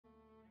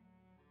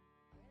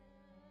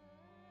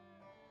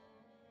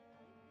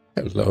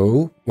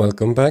Hello,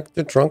 welcome back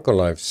to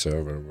Drunkonlife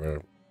server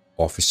where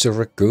Officer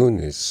Raccoon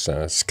is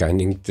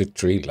scanning the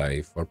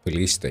Trelai for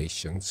police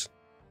stations.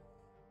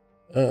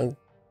 Uh,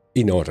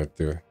 in order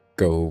to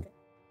go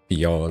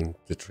beyond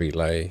the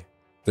Trelai,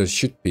 there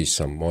should be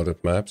some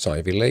modded maps.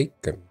 Ivy Lake,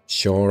 I'm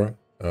sure.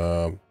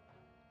 I'm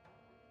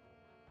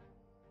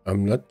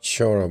not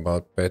sure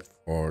about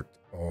Bedford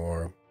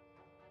or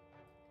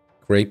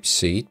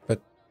Grapeseed,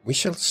 but we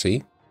shall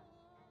see.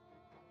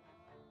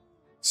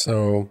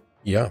 So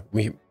yeah,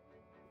 we're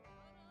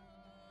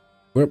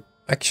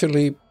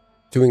actually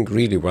doing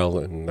really well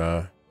in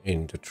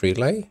the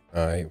Trelay.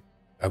 I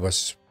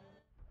was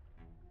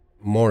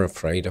more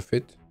afraid of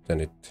it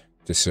than it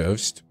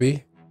deserves to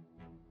be.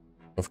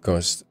 Of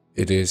course,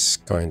 it is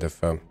kind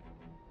of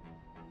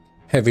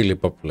heavily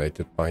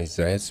populated by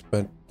Zeds,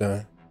 but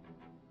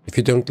if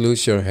you don't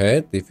lose your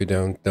head, if you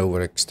don't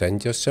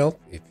overextend yourself,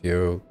 if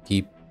you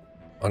keep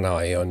an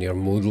eye on your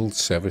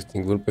moodles,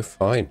 everything will be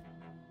fine.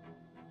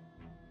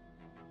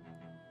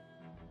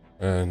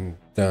 And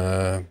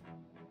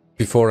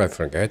before I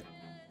forget,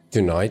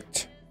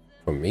 tonight,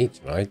 for me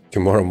tonight,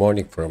 tomorrow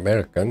morning for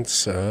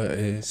Americans,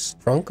 is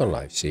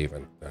Drunkonlife's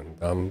event, and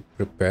I'm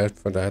prepared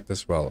for that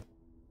as well.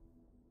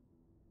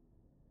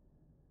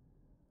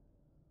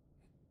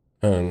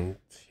 And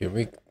here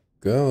we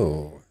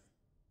go.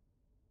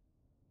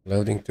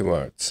 Loading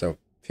towards, so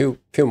few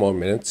more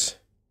minutes.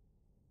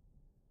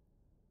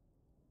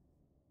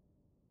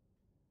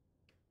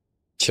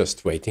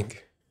 Just waiting.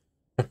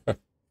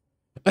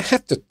 I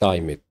have to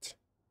time it.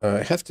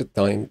 I have to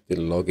time the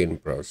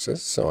login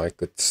process so I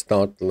could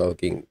start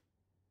logging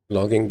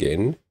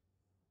in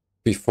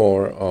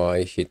before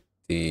I hit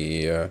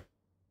the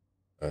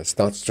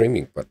start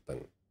streaming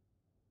button.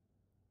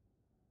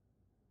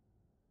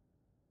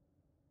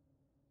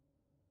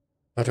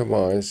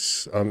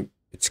 Otherwise,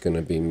 it's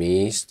gonna be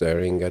me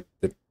staring at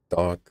the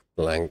dark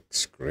blank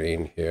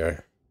screen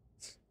here.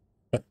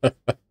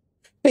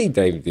 Hey,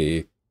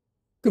 Davey.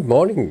 Good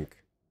morning.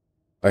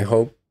 I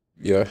hope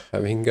you're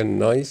having a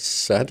nice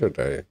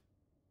Saturday.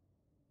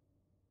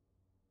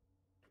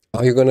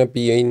 Are you gonna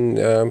be in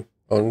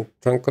on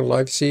Drunken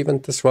Life's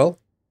event as well?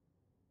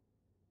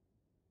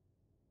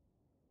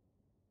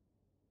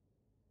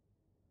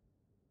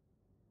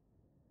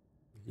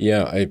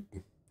 Yeah,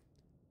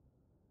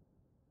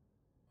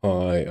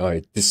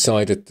 I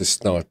decided to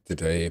start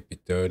today a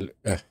bit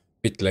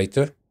bit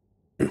later.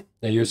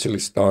 I usually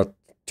start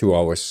 2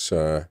 hours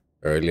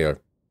earlier,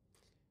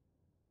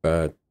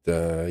 but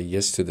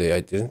yesterday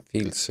I didn't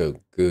feel so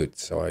good,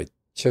 so I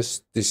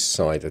just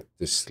decided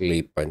to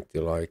sleep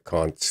until I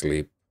can't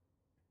sleep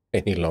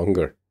any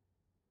longer.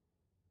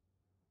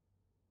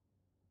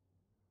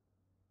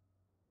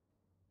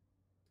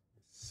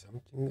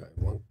 Something I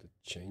want to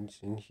change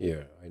in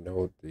here. I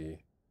know the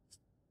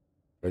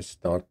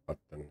restart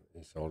button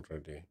is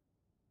already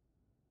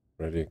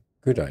ready.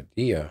 Good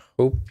idea.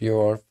 Hope you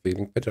are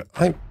feeling better.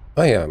 I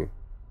am.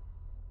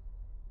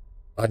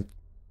 I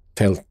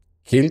felt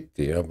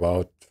guilty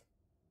about,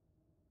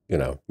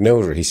 no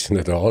reason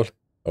at all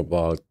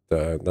about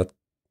not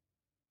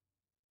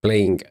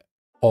playing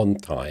on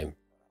time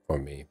for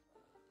me.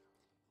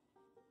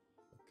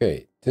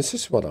 Okay, this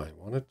is what I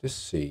wanted to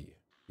see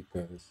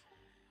because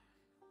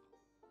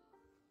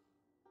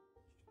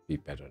be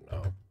better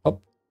now.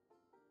 Up.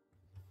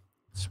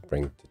 Let's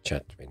bring the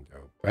chat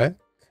window back.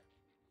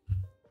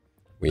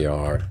 We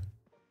are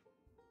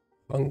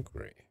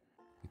hungry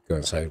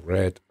because I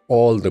read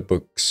all the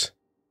books.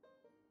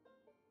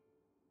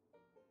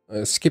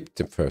 Skipped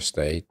the first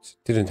 8,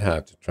 didn't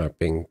have the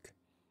trapping,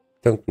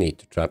 don't need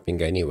the trapping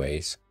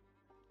anyways.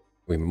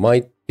 We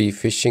might be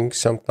fishing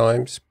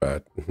sometimes,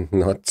 but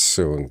not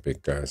soon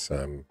because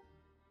I'm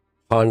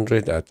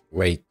 100 at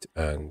weight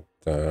and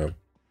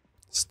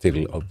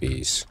still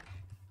obese.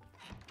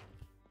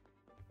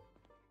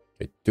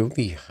 Okay, do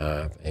we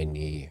have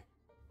any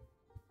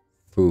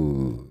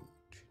food?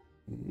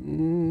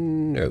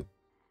 No,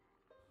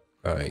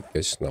 I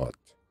guess not.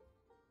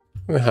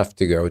 We have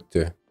to go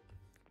to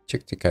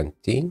check the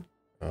canteen.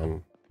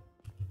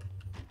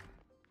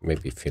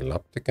 Maybe fill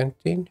up the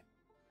canteen.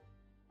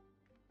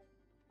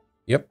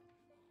 Yep.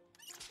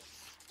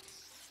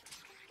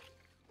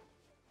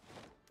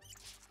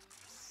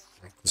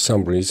 For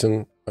some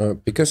reason,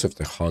 because of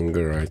the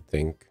hunger, I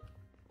think.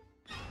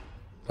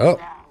 Oh.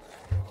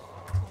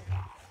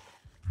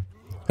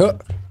 Huh.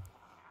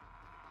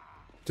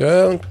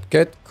 Don't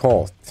get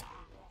caught.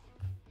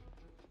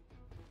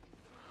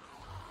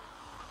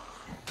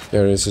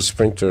 There is a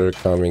sprinter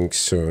coming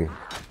soon.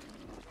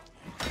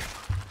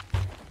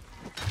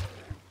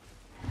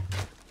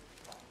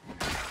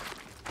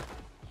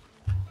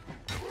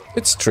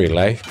 It's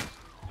Trelai.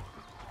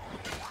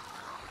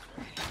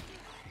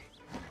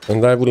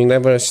 And I will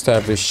never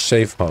establish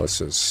safe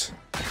houses.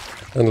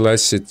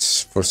 Unless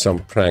it's for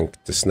some prank,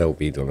 the snow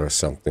beetle or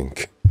something.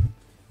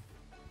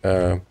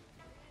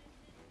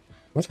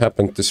 What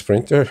happened to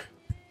Sprinter?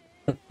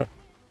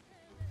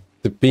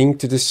 The ping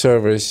to the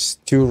server is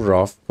too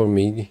rough for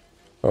me.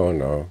 Oh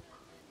no.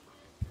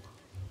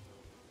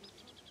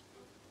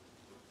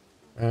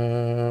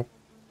 Yeah,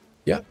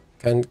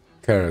 canned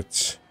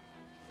carrots.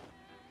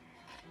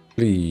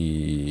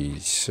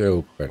 Please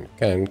open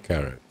canned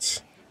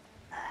carrots.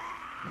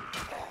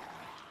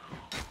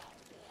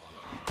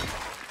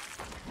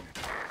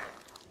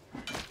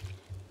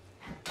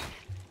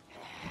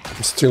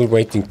 I'm still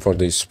waiting for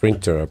the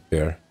sprinter up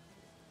there.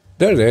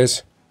 There it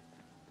is.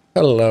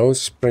 Hello,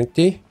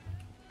 Sprinty.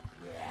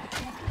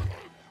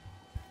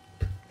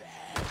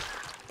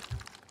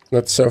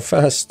 Not so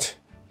fast.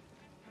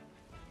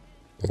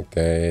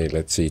 Okay,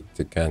 let's eat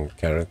the canned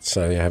carrots.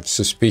 I have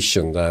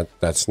suspicion that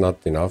that's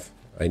not enough.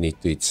 I need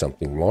to eat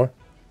something more.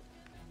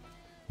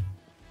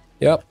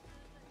 Yep.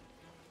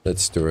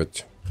 Let's do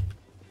it.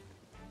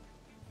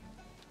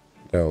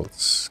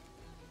 Else,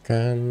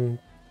 canned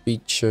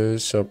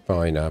peaches or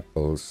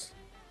pineapples.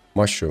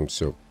 Mushroom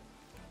soup.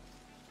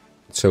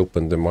 Let's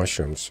open the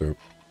mushroom soup.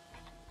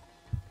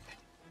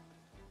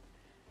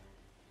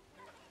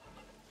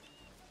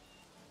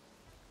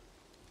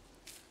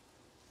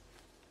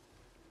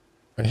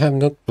 I have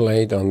not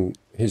played on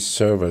his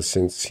server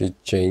since he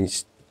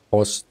changed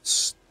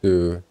hosts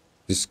to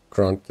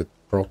disgruntled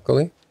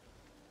broccoli.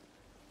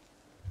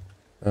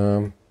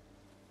 I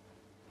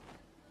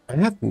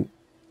have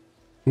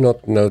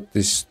not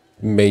noticed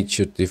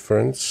major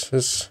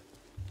differences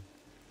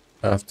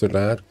after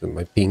that.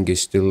 My ping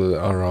is still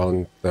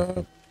around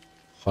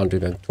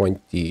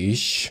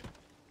 120-ish. It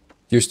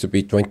used to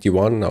be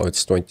 21, now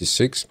it's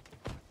 26.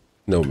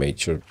 No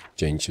major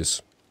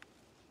changes.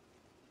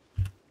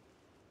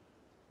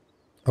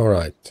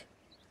 Alright,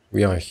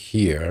 we are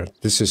here.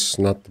 This is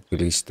not the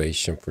police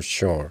station for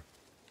sure.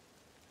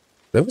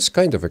 That was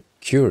kind of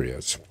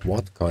curious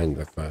what kind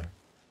of a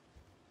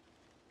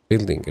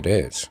building it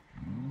is.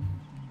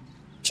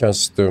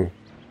 Just to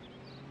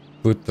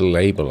put the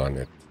label on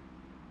it.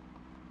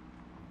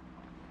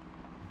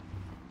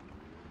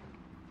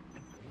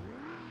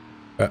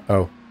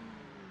 Uh-oh.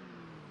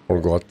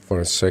 Forgot for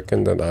a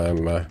second that I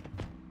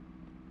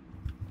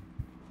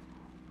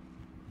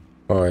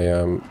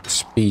am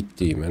speed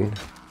demon.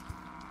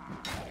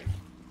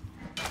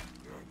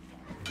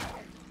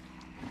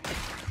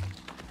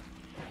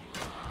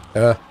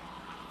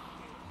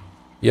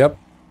 Yep,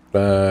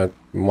 that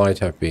might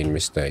have been a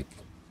mistake.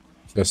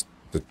 Just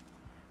a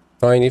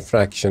tiny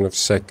fraction of a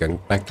second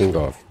backing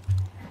off.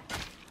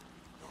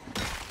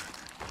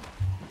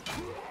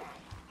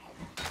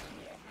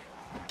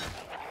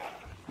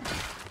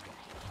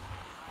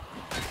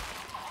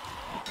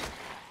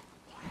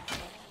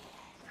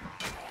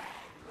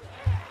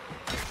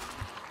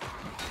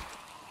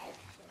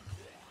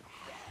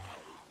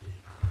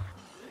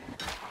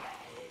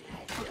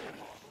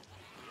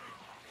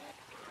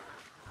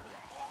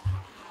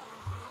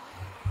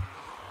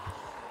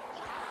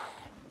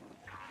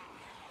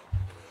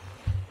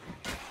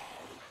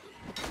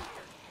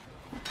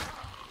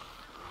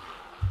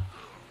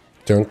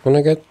 Don't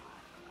wanna get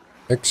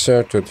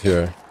exerted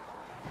here.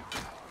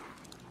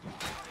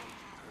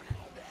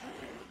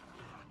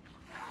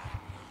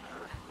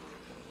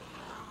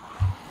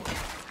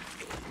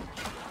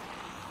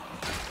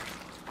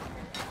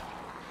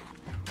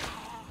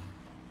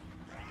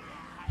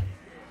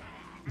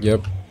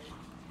 Yep,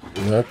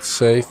 not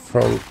safe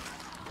from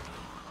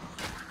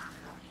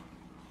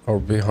or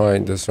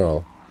behind as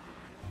well.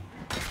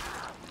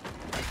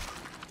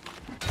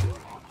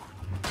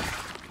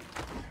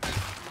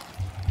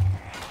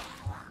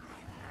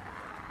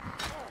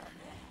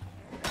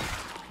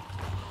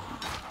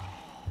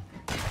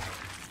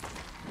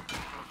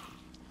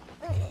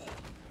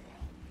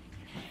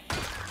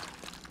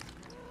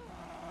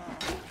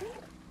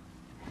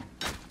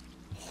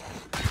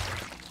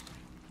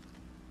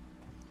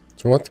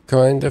 So what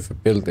kind of a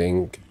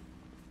building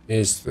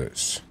is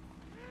this?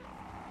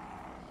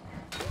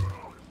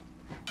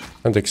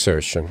 And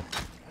exertion.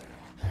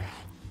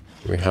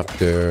 We have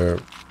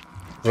to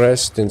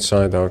rest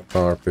inside our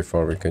car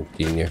before we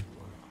continue.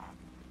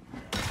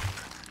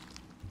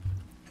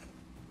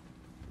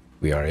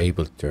 We are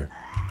able to.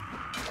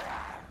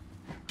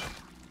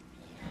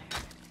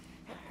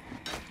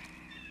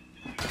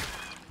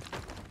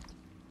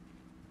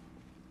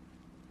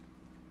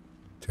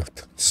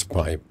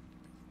 Spy.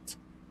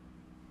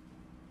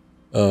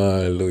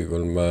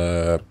 Louisville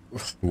map.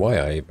 Why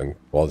I even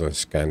bother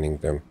scanning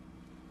them?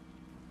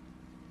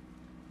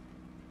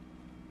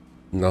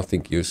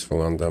 Nothing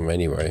useful on them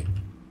anyway.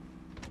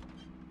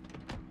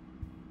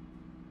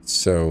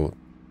 So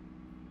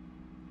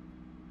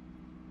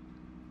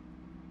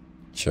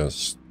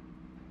just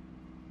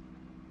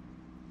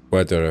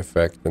weather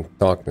effect and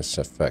darkness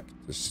effect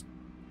is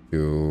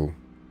to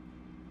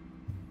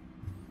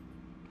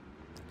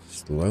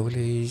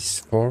slowly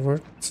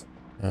forward.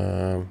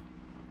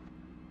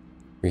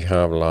 We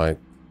have like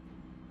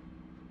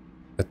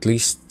at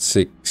least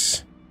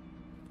 6.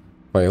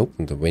 If I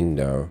open the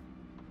window.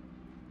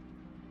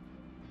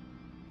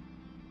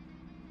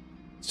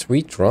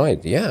 Sweet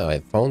ride. Yeah, I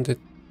found it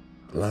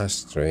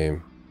last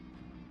stream.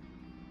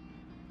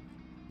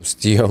 It's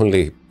the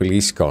only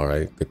police car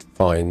I could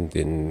find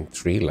in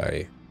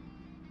Trelai.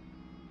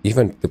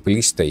 Even the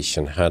police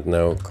station had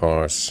no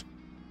cars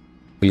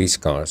police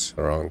cars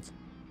around.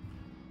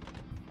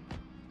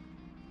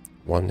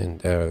 One in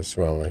there as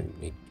well. I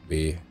need to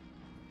be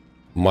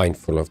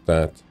mindful of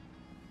that.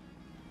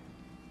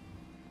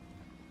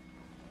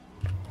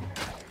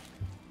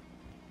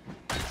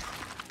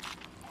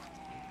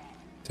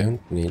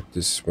 Don't need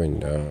this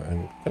window.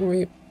 And can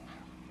we?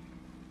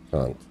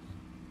 Can't.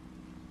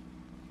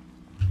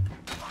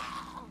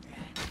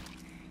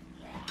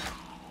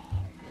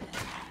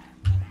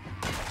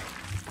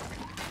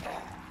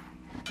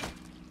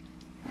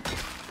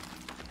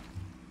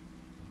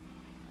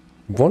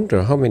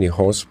 Wonder how many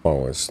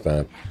horsepowers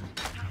that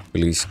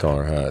police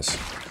car has.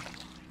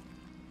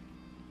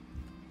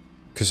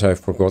 Because I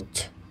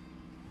forgot.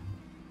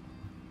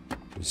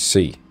 Let's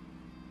see.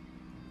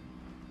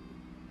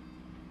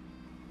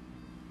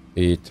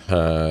 It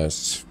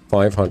has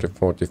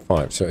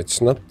 545, so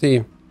it's not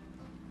the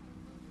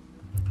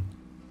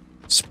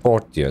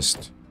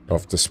sportiest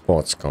of the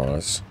sports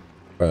cars,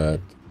 but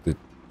it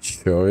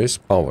sure is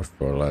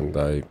powerful, and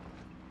I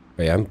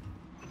am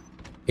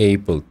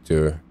able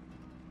to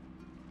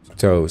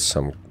tow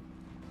some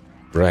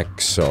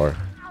wrecks or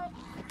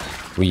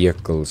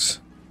vehicles.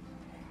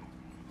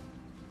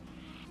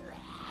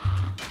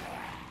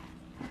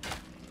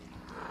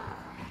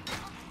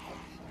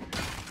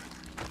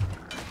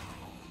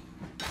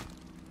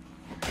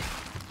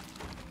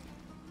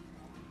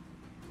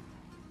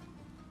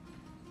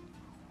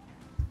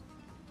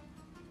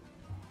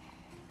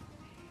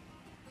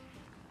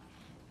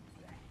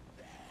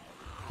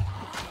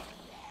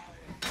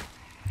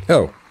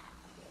 Oh,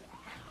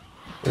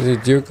 where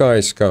did you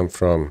guys come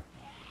from?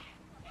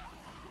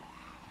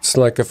 It's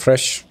like a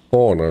fresh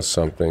spawn or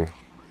something.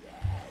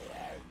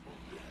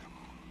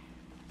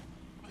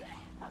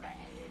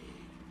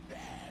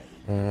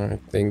 I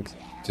think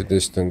the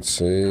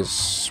distance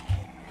is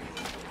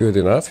good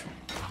enough.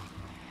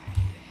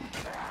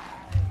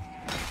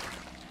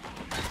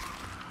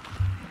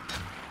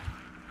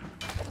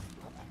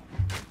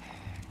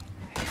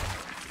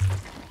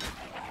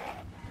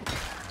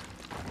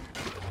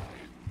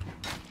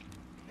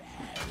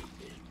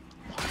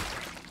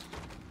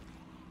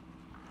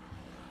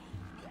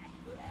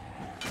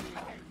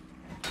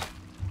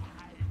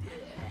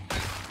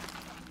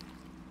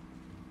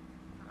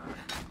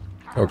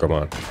 Oh, come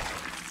on.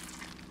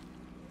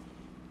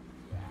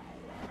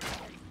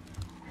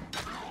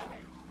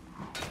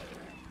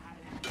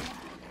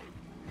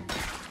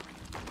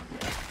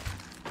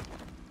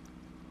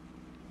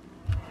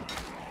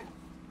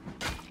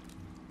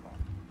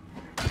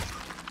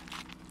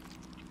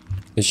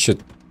 It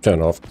should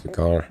turn off the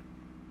car.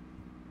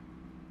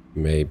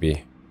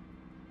 Maybe.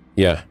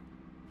 Yeah.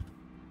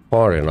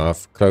 Far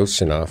enough,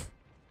 close enough.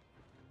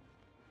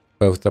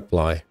 Both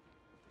apply.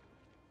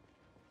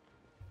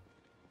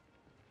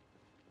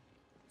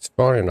 It's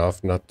far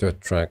enough not to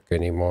attract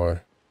any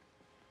more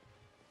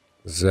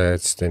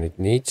Zeds than it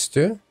needs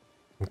to.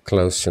 And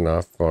close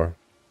enough for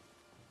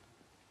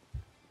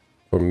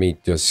me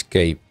to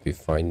escape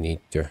if I need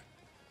to.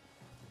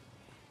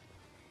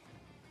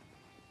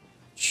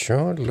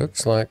 Sure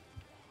looks like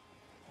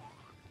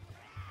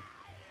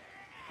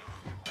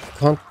I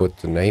can't put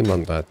the name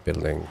on that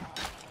building.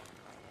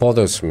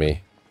 Bothers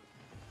me.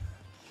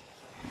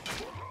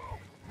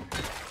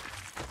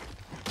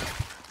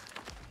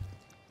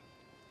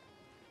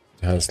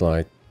 It has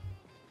like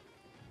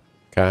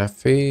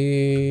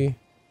cafe,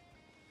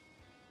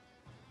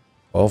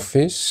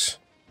 office.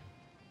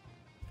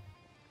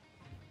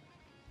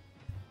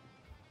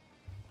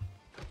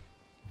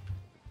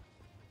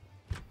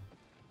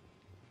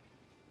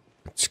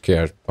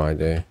 Scared by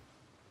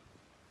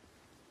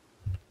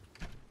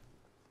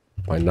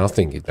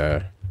nothing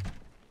there.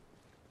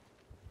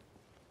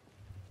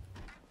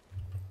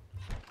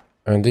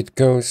 And it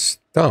goes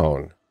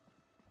down.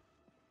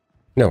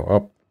 No,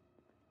 up.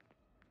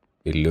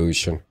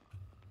 Illusion.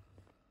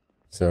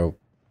 So,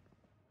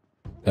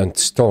 and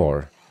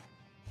store.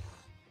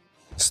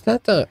 Is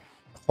that a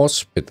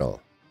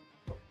hospital?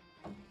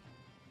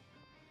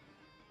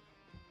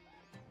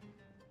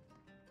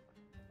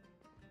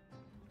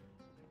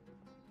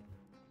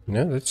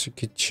 No, that's a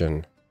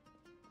kitchen.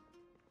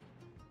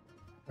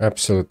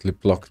 Absolutely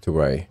blocked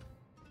away.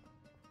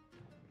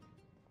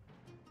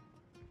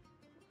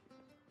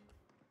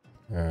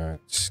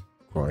 It's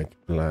quite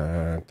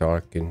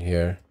dark in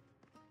here.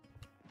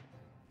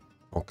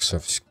 Box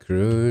of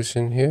screws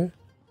in here.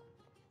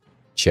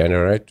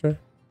 Generator.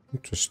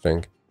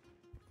 Interesting.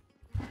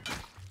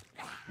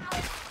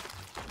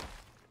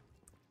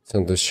 It's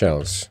on the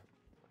shelves.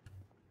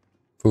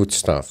 Food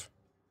stuff.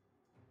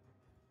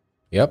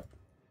 Yep.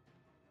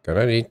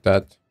 Gonna eat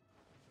that.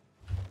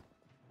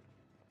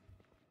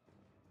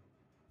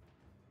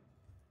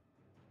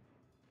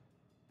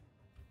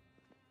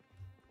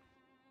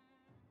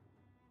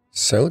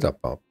 Soda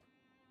pop.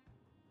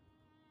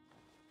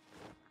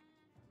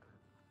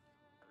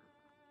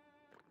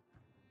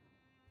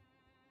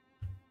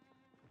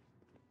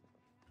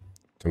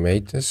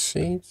 Tomato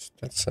seeds.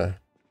 That's an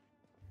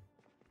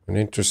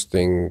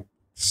interesting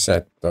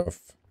set of.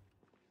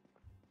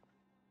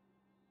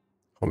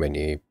 How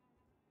many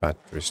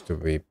batteries do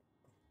we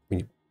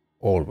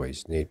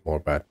always need more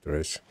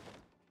batteries.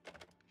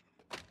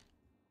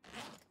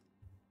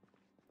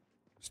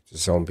 It's the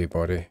zombie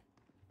body.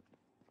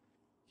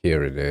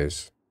 Here it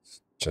is.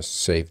 Just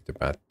save the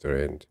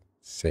battery and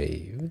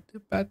save the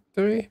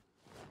battery.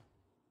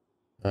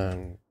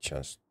 And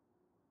just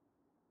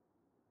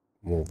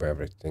move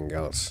everything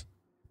else.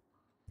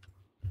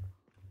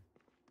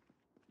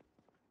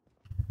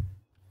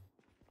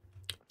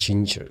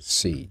 Ginger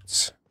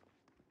seeds.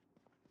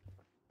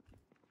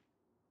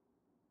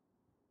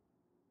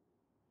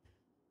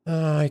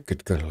 I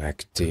could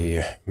collect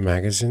the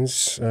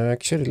magazines.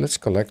 Actually, let's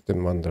collect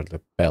them under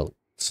the belt.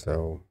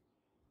 So,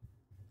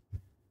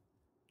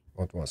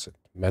 what was it?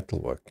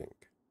 Metalworking.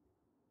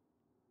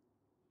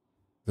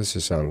 This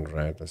is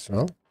unread as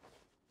well.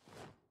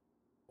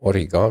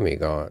 Origami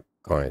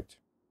guide.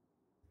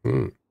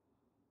 I'm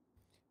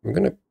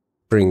gonna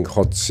bring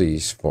hot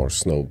seas for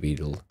Snow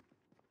Beetle.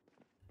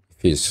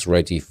 If he's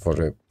ready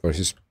for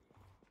his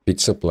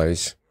pizza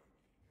place.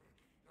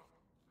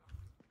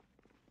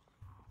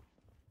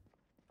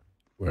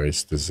 Where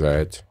is the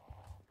Z?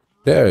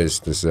 There is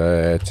the Z.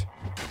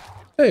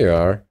 There you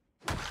are.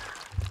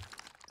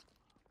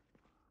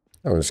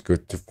 That was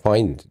good to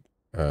find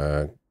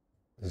the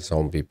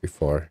zombie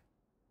before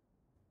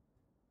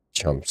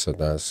jumps at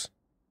us.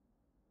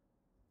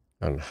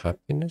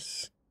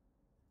 Unhappiness.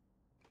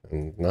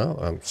 And now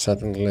I'm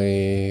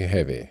suddenly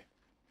heavy.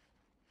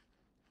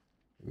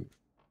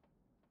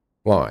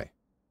 Why?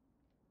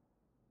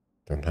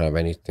 Don't have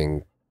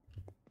anything.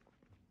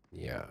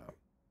 Yeah.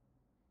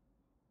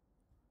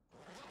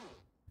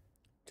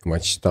 Too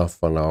much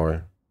stuff on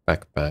our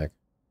backpack.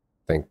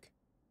 Think.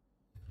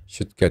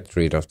 Should get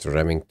rid of the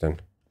Remington.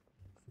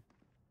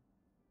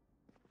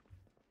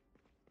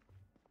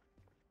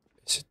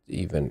 Is it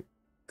even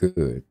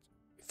good?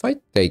 If I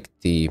take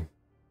the...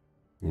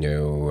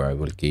 No, I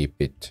will keep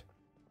it.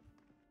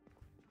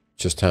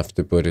 Just have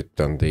to put it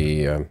on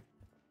the...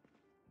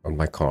 on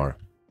my car.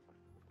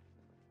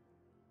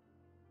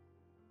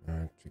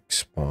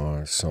 Matrix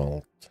bar,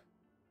 salt,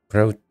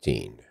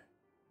 protein.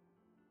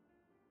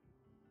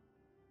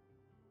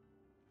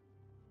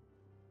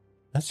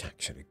 That's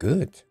actually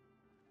good.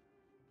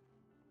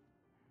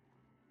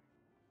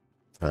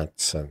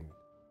 Fats and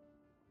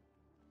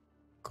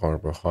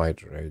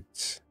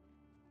carbohydrates.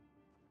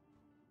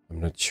 I'm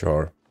not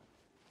sure.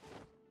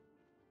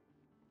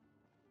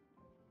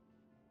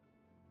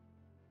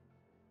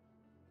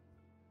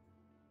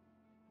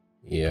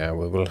 Yeah,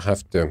 we will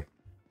have to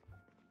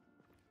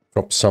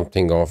drop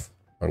something off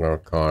on our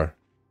car.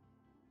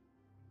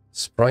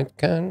 Sprite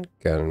can.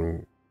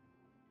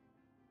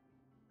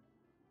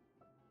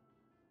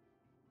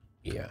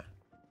 Yeah.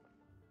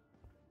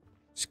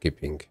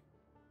 Skipping.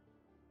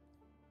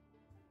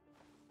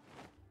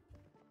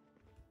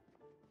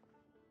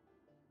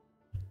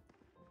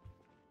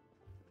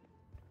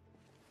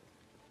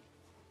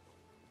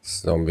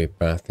 Zombie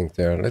pathing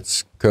there.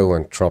 Let's go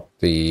and drop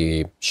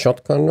the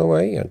shotgun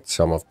away and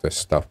some of the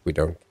stuff we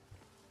don't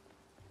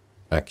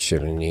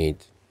actually need.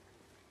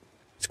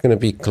 It's gonna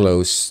be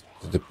close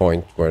to the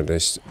point where they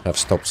have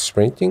stopped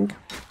sprinting.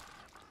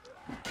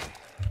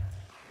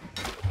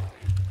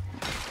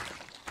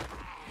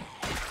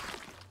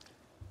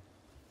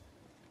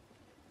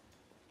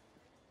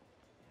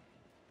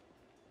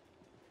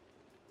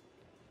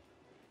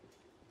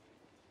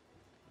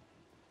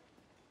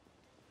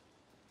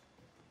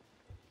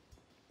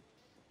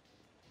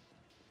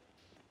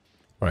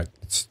 Right,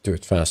 let's do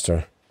it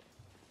faster.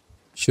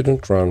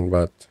 Shouldn't run,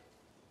 but...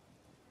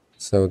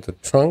 So the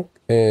trunk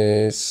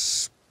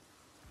is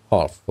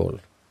half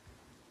full.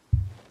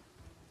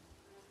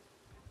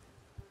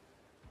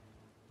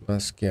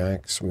 Musky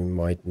axe we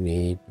might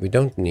need. We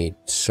don't need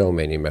so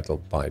many metal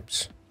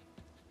pipes.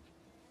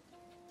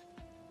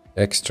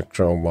 Extra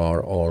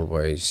crowbar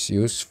always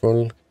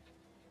useful.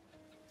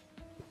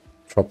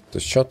 Drop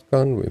the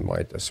shotgun. We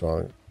might as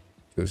well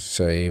do the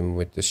same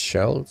with the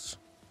shells.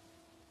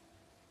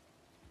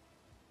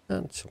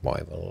 And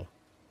survival.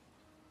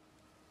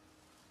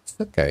 It's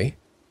okay.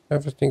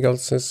 Everything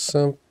else is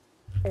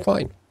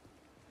fine.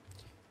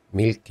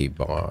 Milky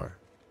bar.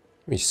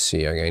 Let me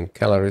see again.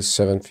 Calories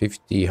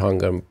 750,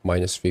 hunger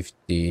minus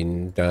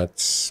 15.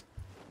 That's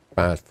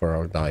bad for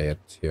our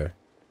diet here.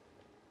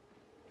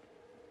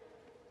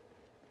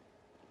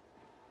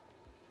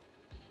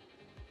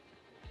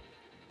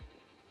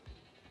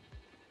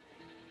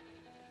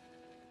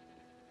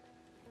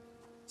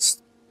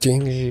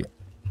 Still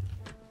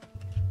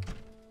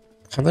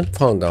haven't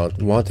found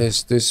out what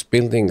is this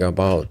building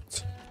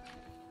about.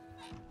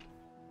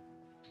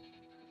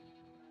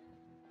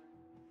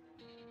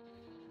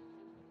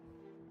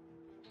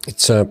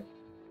 It's a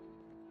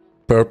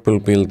purple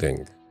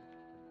building.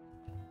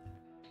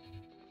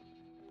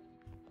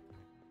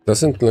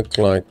 Doesn't look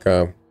like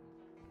a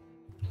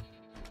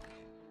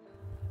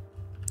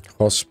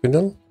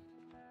hospital.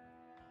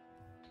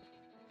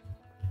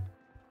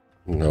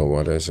 No,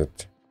 what is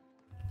it?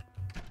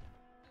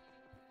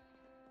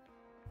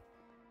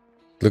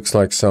 Looks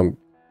like some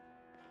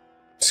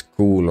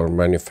school or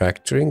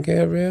manufacturing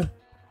area.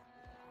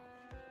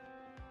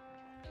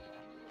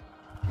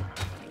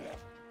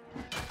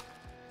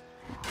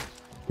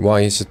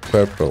 Why is it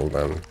purple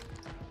then?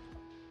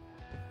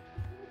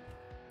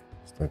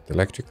 Is that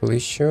electrical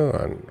issue?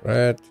 And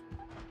red.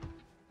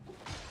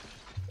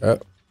 Oh.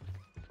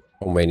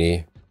 How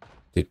many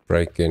did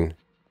break in?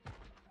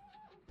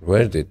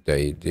 Where did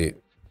they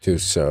do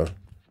so?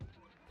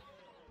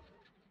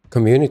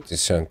 Community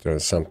center or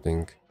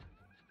something.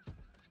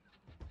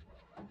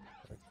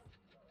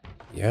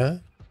 Yeah?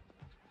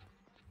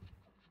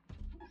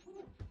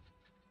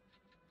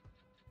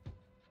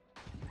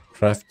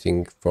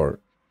 Crafting for...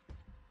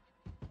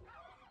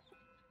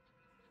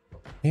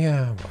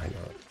 Yeah, why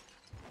not?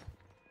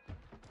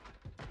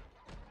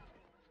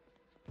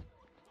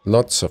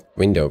 Lots of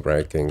window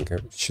breaking.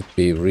 Should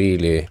be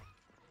really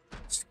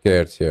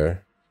scared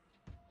here.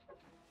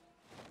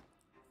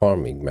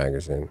 Farming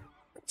magazine.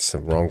 It's the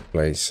wrong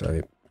place.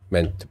 I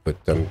meant to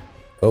put them.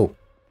 Oh,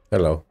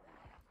 hello.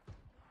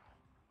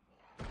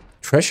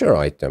 Treasure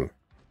item.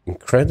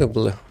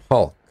 Incredible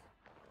Hulk.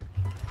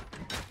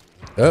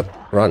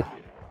 Up, run.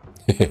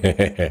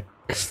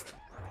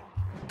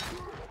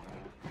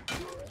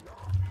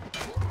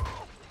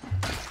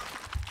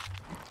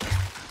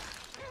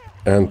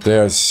 And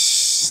they're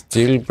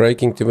still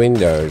breaking the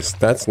windows.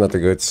 That's not a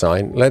good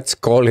sign. Let's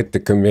call it the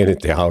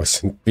community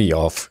house and be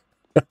off.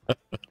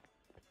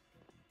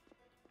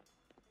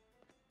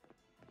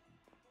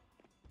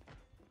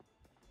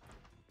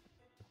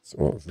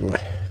 So,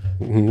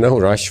 no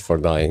rush for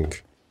dying.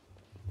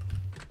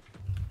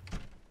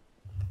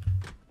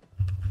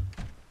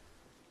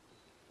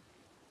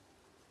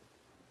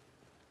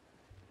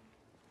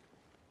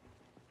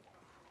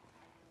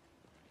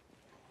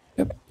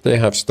 Yep, they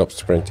have stopped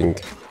sprinting.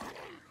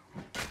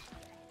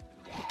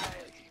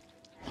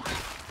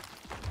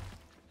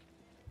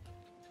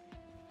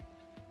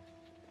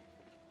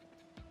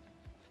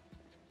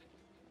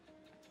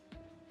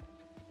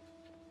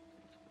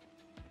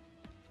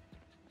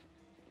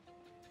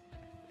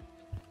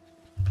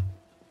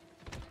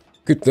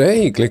 Good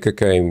day, Clicker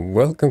Game.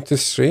 Welcome to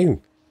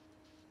stream.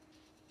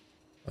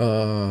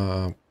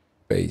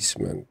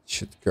 Basement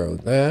should go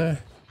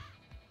there.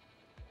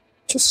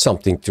 Just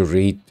something to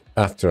read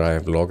after I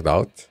have logged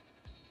out.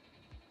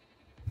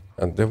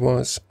 And there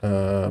was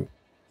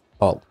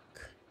bulk.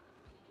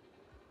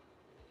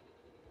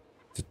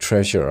 The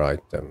treasure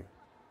item.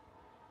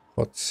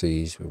 Hot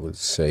seas we will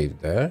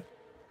save there.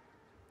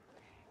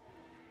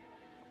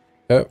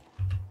 Oh.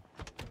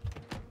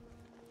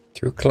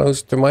 Too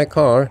close to my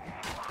car.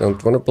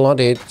 Don't want to blood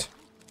it.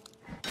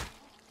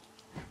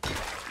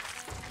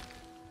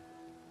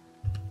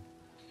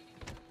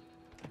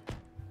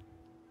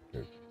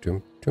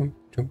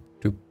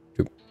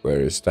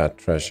 Where is that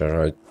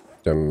treasure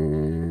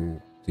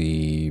item?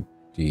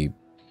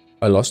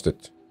 I lost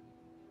it.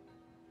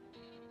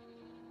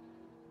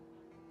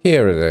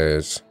 Here it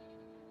is.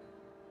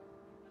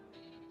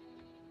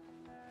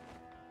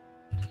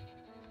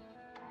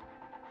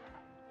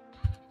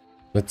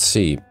 Let's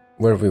see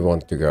where we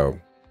want to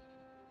go.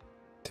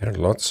 There are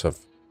lots of...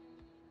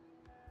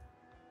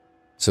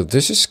 So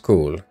this is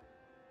cool.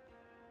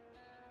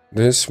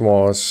 This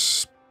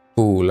was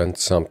pool and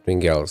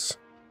something else.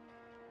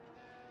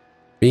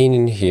 Being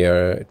in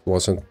here, it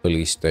wasn't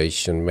police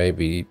station.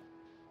 Maybe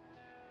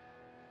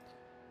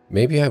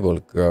I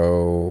will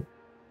go...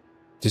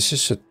 This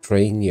is a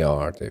train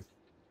yard,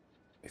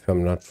 if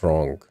I'm not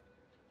wrong.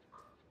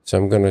 So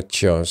I'm gonna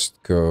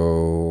just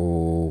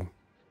go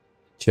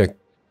check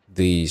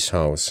these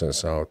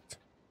houses out.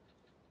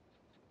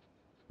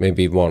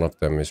 Maybe one of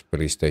them is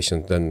police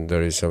station. Then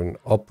there is an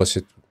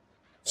opposite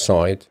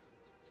side.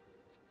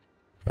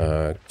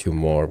 Two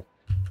more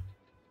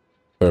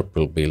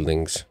purple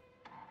buildings.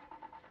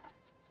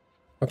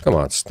 Oh, come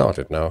on, start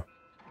it now.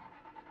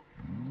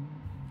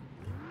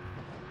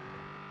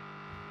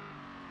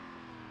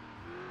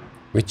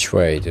 Which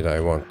way did I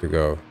want to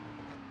go?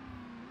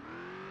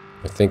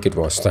 I think it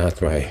was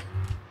that way.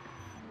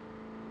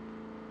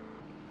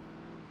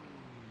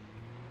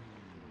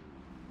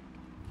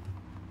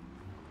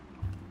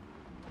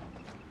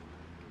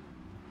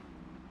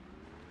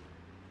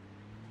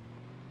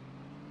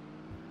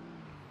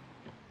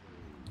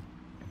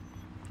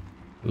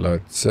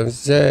 Lots of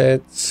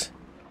Zeds.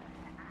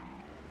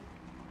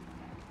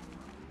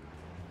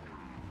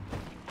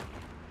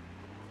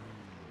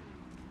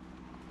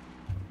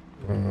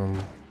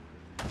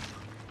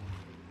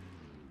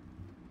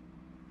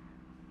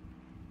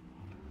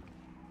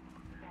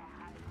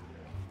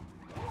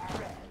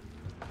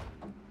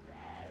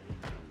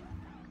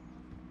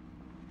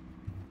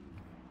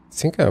 I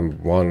think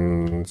I'm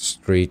one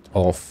street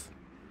off.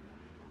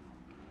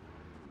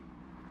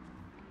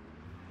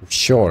 I'm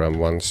sure I'm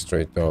one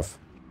street off.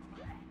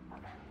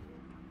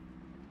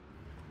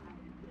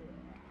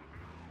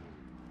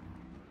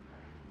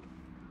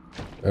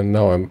 And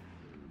now I'm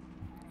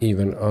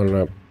even on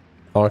a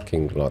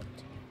parking lot.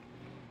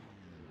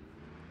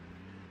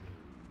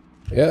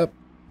 Yep.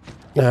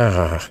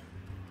 Ah.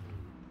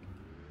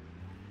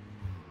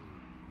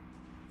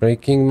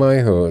 Breaking my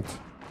hood.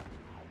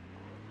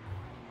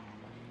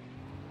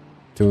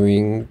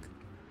 Doing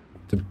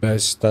the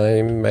best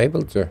I'm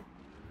able to.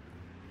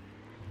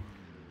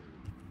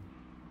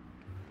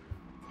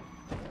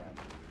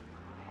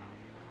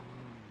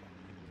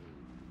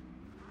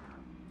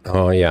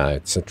 Oh yeah,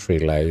 it's a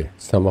Trelai.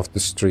 Some of the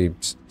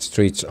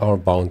streets are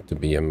bound to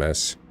be a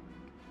mess.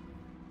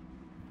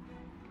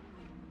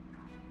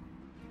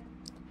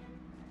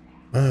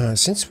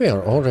 Since we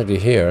are already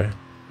here,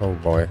 oh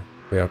boy,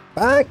 we are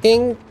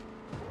parking.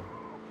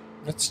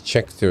 Let's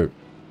check the...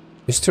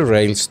 Is the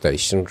rail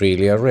station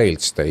really a rail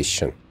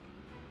station?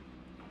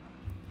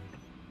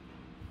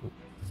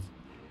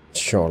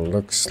 Sure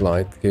looks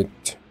like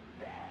it.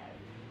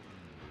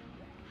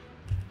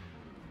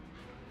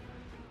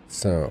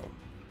 So...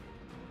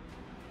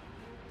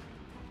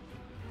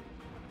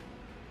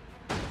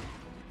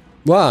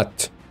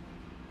 What?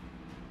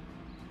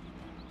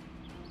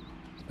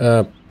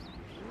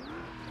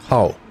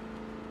 How?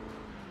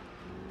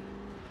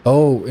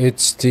 Oh,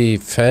 it's the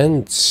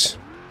fence.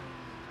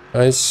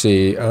 I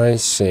see, I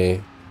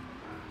see.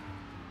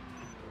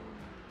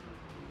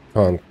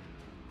 Can't...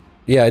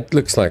 Yeah, it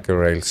looks like a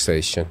rail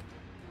station.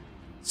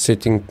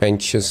 Sitting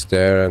benches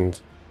there and...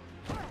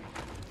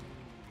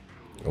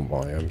 Oh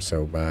boy, I'm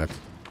so bad.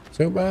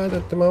 So bad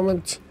at the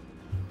moment.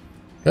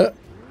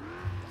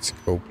 Let's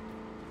go.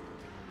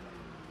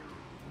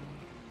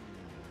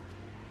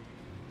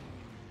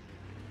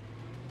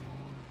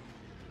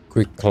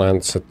 Quick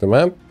glance at the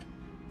map.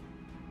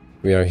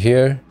 We are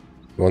here.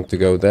 We want to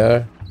go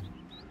there.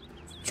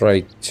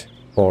 Straight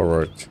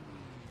forward.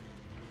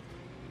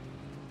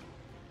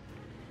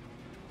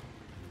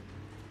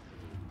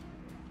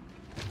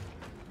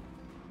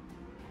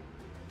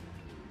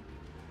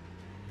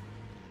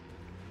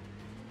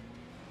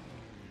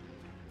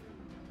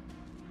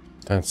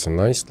 That's a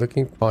nice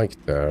looking bike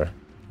there.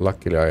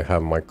 Luckily I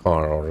have my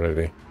car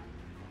already.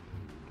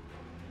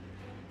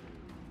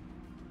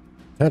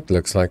 That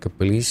looks like a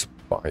police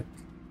bike.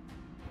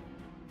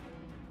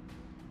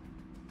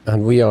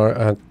 And we are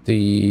at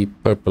the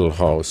purple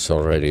house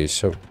already,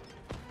 so...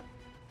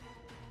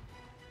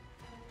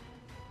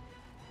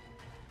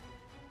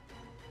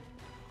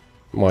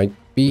 Might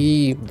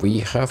be we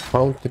have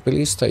found the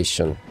police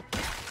station.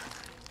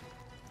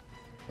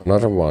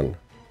 Another one.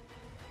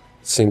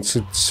 Since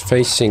it's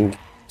facing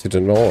to the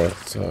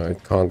north, I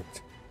can't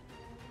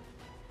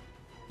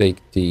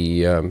take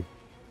the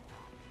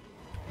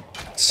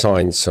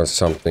signs or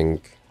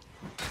something.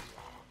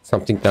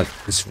 Something that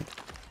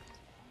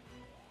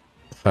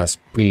has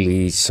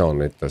police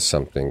on it or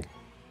something.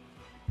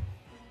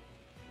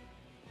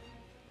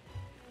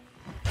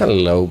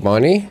 Hello,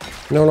 bunny.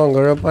 No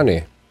longer a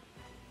bunny.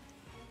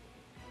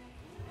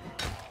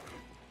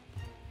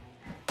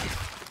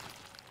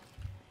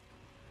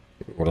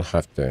 We'll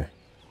have to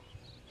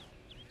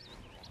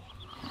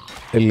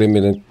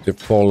eliminate the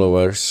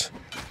followers.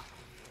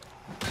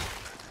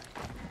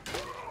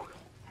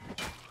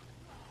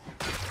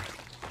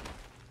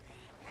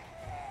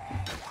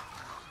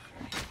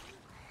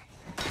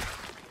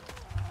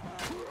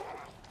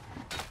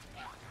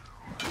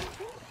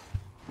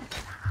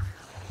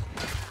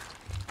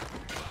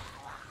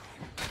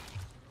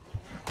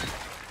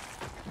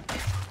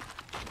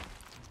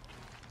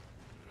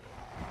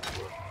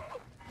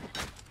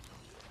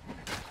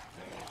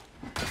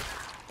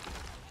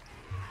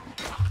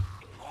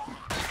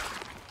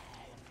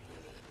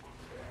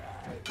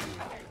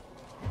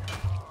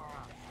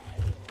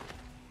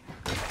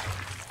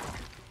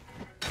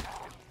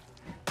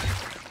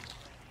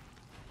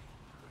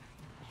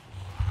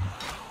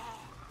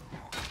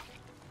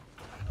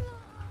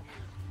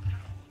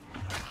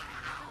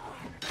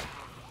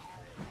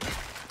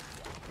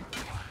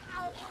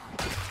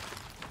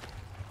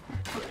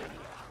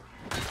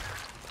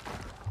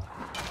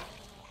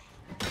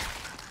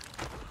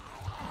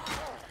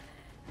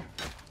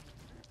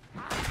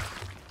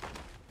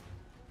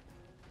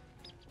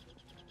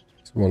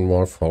 One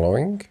more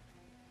following.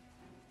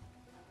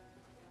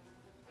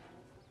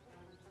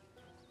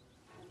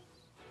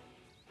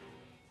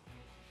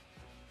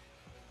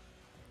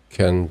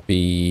 Can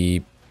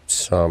be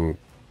some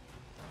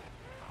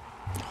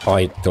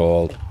high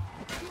tall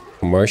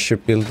commercial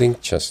building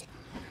just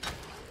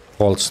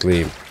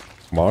falsely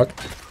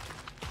marked.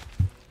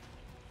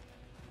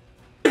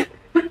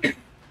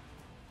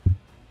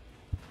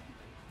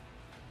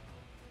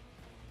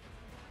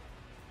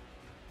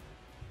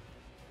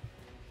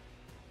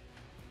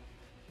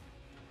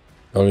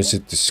 Or is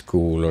it the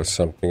school or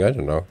something? I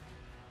don't know.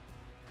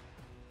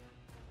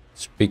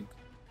 Speak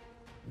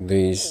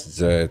these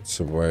Z's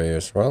away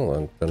as well,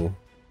 and then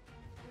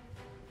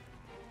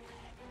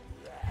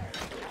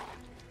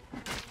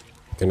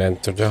can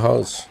enter the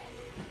house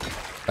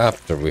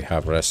after we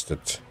have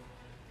rested.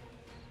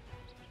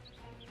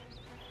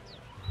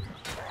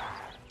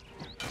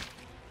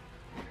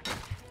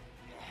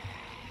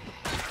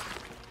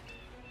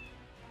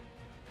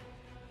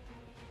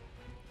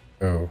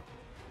 Oh.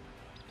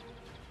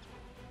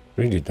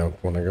 Really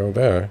don't want to go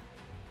there.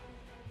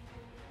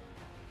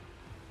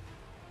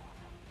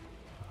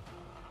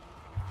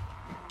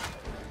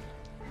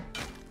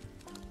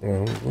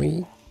 Well,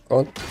 we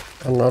got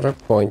another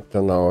point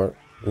on our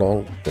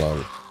long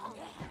plan.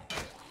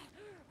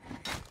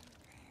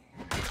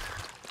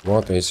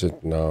 What is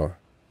it now?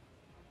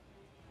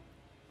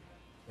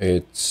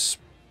 It's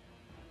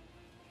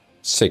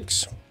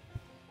 6.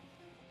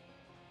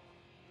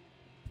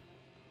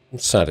 I'm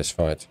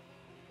satisfied.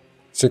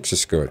 6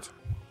 is good.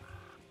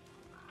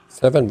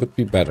 7 would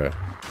be better.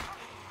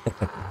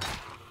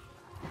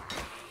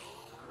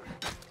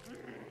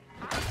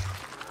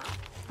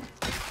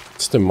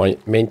 It's the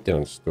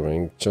maintenance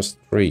doing just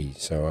 3,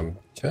 so I'm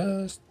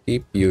just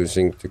keep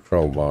using the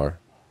crowbar.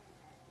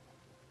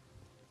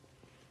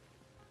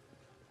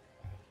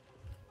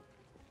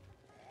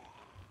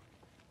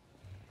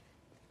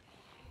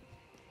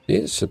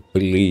 Here's a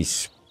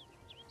police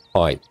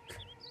bike.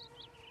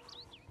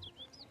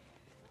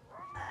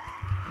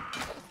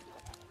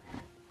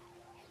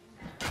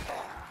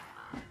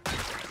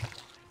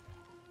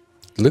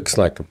 Looks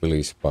like a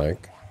police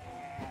bike.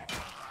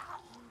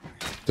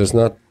 Does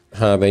not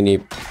have any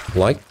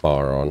light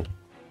bar on.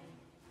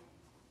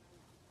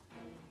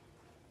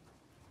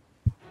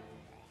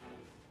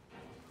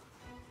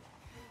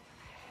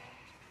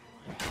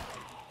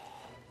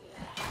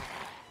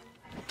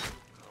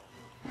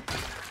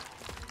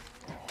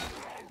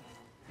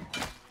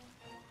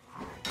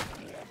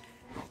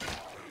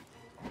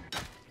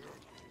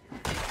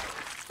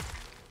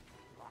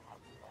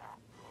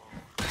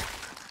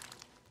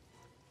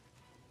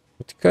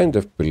 What kind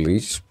of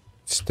police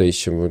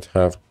station would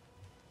have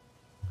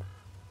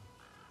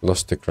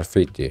lost the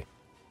graffiti?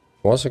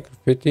 Was a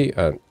graffiti?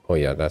 And oh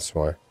yeah, that's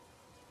why.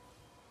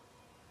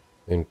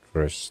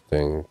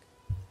 Interesting.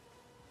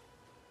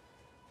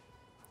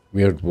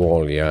 Weird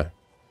wall, yeah.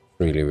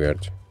 Really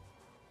weird.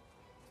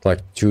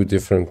 Like 2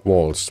 different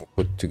walls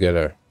put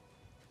together.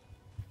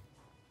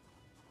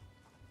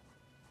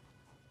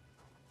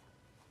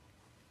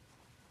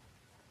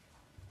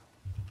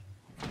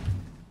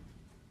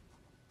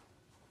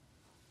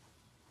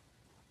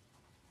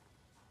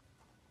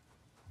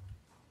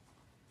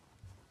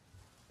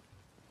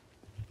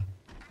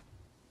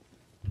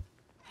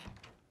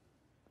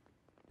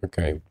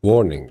 Okay,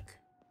 warning.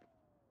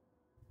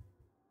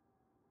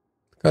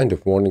 What kind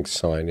of warning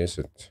sign is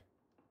it?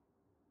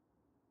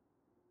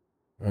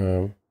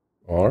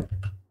 Or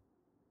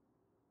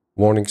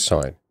warning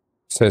sign. It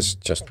says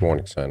just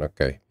warning sign.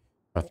 Okay,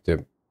 I have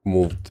to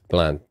move the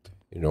plant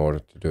in order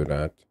to do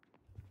that.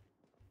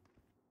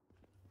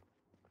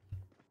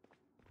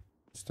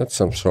 Is that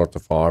some sort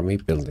of army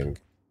building?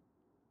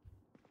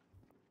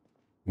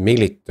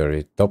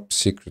 Military top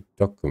secret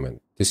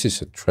document. This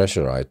is a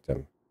treasure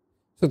item.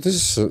 So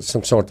this is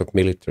some sort of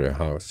military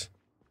house.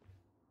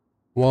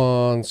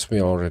 Once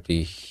we're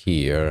already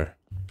here,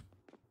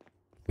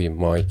 we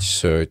might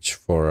search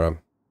for a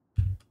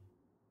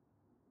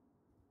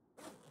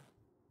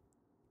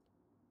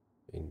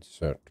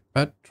insert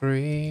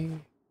battery,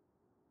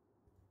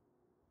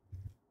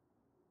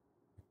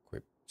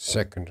 equip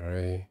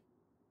secondary,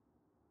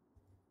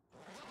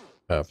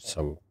 have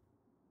some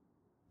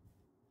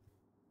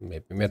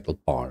maybe metal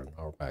bar on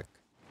our back.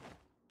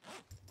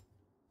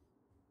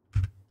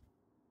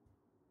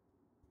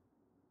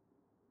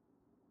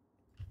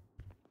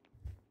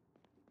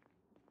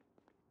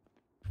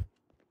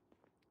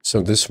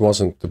 So this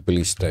wasn't the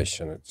police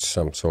station, it's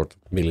some sort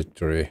of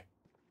military.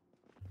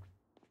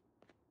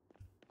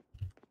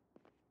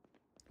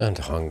 And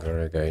hunger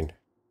again.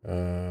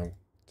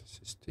 This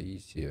is the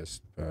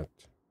easiest, but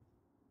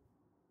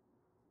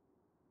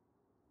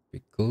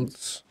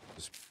pickles.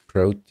 This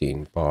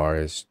protein bar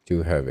is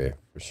too heavy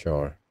for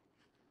sure.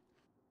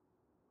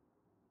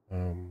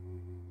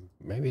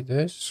 Maybe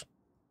this.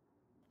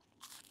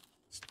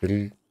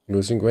 Still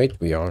losing weight.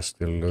 We are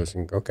still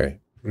losing. Okay,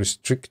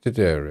 restricted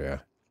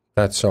area.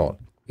 That's all.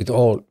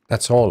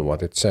 That's all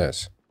what it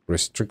says.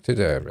 Restricted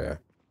area.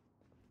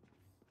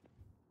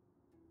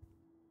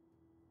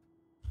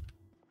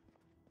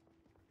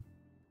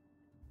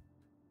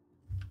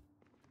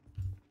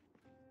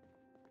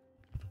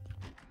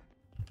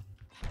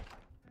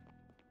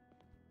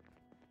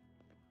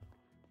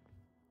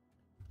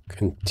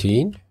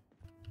 Canteen.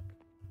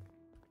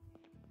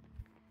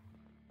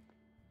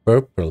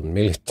 Purple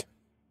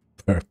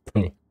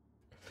military.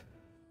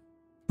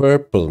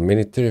 Purple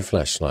military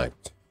flashlight.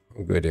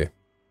 Goodie.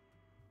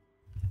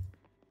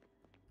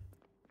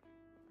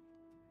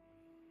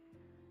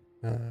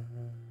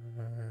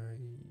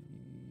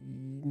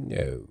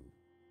 No.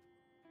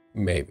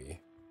 Maybe.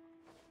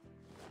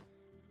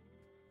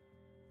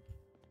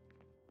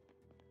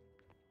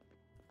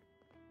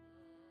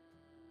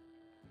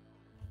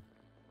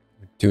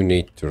 We do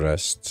need to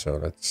rest, so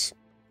let's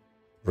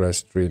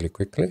rest really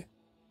quickly.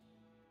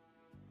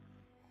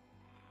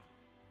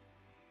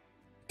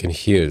 You can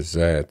hear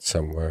that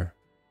somewhere.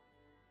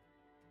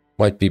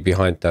 Might be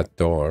behind that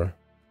door.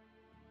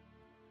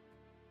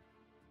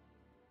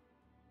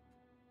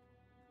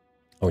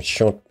 Our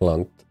short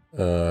plant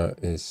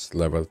is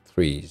level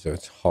 3, so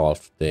it's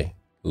half the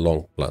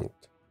long plant.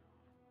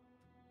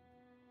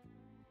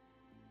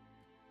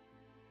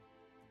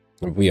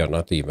 We are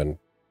not even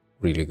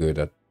really good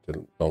at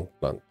the long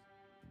plant.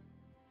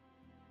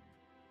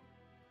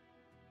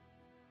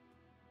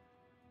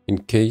 In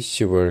case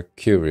you were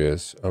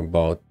curious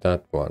about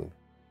that one.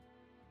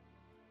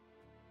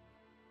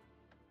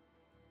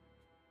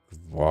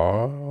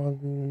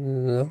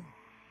 One.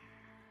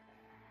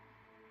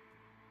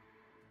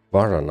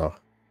 Varana.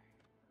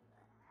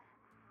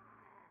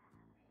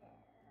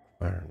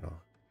 Varana.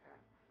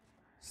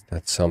 Is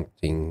that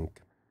something?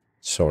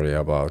 Sorry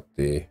about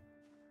the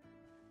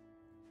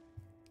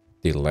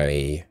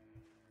delay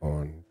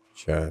on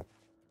chat.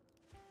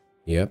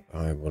 Yep,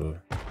 I will.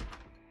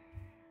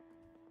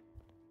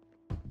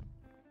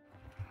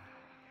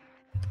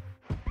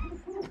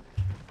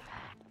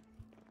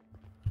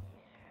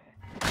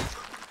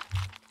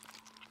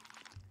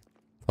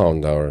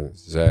 Found our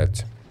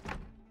Z.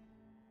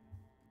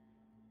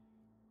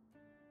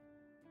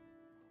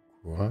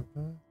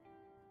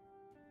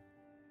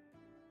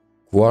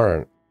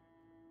 Guarana.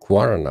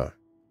 Guarana.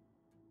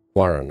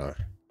 Guarana.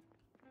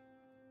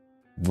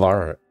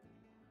 Var.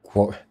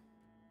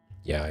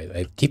 Yeah,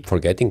 I keep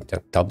forgetting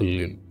that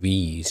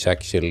WV is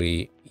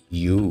actually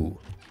U.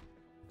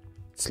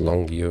 It's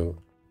long U,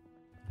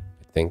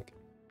 I think.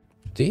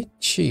 Did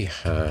she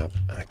have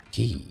a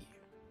key?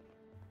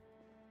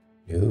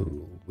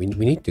 No, we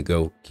need to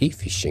go key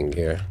fishing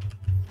here.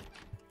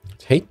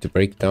 I'd hate to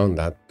break down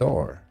that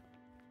door.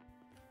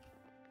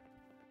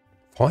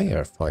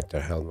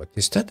 Firefighter helmet.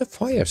 Is that a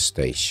fire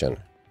station?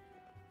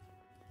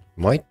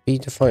 Might be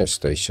the fire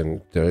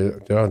station. There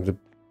are the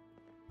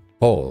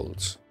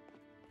poles.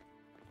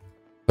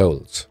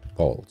 Poles.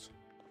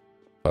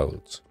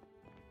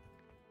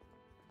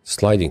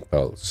 Sliding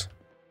poles.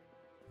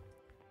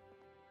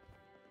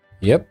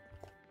 Yep.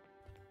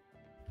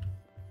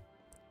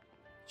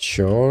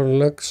 Sure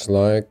looks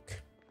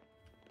like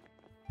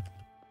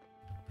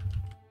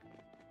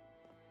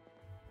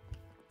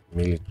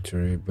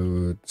military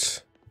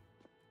boots.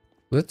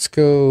 Let's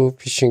go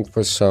fishing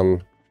for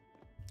some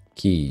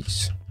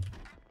keys.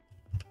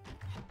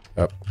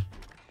 Up.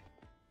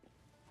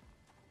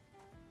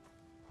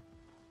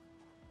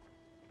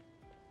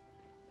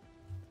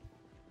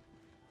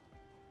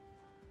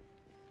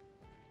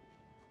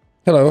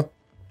 Hello.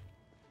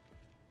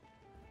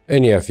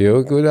 Any of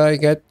you? Could I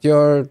get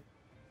your...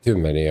 Too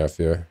many of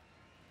you.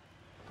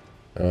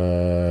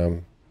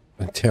 They're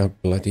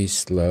bloody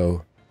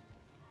slow.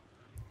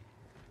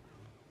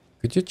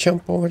 Could you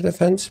jump over the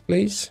fence,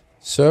 please,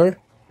 sir?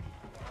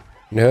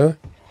 No?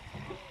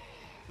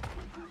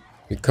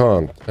 You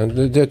can't.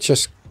 And they're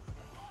just...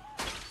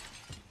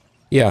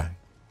 Yeah.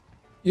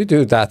 You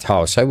do that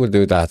house. I will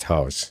do that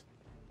house.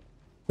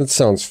 That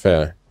sounds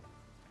fair.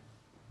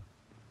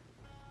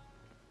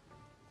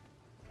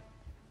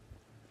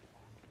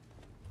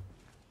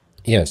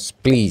 Yes,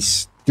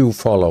 please do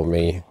follow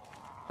me.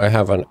 I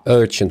have an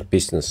urgent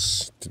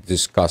business to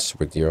discuss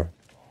with you.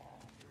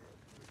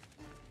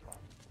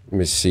 Let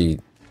me see.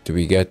 Do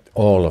we get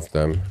all of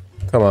them?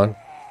 Come on.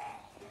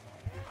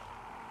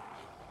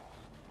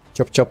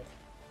 Chop, chop.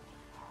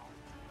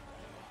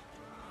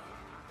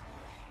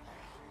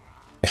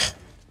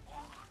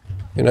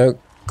 You know,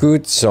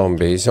 good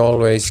zombies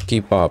always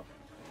keep up.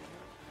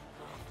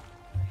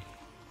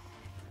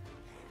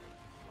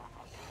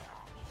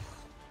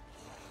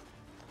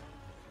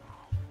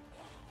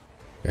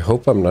 I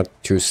hope I'm not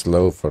too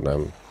slow for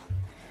them.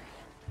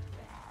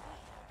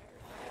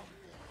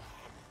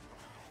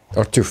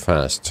 Or too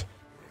fast.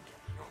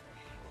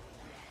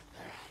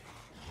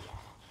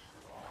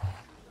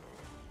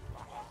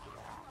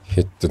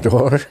 Hit the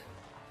door.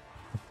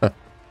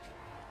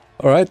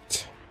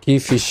 Alright, key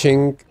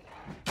fishing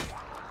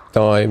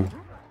time.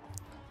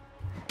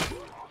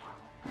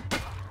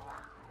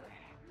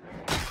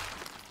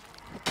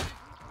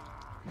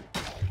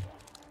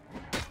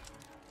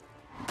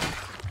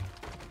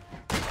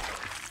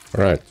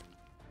 Alright,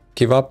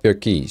 give up your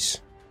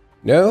keys.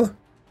 No?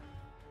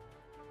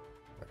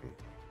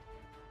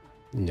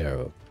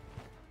 No.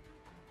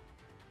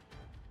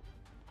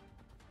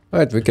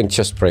 Alright, we can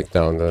just break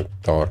down the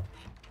door.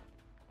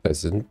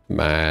 Doesn't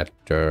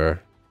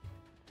matter.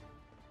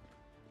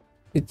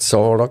 It's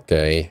all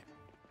okay.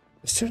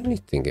 Is there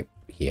anything?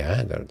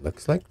 Yeah, there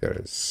looks like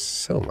there's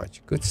so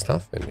much good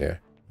stuff in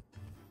here.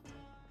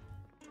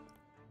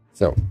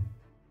 So,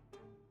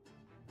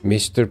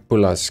 Mr.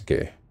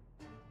 Pulaski.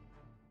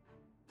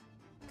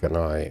 Can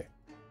I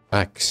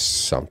axe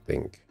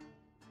something?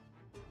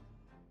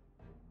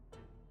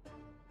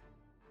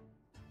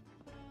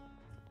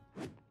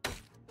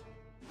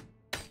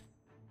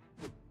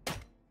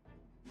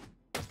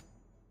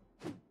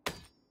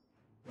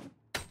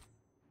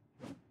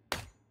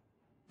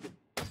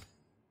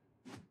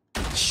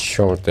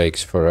 Sure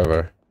takes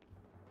forever.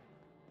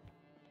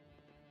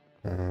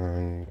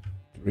 And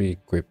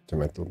re-equip the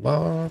metal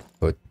bar.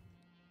 Put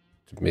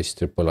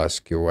Mr.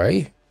 Pulaski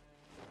away.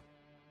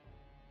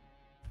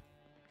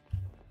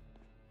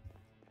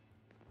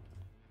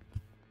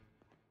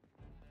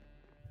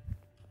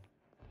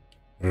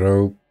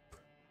 Rope.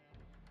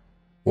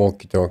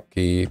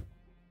 Walkie-talkie.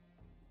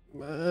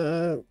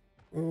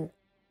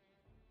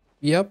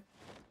 Yep.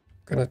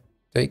 Gonna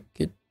take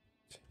it.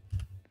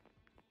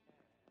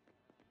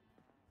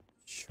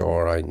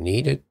 Sure, I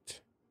need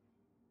it.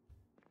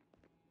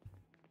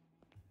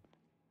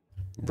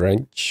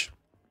 Wrench.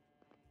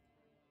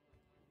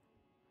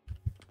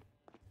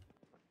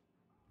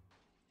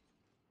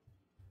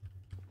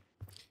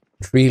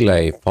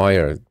 Trelai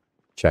fire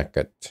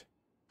jacket.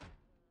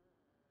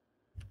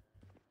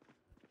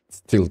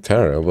 Still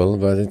terrible,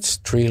 but it's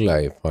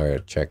Trelai fire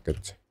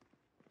jacket.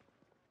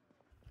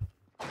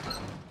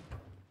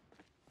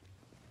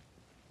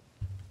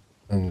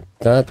 And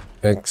that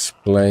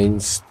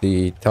explains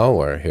the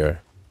tower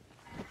here.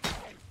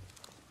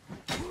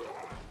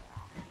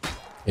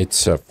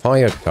 It's a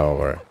fire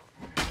tower.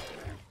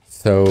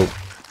 So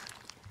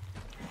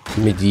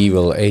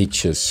medieval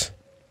ages.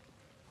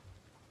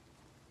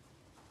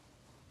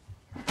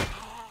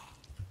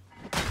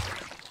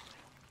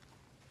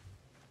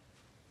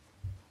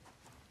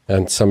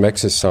 And some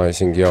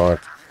exercising yard.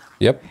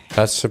 Yep,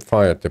 that's the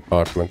fire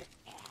department.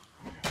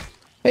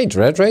 Hey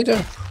Dread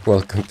Raider,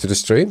 welcome to the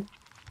stream.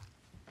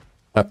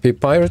 Happy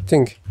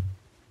pirating.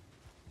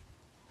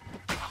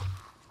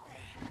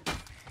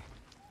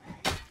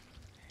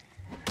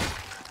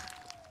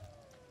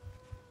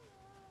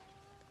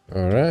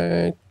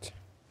 Alright.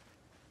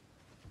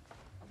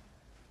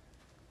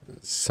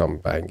 Some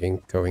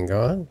banging going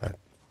on, but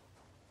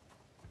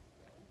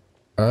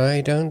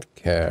I don't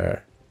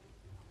care.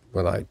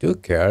 What I do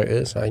care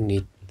is I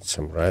need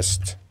some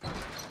rest.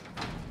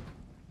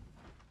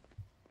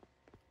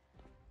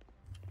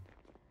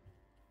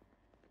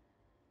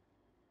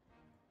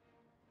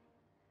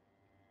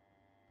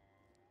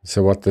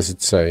 So what does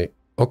it say?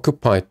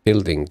 Occupied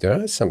building.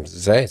 There are some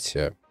Z's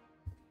here.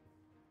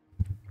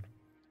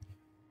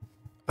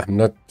 I'm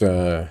not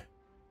gonna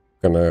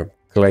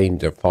claim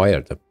the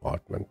fire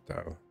department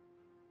though.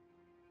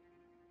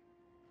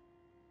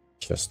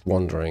 Just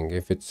wondering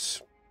if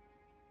it's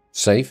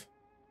safe.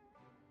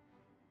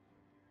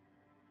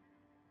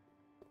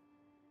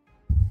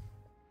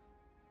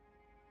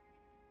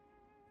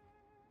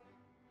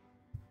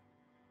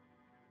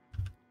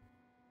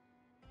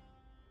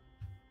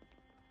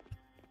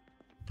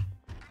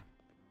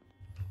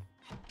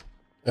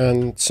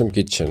 And some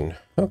kitchen.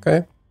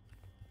 Okay.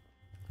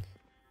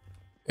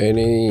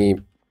 Any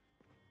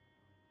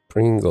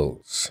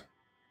Pringles?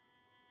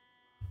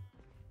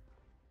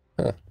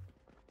 Huh.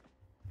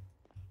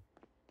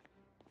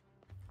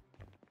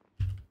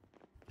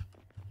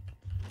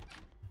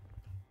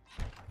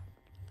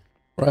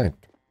 Right.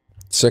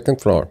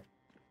 Second floor.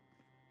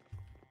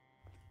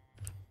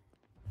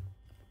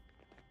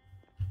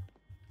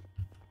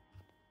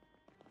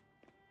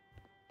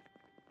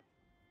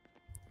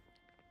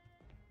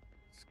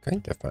 It's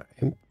kind of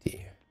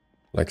empty.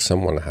 Like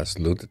someone has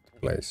looted the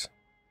place.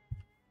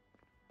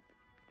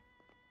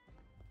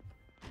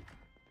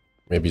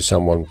 Maybe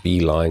someone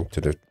beeline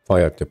to the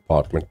fire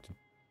department to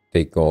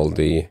take all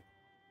the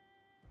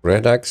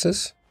red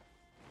axes.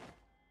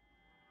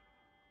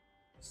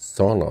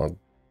 Sauna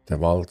de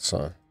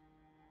Valsa.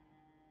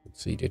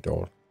 Let's see the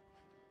door.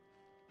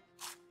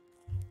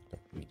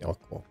 The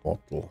aqua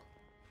bottle.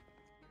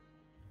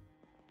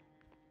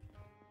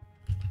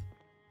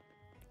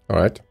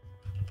 Alright.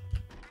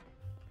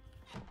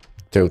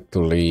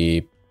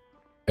 Totally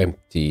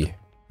empty.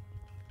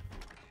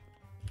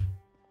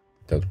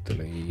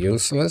 Totally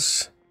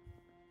useless.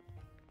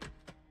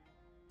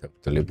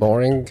 Totally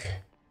boring.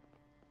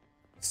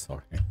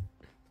 Sorry.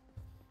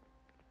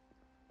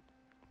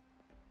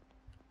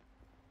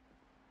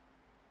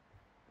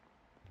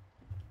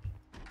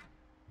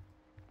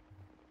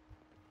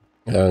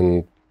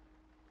 And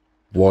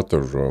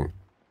water room.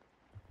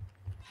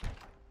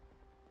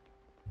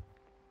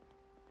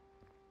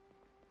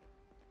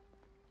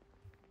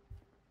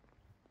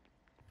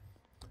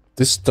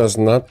 This does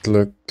not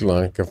look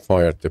like a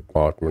fire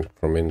department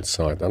from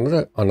inside.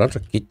 Another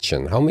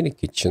kitchen. How many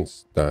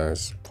kitchens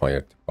does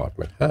fire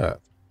department have?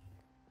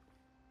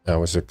 I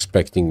was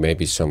expecting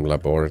maybe some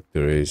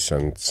laboratories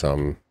and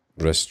some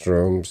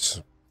restrooms.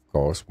 Of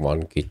course,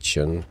 one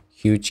kitchen,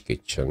 huge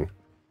kitchen,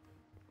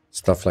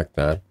 stuff like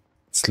that.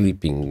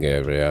 Sleeping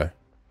area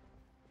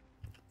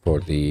for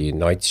the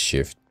night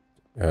shift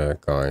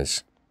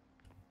guys.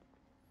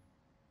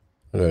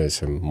 There is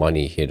some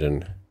money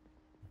hidden.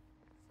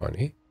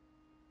 Funny.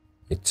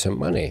 It's some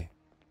money.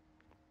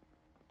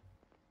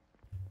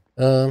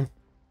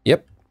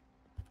 Yep.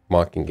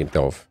 Marking it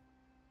off.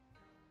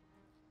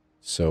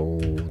 So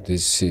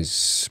this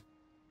is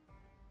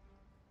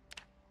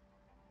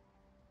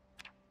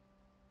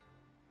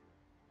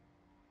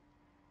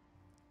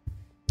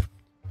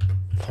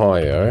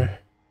fire.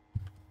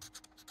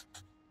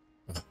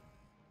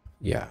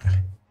 Yeah.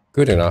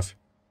 Good enough.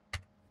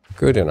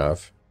 Good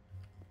enough.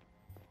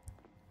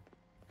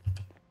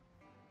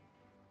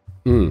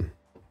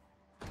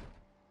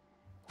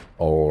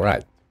 All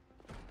right.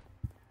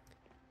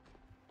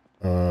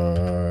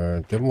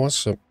 There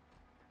was a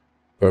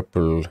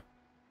purple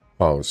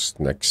house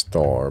next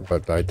door,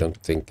 but I don't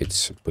think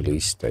it's a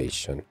police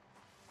station.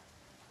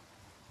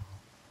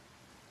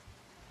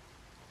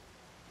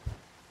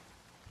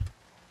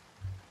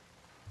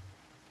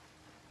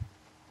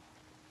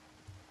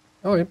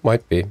 Oh, it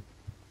might be.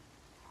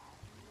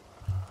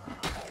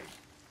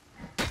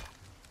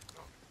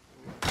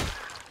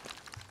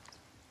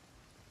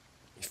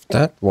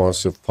 That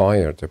was a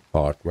fire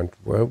department.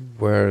 Where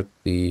were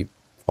the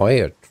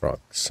fire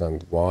trucks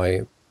and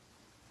why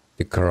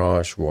the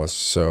garage was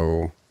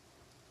so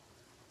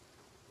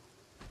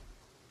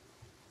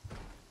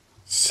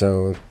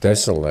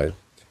desolate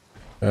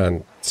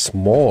and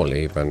small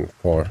even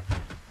for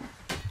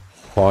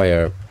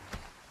fire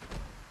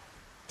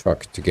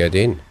truck to get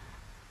in.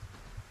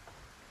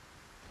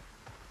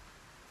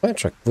 Fire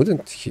truck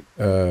wouldn't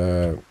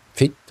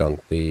fit on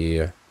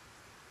the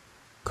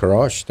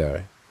garage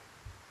there.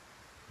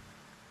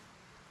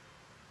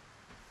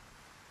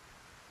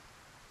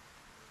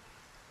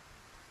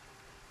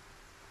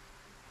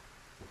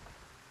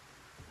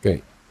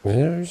 Okay,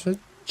 there's a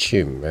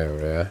gym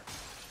area.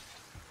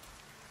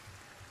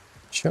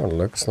 Sure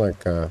looks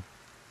like a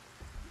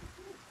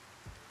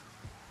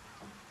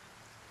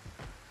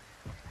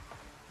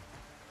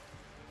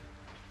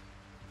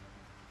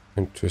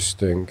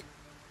interesting.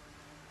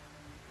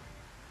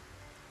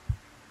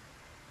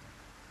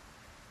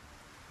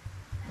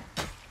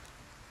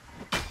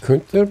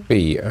 Could there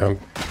be a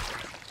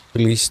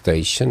police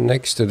station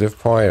next to the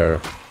fire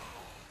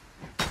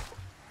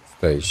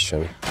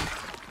station?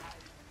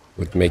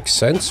 Would make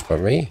sense for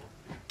me.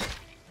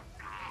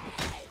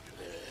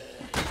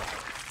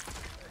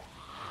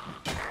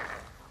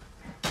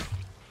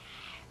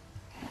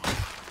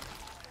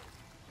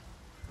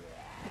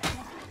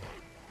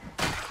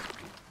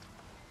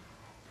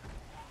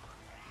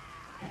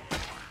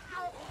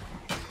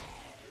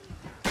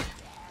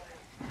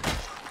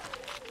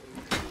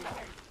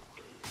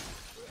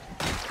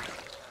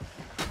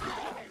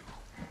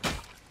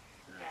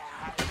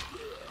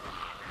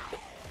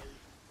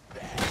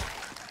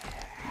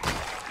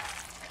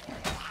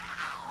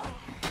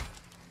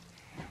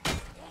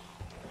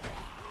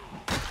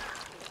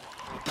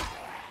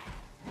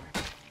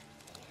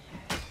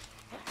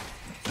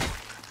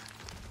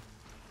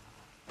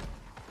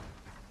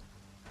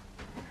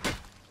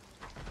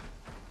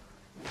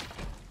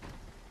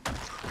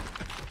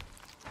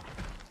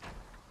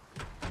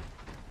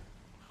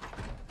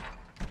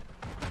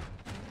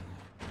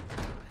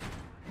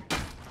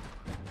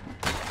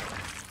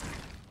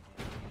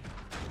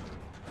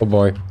 Oh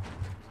boy.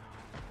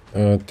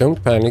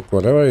 Don't panic,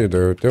 whatever you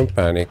do, don't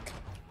panic.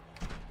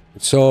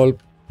 It's all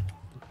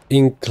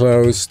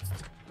enclosed,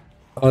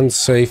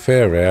 unsafe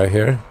area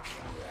here.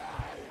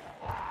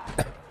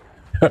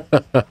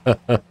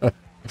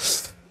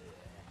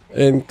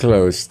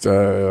 Enclosed,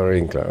 or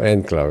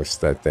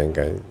enclosed, I think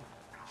I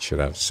should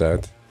have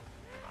said.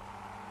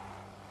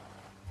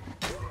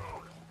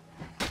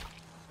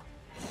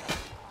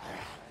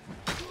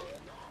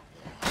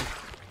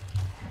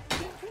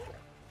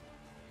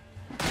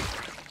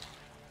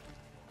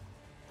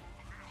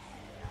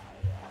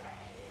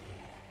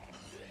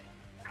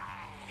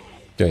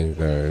 Okay,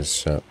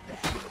 there's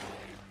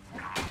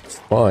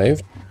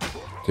 5.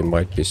 They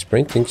might be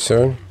sprinting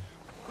soon.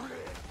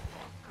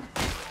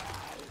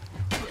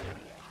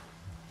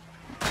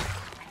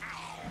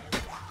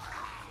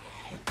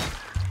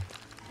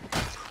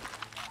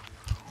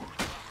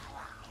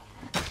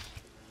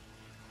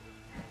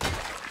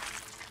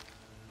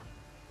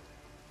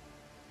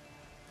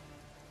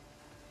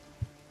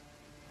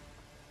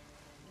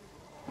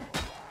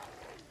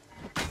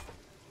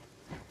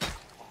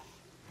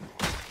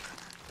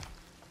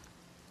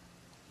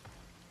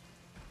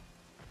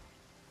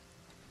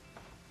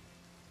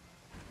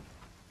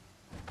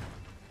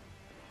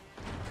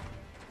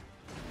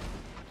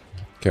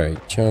 Okay,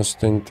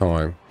 just in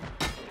time.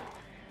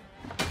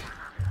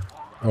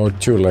 Or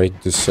too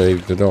late to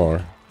save the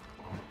door.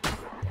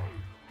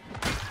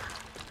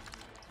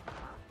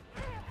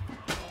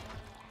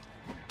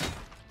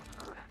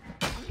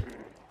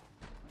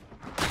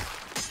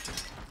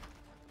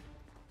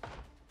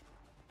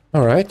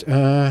 Alright,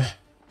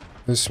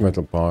 this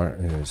metal bar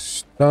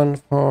is done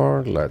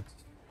for. Let's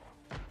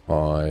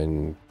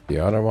find the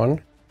other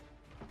one.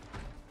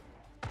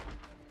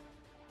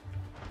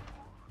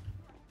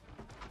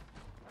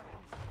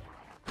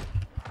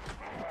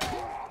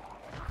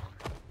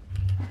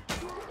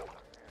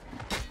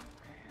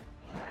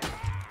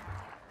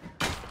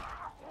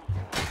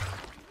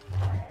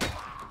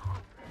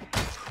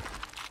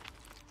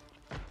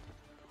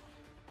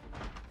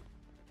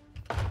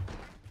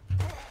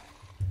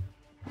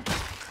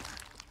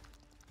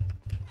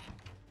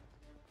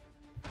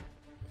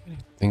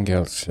 Anything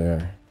else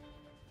here?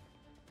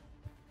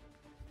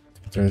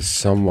 There's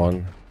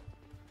someone.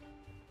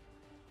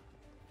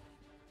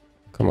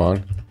 Come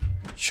on.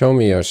 Show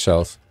me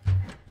yourself.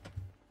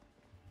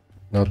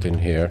 Not in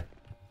here.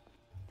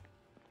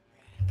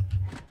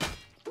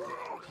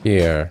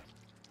 Here.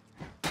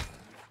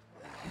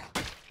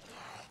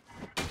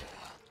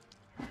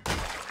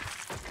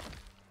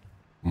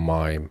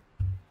 Mime.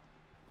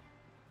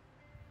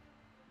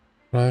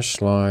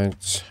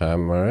 Flashlights,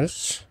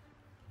 hammers.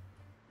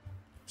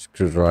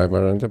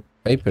 Screwdriver and a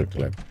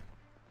paperclip.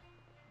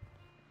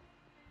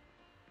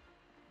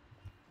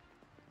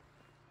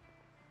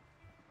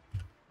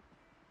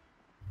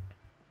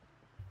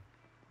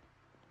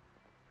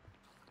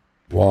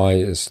 Why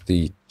is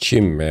the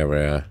gym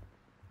area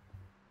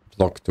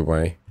blocked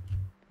away?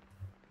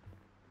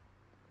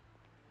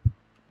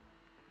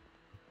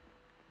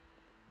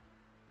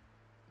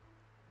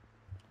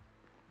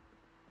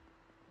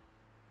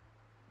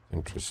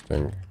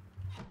 interesting.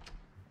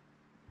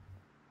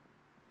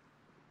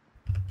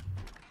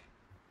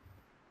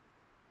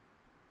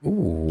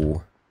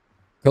 Ooh,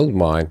 gold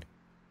mine.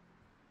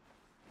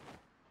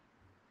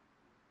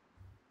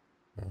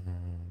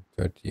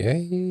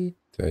 38,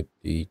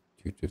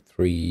 32 to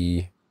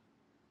 3.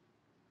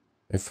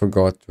 I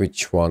forgot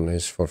which one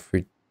is for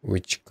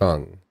which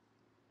gun.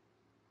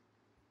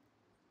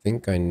 I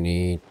think I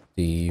need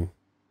the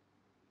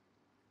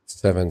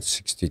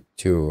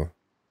 762.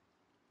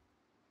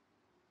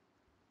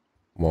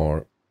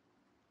 More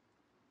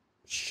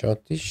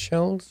shotty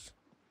shells.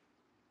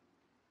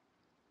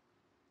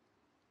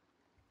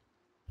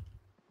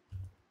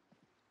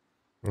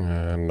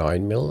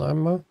 9mm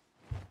ammo.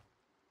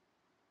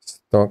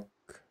 Stock.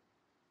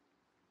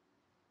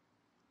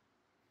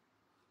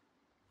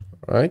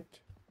 Right.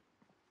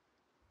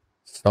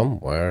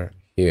 Somewhere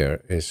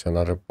here is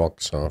another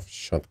box of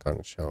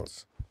shotgun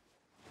shells.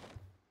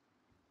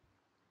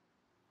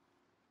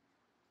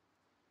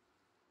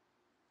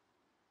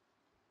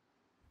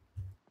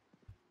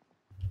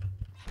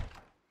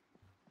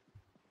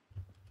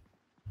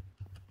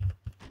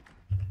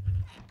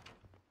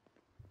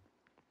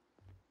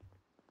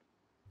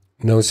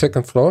 No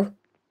second floor?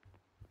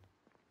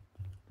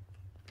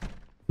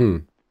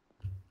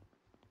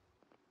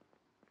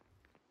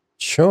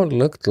 Sure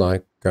looked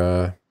like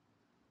a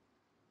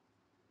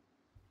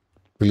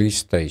police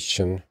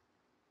station.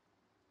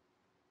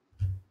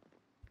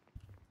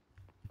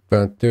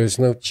 But there's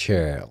no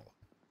jail.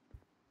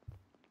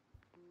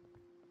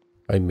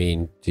 I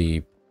mean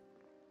the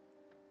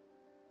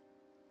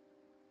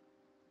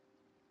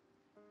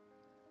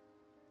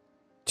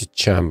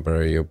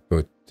chamber you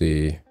put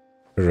the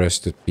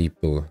arrested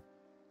people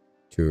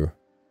to.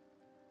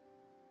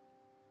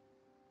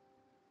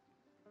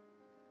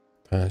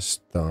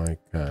 Past die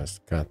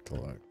cast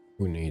catalog.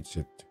 Who needs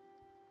it?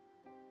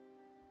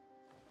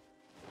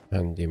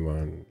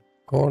 Handyman.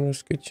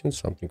 Corner's kitchen.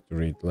 Something to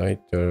read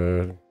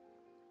later.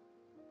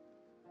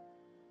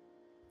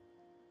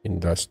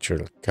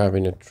 Industrial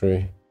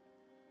cabinetry.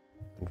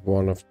 And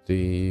one of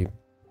the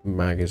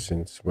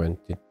magazines went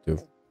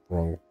into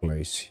wrong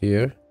place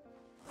here.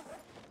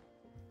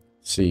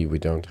 See, we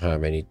don't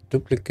have any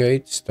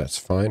duplicates. That's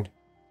fine.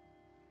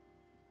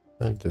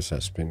 And this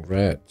has been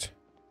read.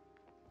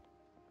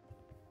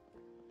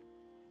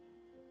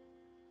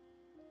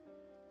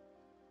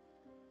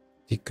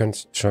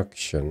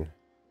 Deconstruction.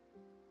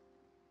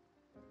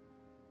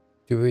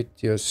 Do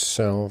it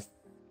yourself.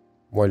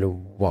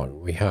 Volume 1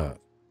 we have.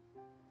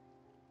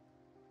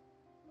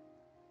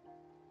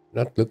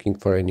 Not looking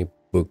for any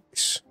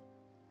books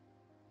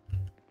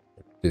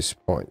at this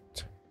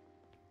point.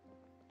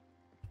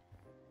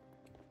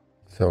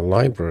 So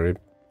library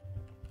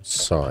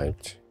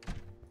side.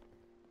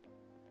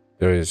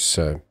 There is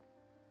a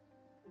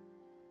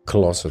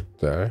closet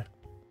there.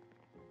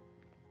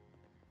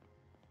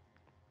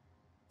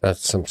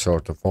 That's some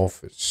sort of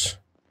office.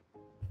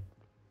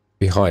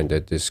 Behind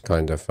it is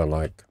kind of a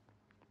like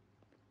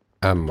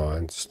ammo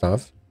and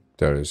stuff.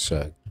 There is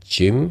a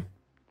gym.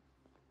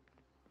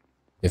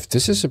 If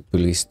this is a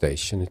police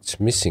station, it's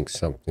missing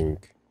something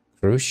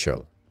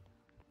crucial.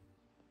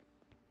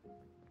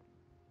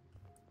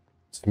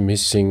 It's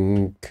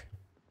missing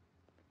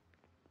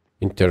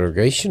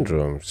interrogation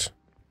rooms.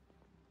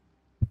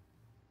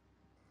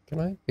 Can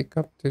I pick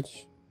up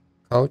this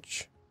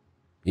couch?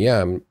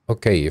 Yeah, I'm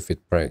okay if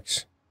it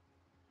breaks.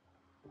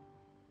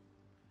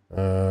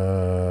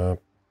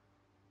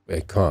 I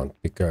can't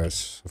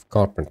because of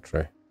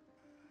carpentry.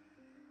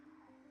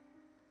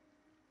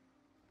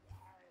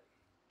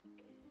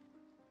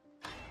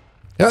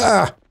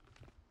 Ah!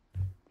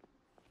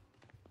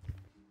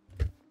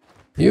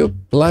 You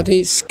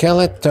bloody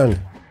skeleton!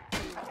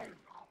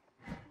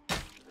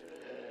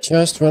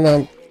 Just when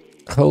I'm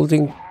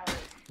holding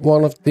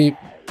one of the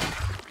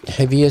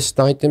heaviest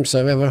items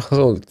I've ever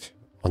held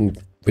on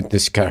with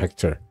this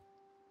character.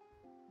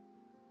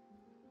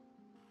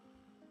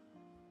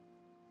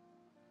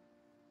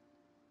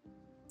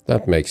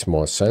 That makes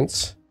more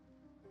sense.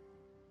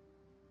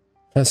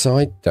 Has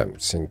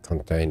items in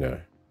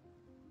container.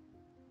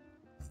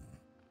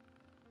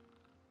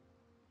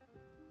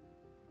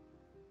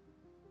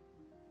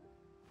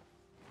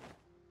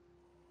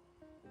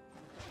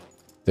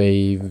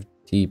 Dave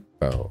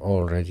Depot,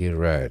 already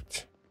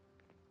read.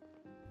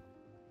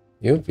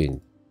 You've been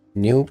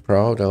new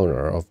proud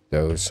owner of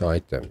those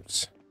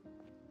items.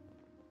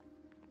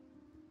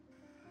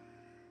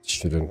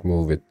 Shouldn't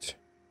move it.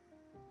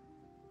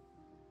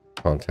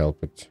 Can't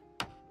help it.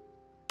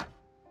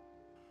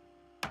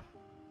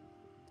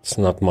 It's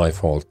not my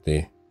fault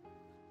the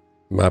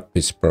map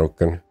is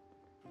broken.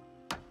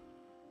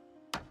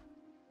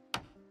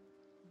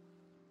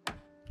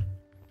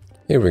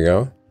 Here we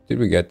go. Did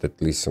we get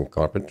at least some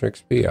carpentry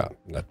XP? Yeah,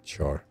 not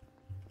sure.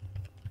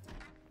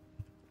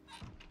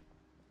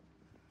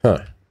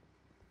 Huh.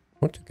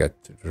 Want to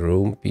get the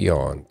room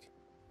beyond.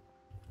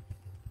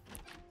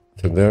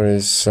 So there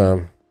is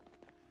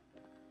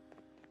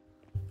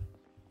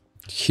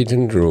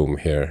hidden room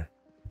here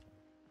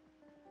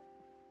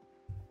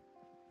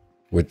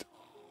with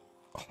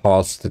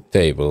half the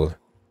table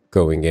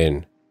going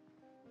in.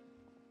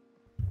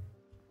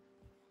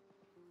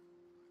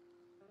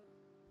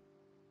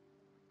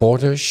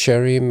 Border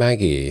Sherry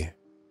Maggie.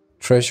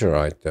 Treasure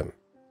item.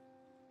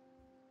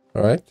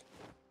 Alright.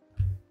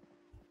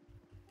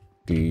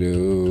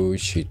 Glue,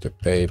 sheet of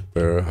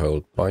paper,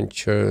 hole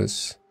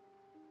punches.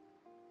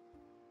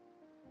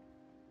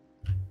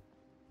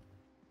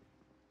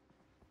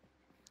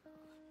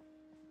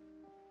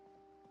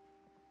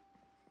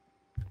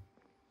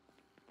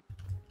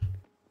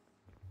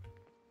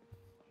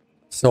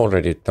 It's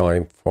already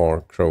time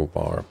for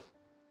crowbar.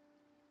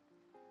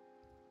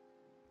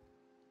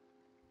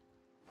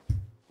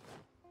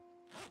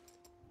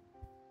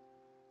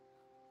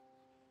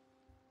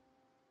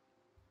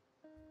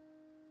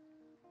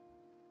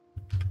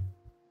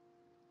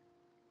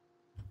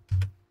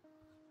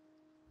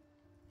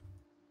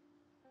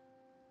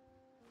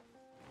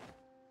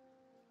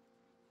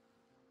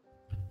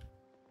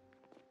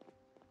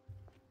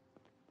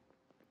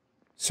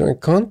 So I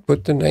can't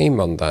put the name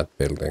on that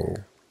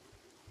building.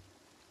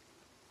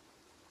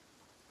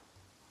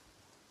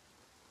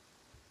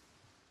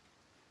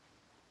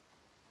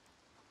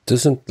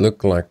 Doesn't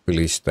look like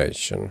police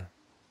station.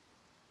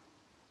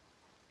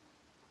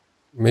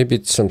 Maybe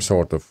it's some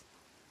sort of,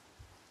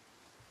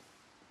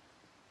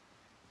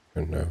 I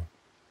don't know,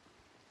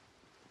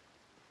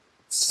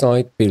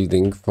 side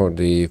building for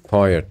the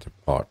fire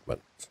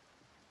department.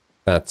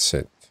 That's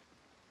it.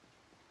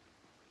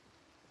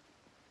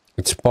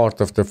 It's part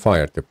of the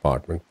fire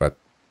department, but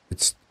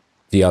it's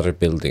the other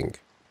building.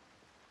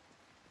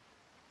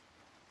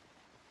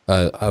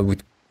 I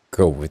would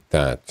go with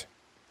that.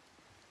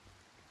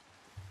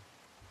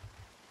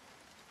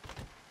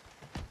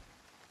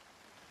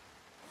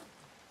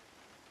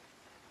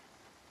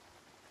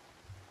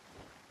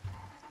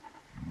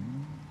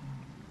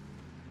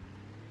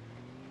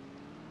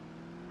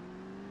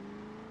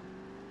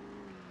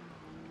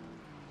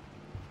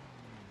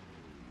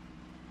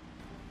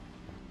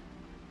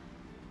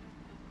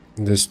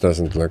 This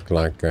doesn't look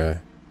like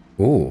a...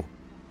 Ooh.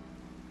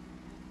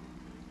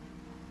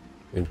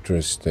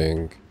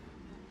 Interesting.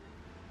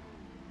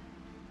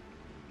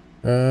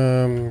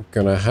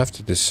 Gonna have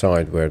to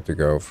decide where to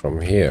go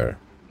from here.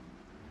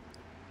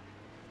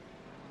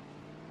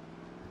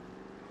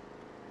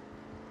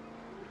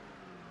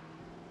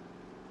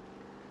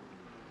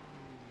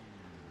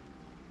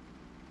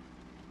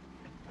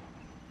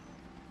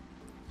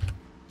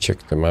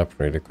 Check the map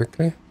really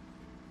quickly.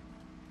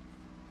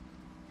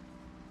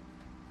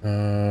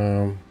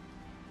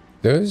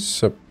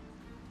 There's a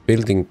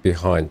building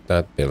behind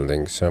that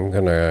building, so I'm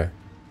gonna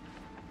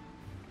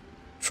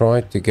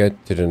try to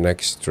get to the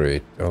next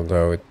street,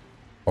 although it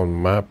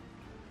on map...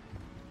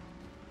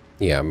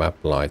 Yeah, map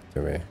lied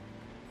to me.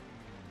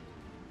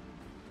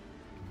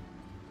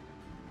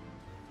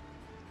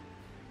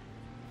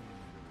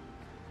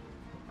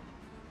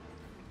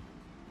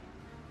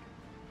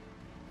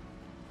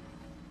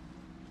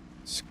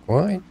 It's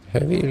quite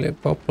heavily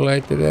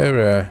populated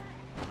area.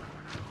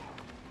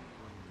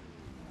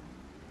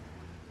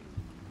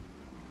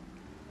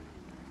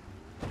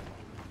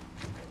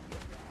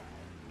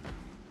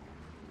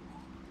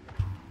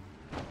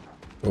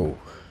 Oh.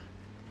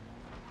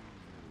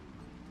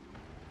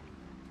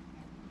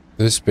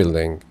 This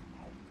building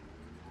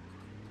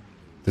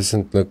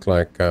doesn't look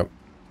like a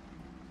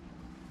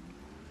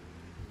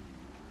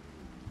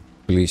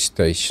police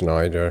station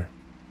either.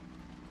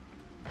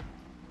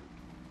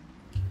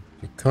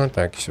 You can't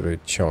actually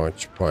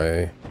charge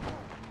by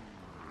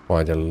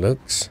the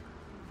looks.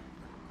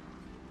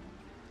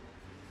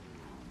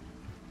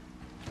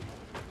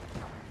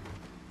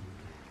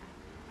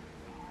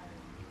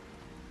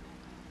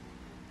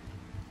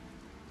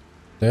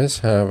 Does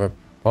have a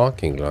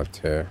parking lot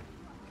here.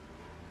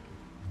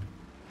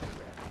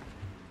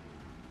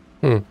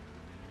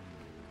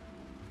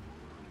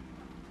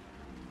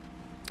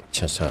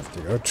 Just have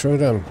to go through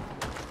them.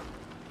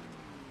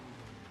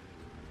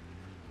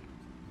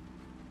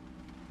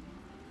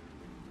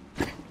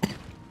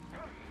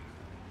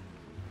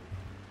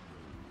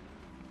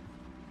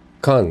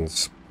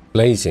 Guns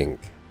blazing.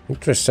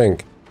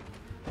 Interesting.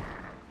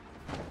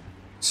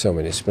 So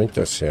many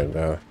sprinters here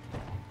now.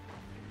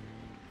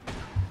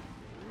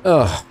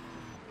 Oh.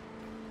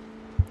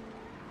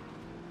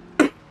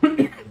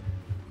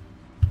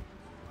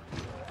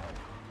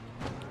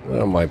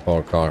 Oh, my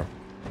poor car.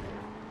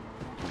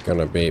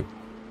 Gonna be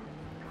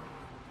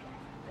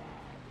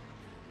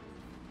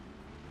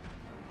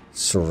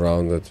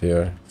surrounded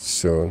here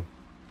soon.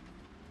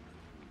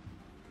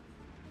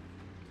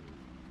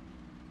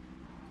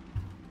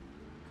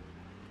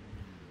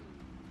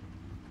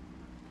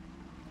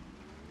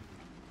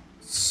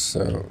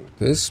 So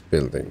this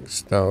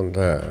building's down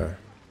there.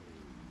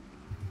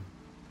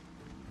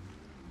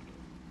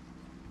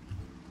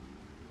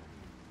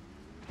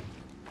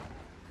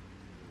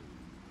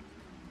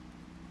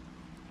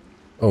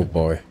 Oh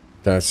boy,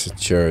 that's a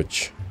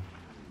church.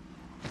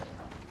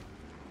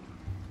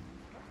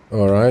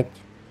 All right.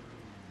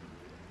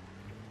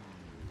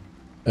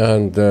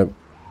 And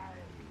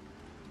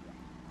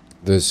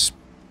this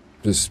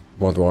This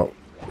what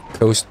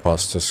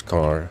Ghostbusters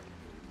car.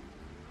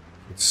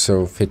 It's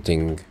so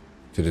fitting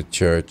to the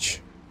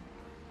church.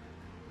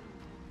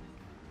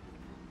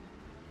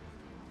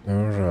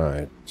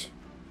 Alright.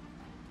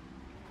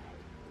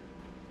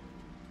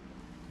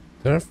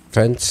 There are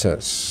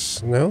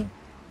fences. No?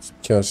 It's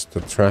just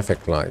the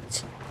traffic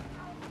lights.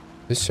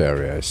 This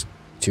area is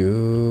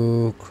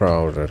too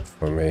crowded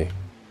for me.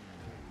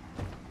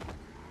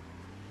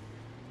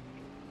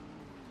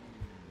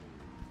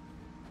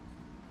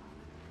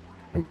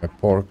 And my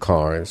poor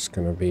car is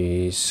gonna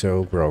be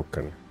so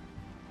broken.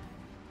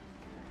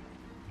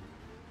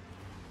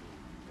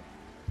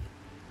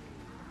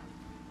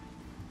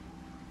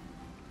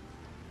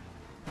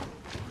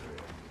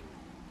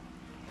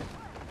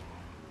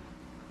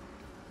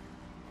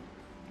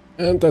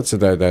 And that's a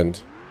dead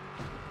end.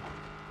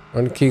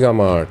 On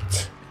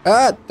Gigamart.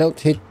 Ah! Don't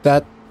hit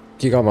that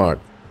Gigamart.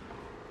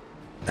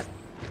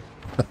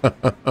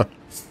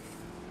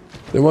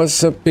 There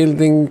was a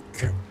building.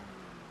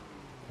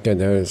 Okay,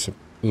 there is a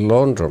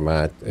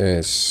laundromat.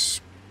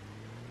 Is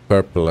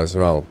purple as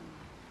well.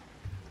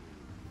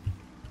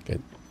 Okay,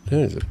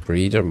 there is a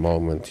breather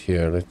moment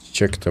here. Let's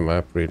check the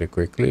map really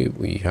quickly.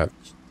 We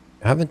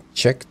haven't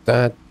checked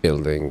that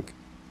building.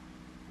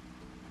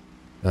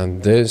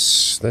 And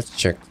this, let's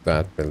check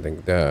that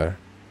building there.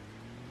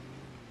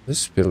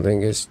 This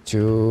building is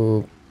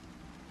too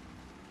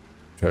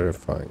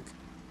terrifying.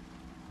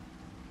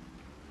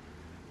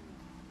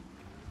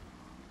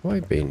 Have I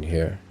been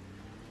here?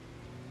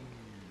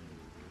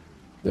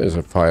 There's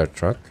a fire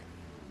truck.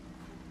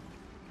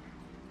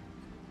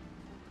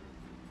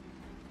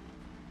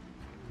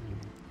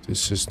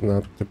 This is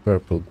not the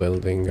purple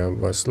building I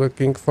was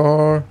looking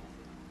for.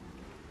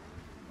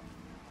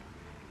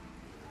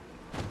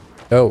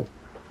 Oh.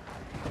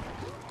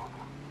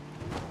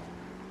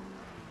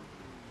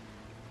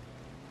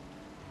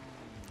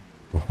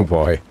 Oh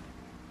boy.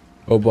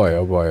 Oh boy,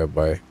 oh boy, oh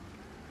boy.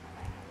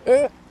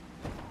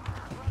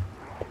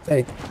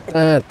 Take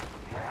that,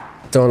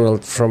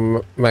 Donald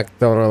from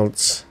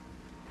McDonald's.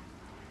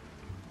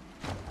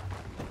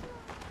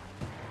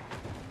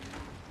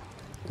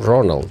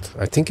 Ronald.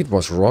 I think it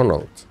was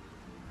Ronald.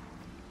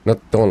 Not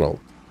Donald.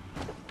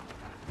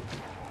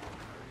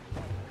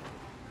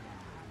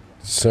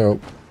 So,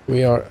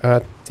 we are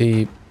at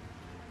the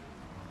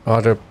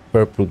other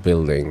purple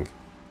building.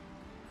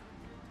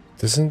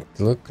 Doesn't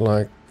look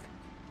like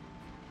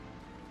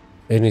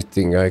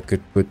anything I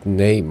could put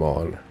name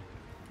on.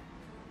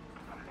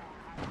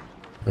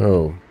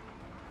 Oh.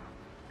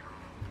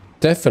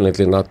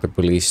 Definitely not the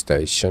police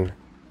station.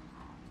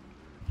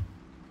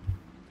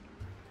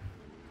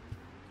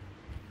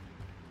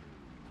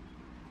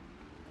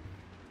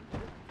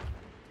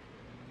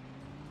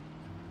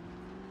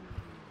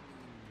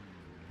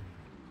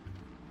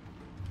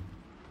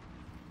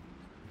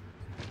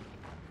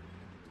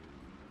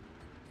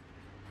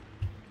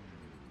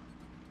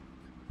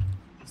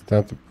 Is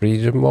that the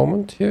breather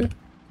moment here?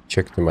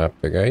 Check the map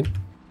again.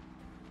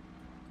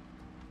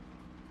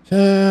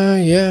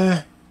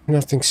 Yeah,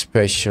 nothing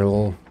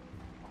special.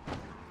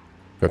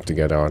 Got to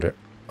get out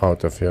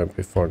of here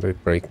before they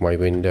break my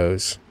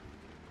windows.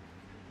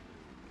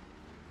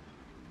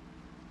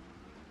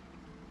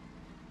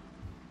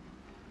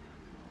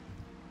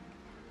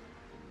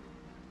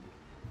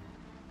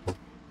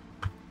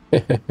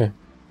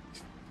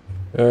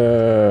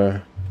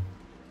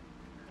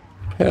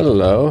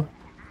 Hello.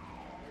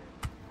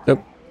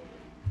 Yep.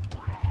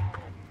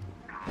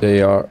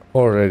 They are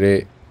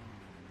already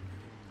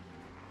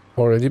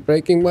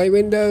breaking my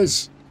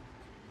windows.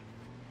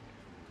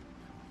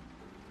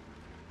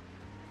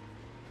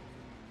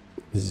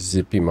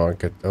 Zippy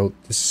Market. Oh,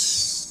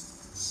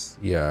 this...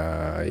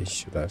 Yeah, I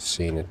should have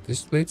seen it.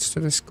 This leads to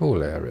the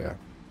school area.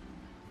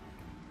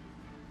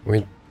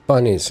 With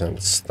bunnies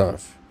and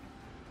stuff.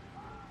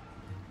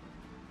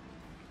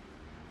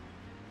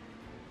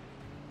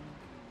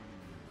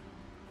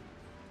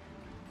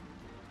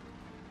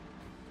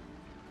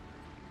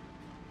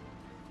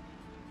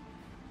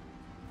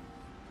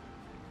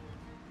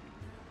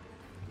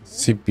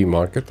 Zippy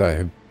Market I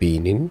have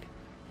been in.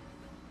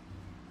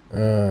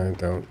 I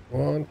don't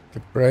want to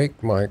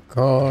break my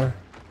car.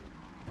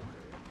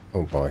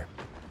 Oh boy.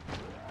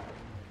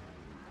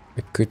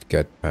 I could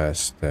get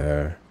past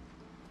there.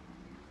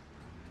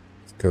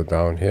 Let's go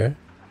down here.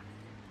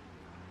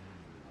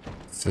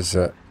 This is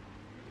a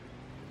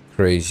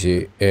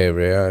crazy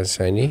area as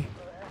any.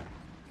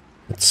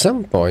 At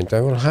some point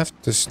I will have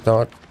to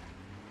start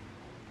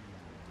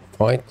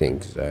fighting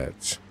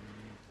that.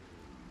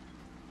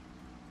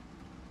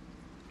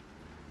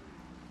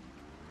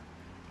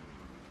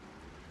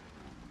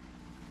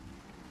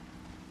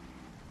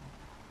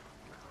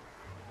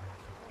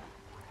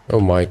 Oh,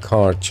 my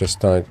car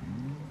just died.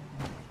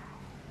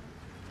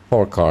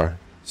 Poor car.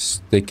 It's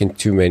taken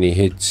too many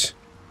hits.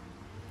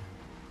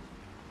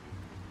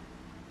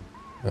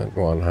 That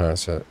one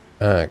has an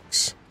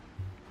axe.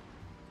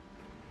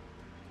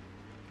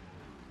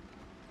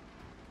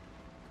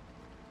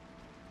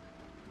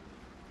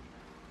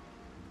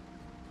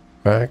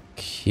 Back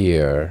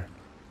here.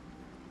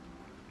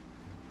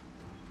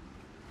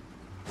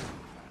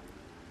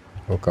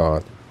 Oh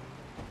god.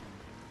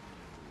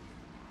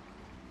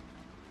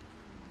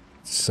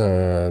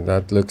 So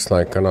that looks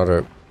like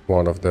another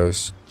one of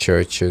those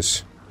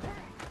churches.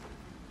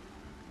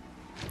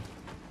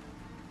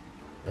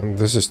 And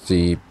this is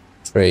the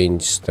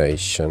train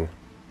station.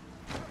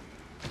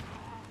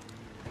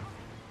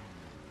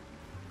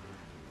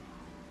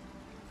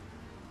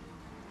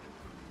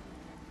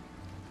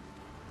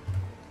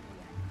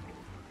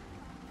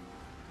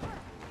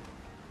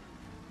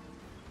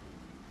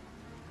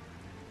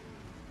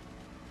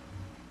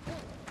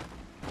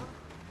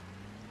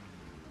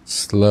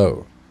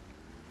 Slow.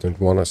 Don't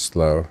want to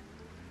slow.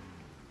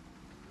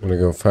 I'm gonna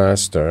go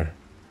faster.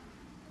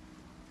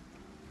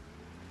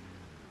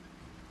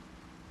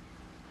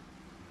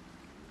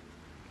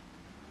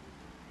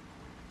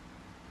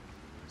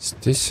 Is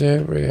this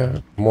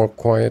area more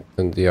quiet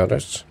than the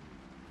others?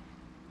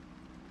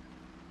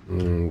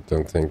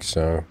 Don't think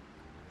so.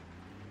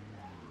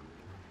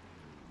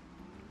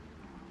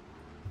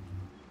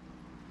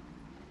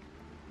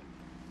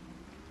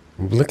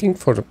 I'm looking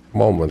for the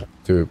moment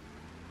to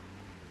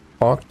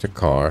park the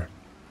car.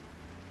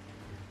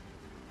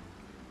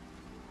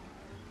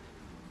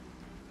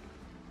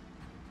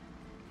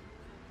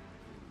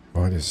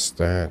 What is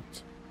that?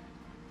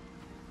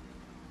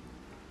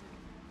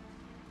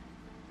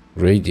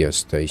 Radio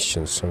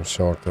station, some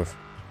sort of.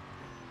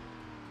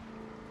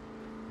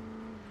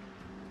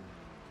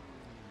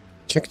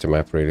 Check the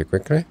map really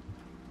quickly.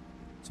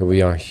 So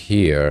we are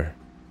here.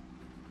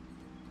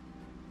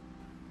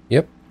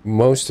 Yep,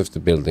 most of the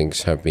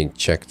buildings have been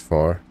checked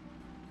for.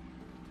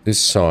 This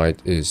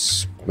side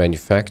is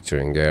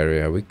manufacturing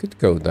area. We could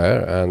go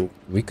there and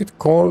we could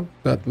call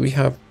that we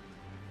have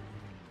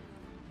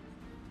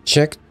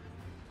checked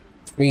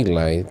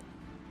Trelai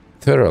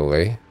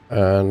thoroughly,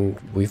 and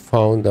we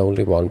found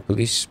only one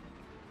police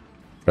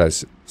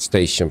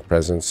station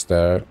presence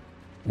there,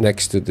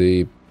 next to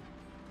the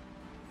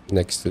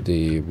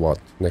what?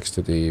 Next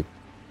to the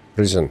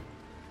prison.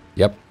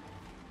 Yep.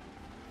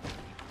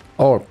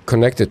 Or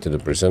connected to the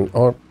prison,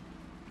 or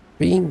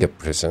being a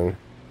prison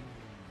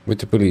with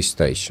the police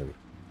station.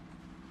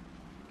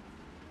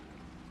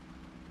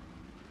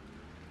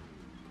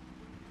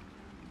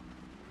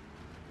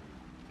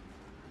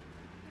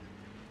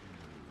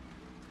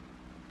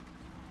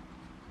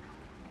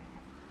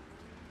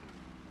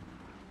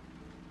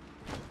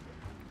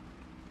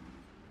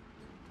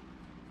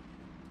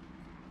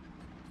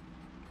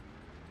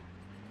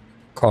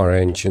 Car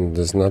engine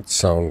does not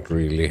sound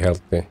really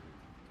healthy.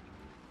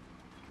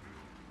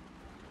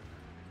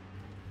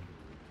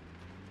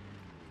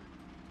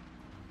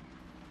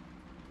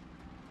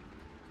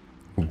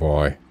 Oh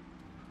boy.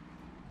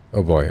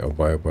 Oh boy, oh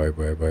boy, oh boy, oh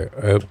boy,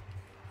 oh boy.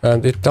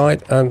 And it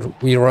died and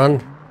we run.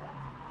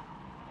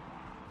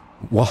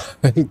 Why?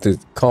 The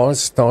car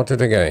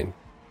started again.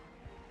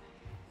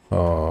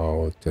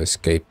 How to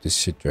escape this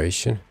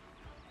situation.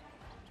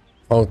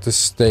 How to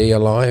stay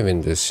alive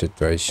in this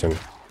situation.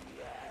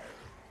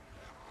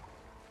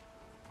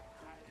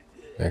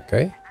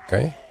 Okay,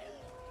 okay.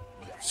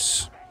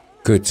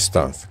 Good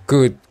stuff.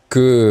 Good,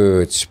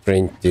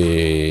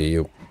 Sprinty.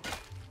 You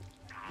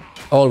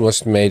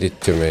almost made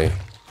it to me.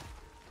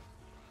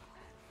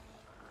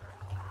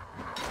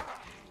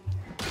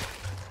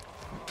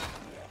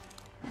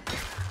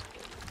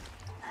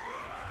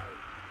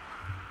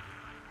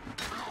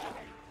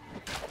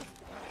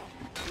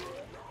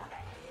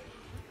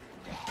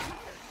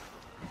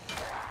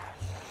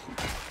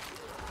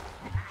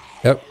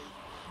 Yep.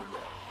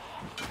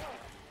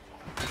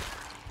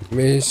 Let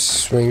me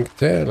swing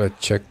there.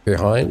 Let's check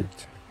behind.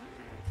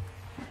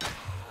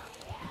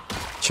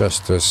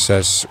 Just to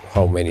assess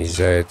how many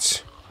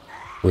Zeds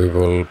we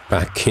will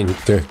back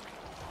into.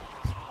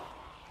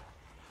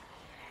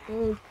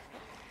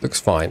 Looks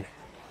fine.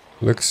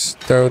 Looks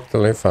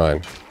totally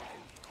fine.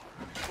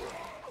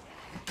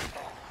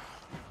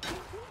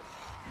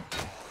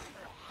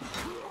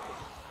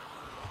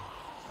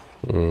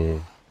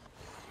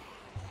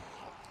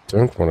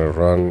 Don't want to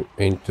run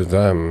into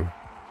them.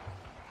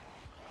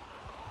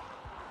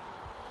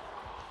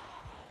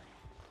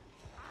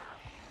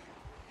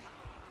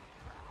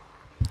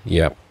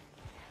 Yep.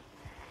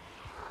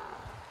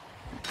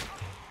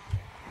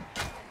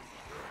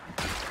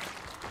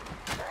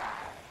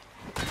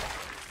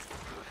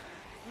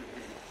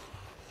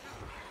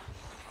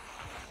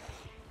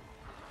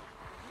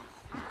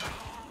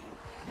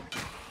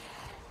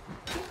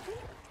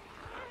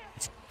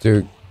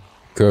 To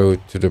go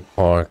to the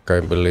park,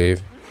 I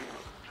believe.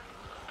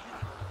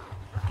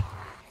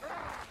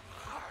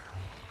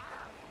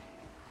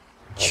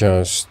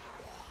 Just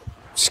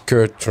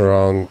skirt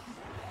around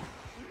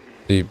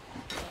the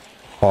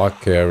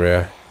park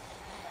area.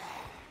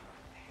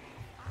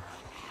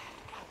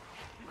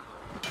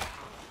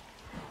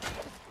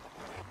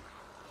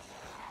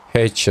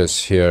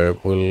 Hedges here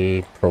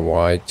will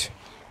provide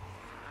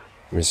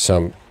me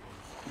some,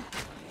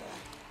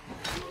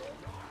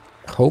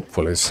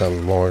 hopefully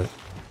some more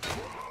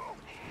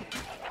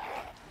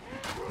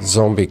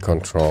zombie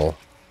control.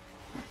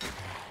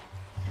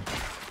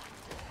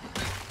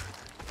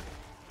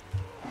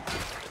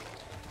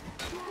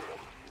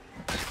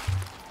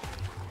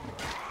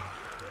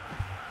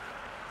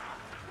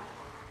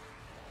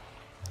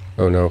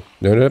 Oh no.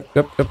 No, no,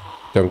 no, no.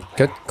 Don't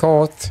get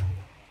caught.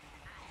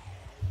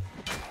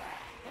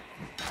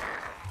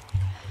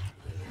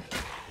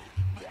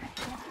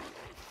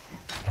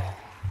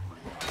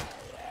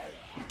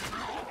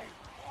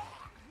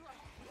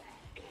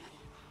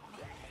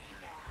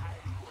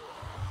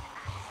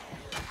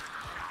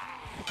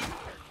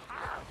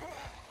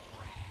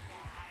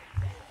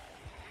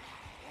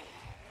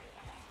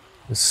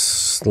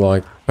 It's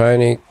like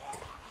panic.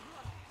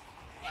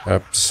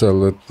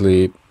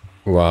 Absolutely.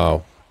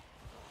 Wow.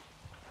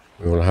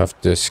 We will have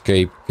to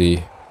escape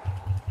the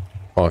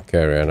park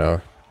area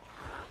now.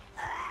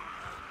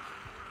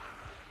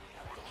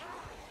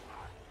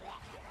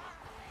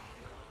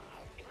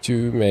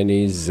 Too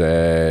many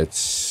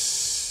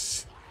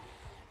Zs.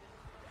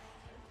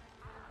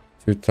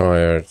 Too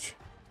tired.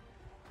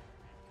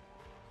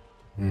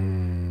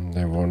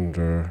 I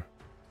wonder.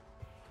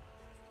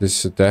 This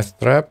is a death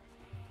trap?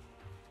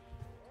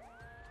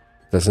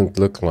 Doesn't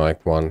look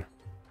like one.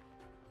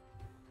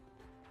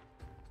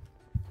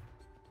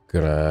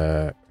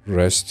 Gonna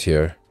rest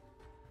here.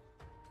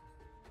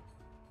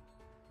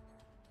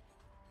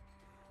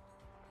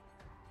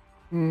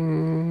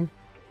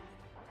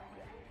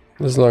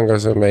 As long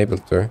as I'm able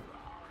to.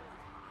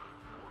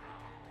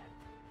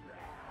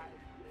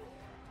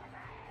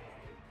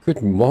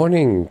 Good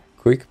morning.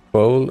 Quick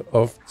bowl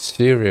of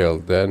cereal,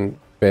 then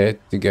bed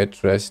to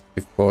get rest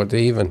before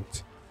the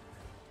event.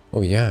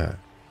 Oh yeah.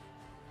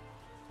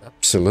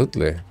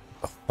 Absolutely.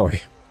 Oh,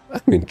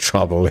 I'm in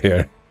trouble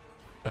here.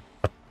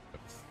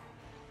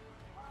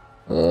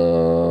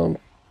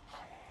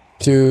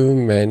 Too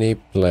many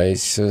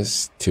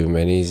places, too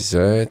many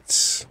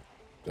Zs.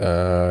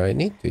 I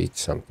need to eat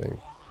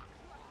something.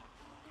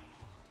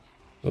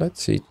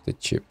 Let's eat the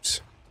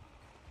chips.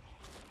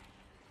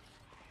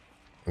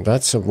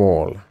 That's a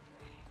wall.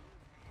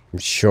 I'm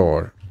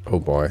sure. Oh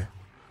boy.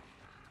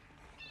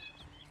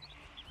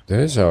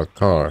 There's our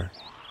car.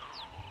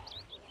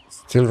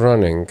 Still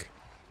running.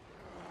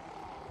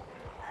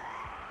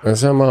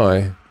 As am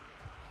I.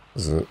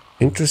 There's an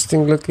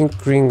interesting looking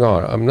green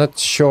car. I'm not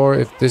sure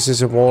if this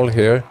is a wall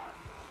here.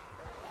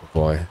 Oh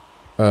boy.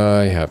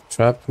 I have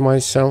trapped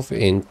myself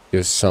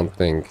into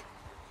something.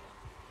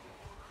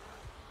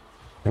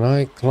 Can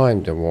I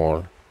climb the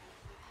wall?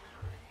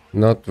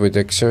 Not with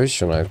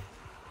exertion, I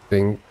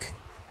think.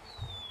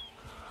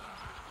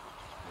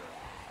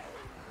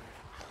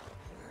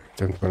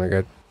 Don't want to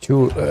get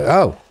too...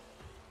 oh!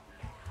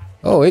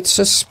 Oh, it's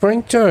a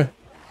sprinter!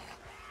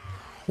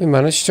 We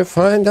managed to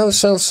find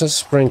ourselves a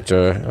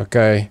sprinter.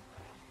 Okay.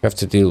 We have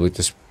to deal with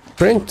the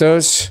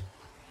sprinters.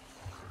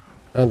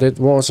 And it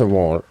was a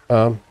wall.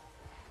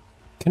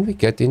 Can we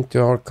get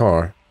into our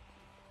car?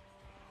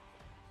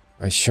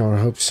 I sure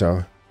hope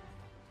so.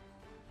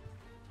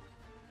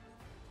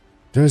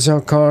 There's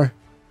our car.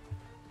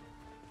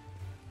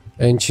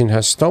 Engine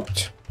has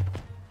stopped.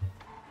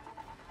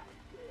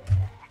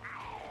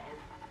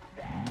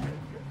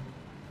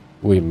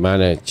 We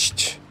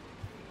managed.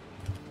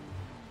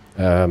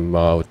 I'm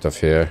out of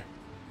here.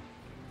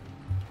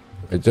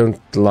 I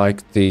don't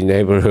like the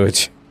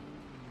neighborhood.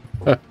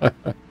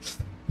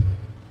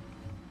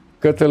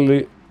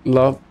 Gotta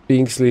love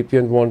being sleepy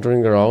and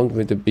wandering around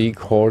with a big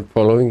horde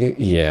following it.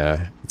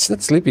 Yeah, it's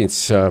not sleepy.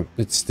 It's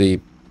the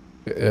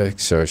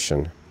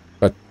exertion.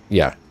 But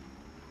yeah.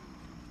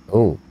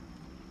 Oh,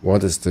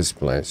 what is this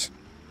place?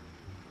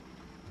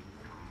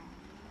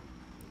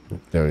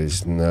 There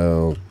is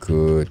no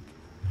good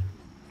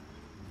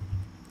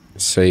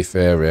safe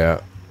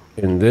area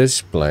in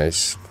this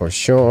place for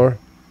sure.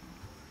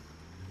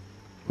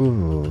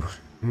 Ooh.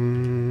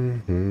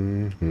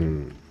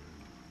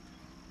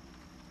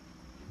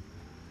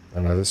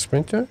 Another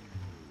sprinter?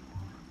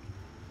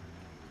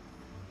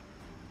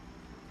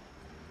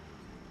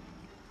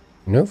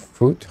 No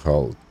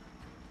foothold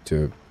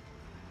to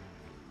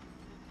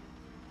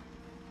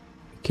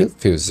kill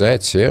few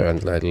Zeds here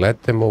and I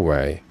let them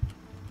away.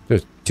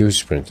 There's 2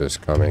 sprinters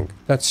coming.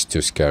 That's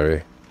too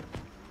scary.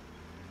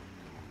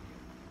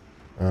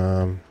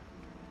 At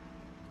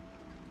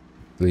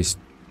least...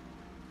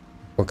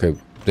 okay,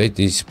 they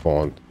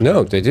despawned.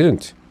 No, they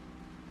didn't.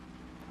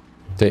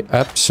 They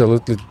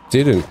absolutely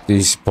didn't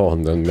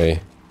despawn on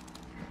me.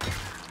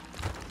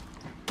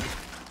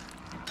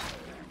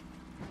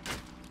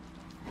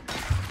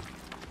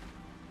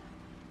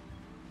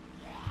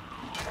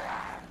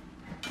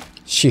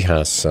 She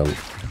has some.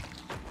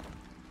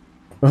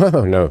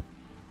 Oh, no.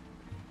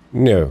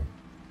 No.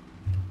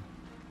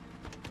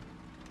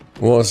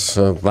 Was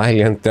a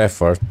valiant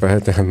effort,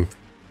 but I'm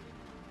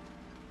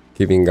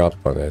giving up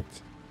on it.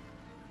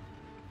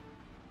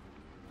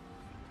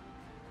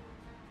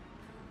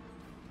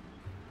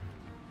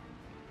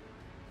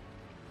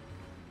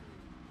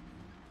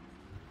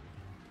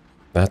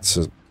 That's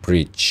a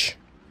breach.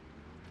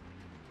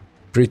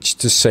 Breach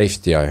to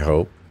safety, I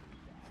hope.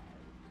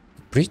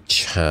 The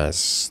breach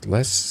has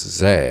less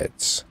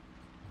Zeds.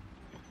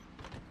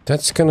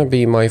 That's gonna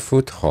be my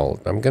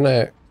foothold. I'm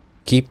gonna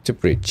keep the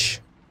breach.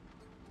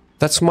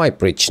 That's my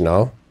bridge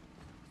now.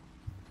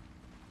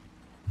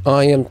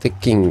 I am the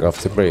king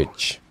of the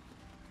bridge.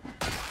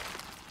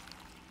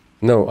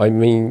 No, I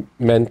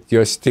meant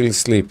you're still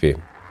sleepy.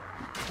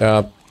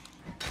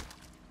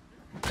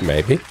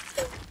 Maybe.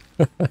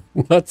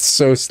 Not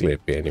so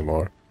sleepy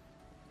anymore.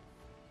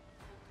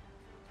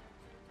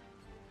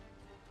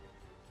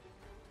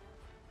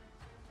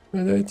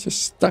 And I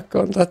just stuck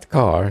on that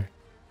car.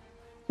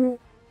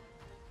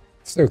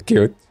 So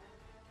cute.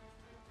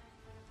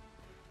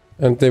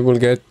 And they will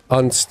get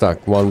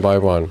unstuck one by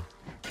one.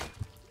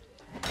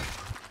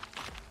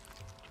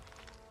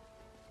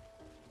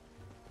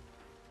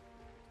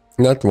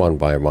 Not one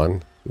by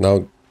one.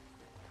 Now,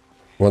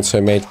 once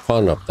I made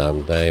fun of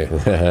them, they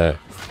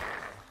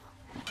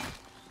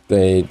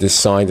they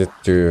decided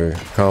to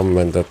come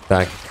and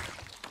attack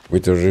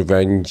with a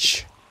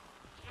revenge.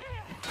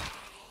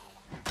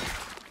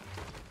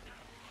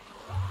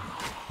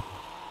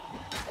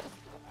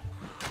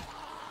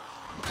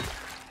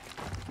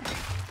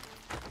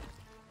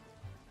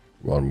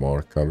 One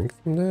more coming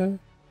from there.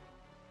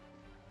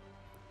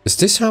 Is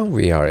this how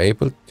we are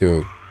able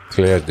to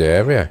clear the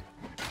area?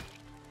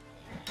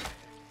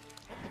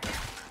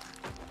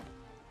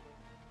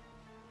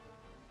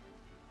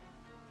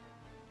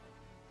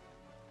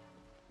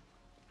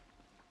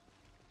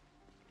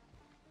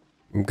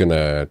 I'm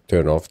gonna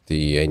turn off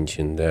the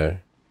engine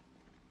there.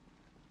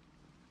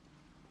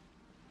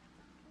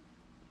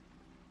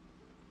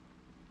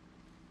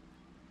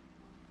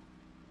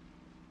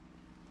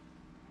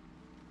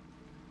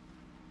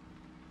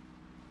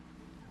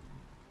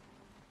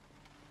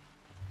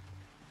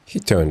 He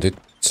turned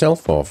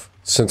itself off,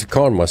 so the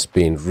car must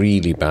be in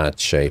really bad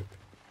shape.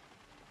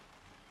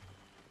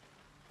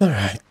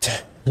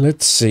 Alright,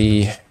 let's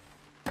see.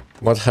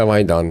 What have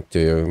I done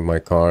to my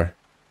car?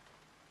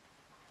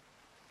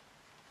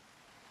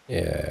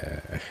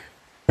 Yeah.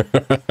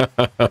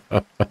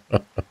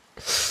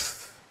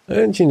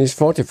 Engine is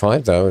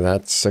 45 though,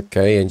 that's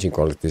okay. Engine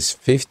quality is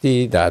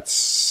 50,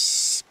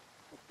 that's...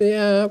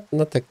 yeah,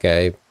 not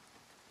okay.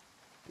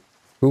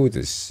 Food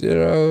is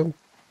 0.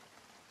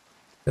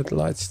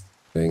 Headlights,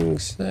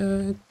 things,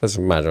 it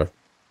doesn't matter.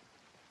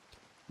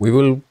 We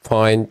will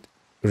find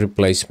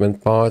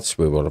replacement parts,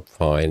 we will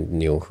find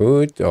new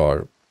hood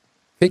or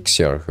fix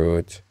your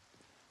hood.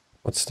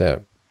 What's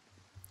there?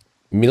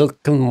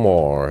 Milk and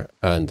More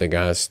and the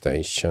gas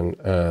station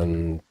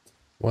and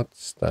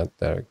what's that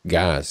there?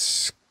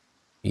 Gas.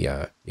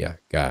 Yeah,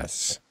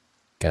 gas.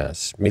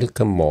 Gas. Milk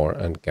and More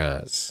and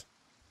gas.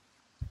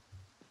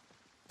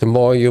 The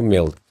more you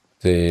milk,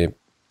 the...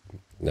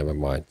 never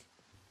mind.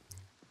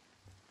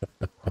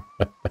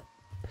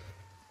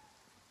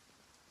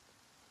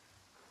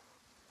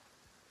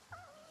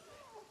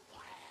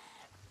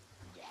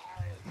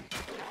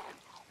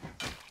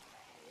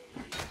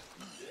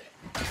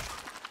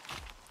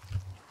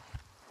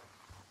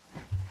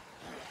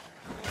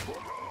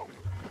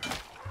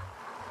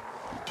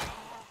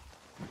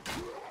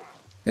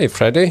 Hey,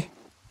 Freddy.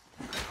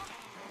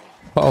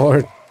 How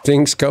are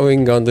things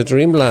going on the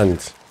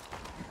Dreamland?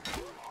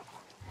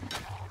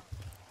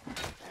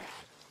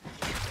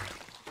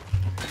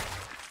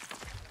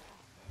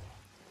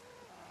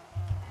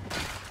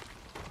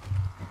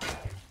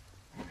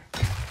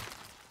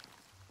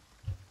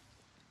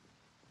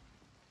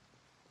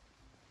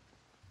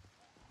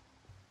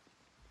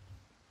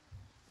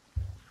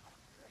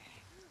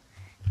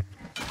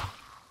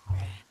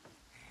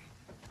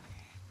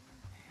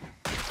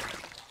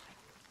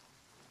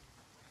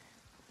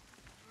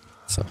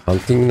 It's a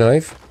hunting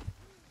knife.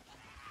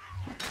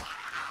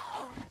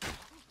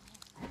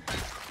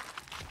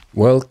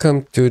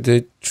 Welcome to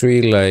the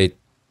Trelai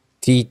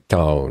Tea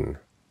Town.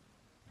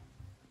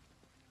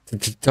 To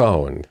the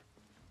town.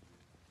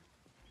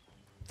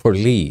 For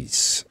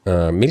lease.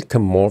 Milk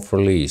and More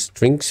for lease.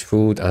 Drinks,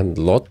 food and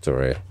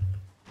lottery.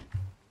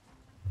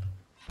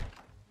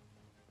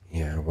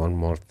 Yeah, one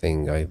more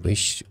thing. I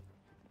wish...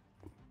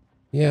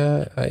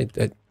 yeah, I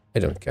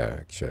don't care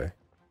actually.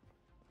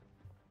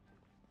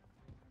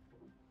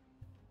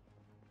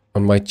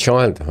 On my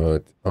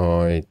childhood,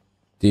 I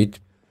did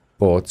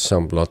bought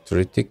some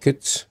lottery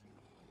tickets.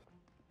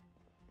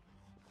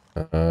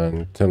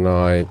 And then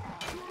I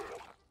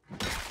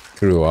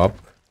grew up,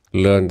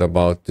 learned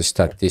about the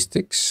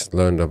statistics,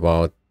 learned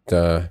about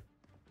how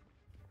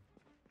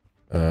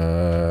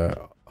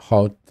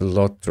the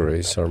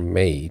lotteries are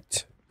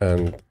made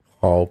and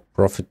how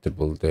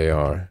profitable they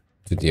are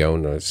to the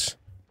owners.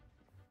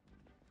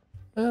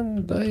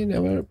 And I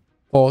never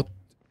bought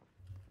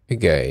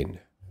again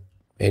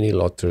any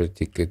lottery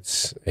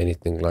tickets,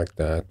 anything like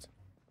that.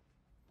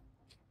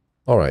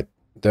 All right,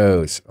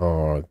 those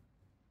are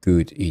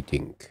good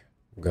eating.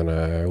 I'm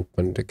gonna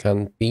open the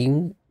canned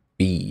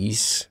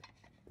beans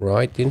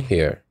right in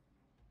here.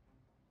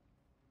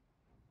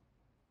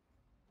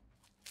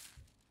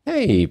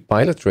 Hey,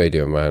 pilot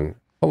radio man,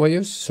 how are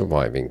you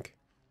surviving?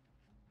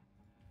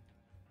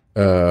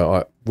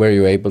 Were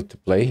you able to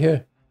play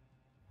here?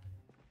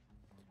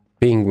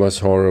 Ping was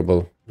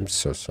horrible. I'm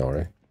so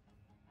sorry.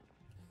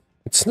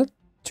 It's not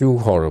too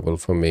horrible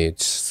for me.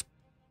 It's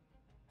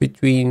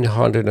between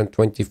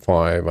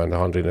 125 and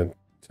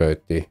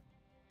 130.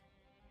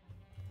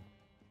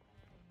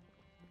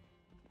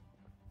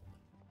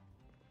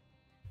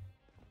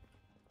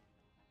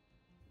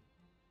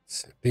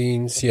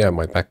 Beans. Yeah,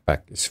 my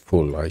backpack is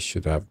full. I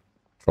should have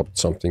dropped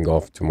something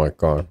off to my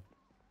car.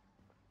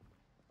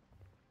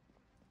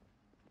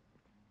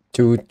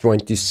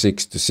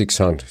 226 to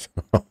 600.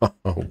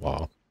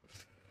 Wow.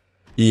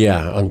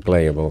 Yeah,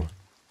 unplayable.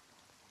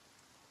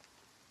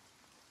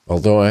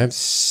 Although I have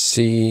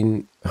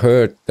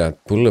heard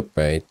that Bullet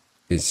Bait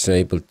is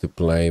able to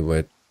play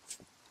with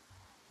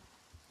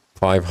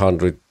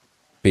 500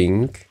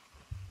 ping.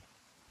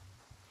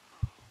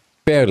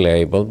 Barely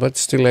able, but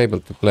still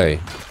able to play.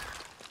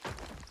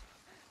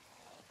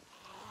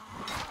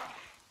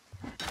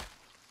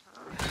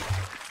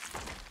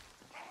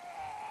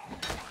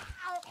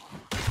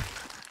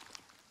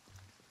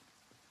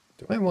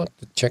 Do I want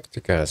to check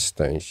the gas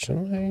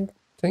station? I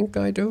think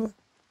I do.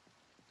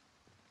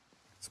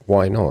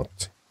 Why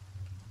not?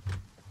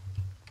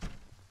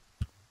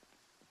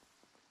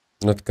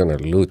 Not gonna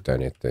loot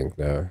anything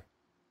there.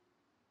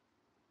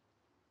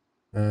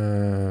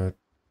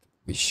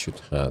 We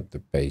should have the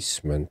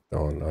basement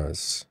on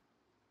us.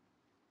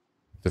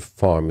 The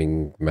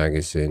farming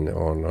magazine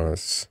on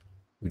us.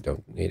 We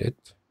don't need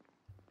it.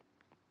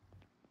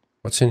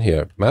 What's in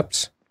here?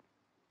 Maps?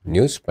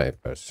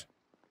 Newspapers.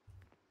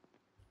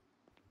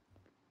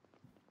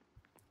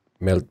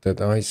 Melted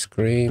ice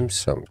cream,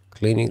 some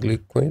cleaning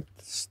liquid,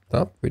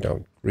 stuff we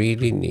don't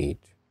really need.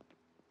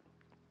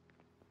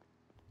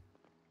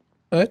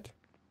 Right?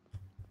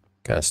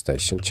 Gas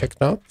station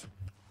checked out.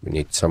 We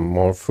need some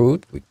more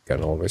food. We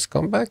can always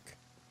come back.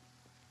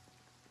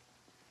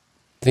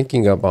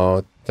 Thinking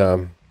about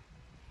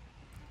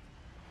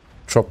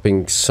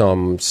dropping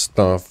some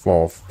stuff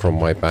off from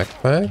my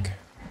backpack.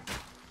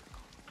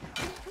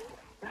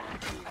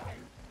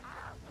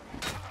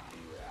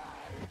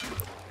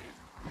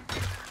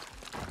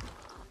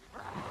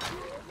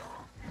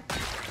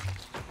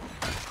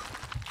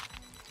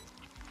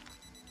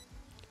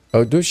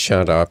 Oh, do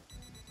shut up.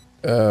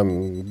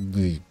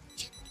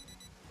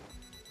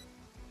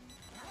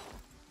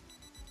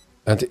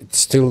 And it's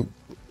still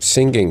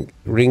singing,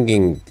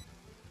 ringing,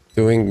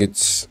 doing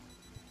its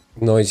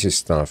noisy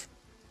stuff.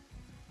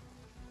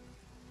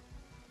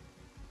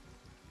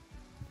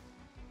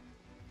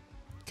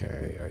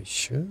 Okay, I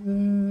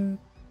should...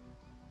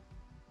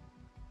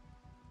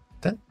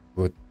 That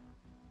would...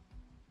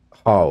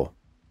 How?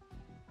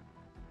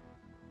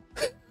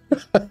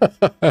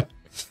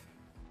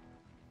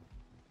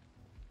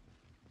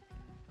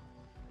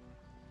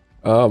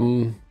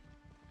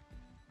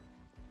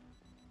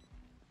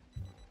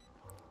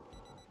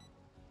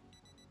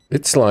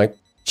 It's like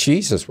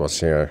Jesus was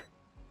here,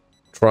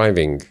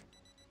 driving,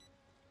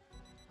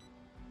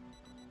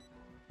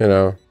 you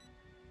know,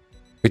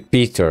 with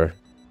Peter.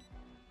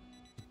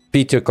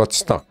 Peter got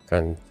stuck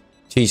and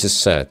Jesus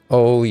said,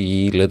 "Oh,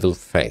 ye little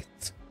faith."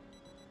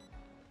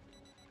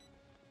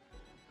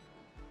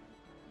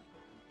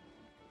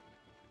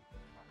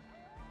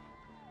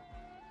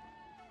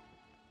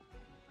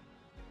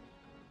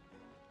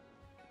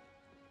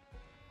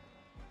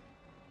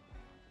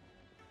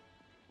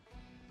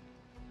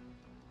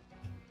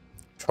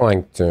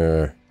 Trying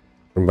to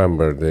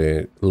remember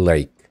the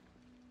lake.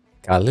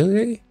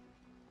 Galilee?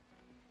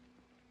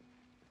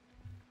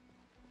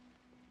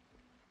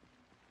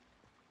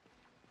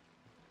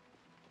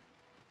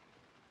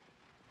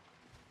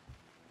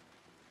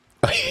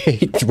 I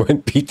hate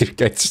when Peter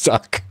gets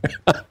stuck.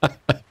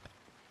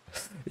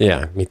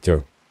 Yeah, me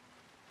too.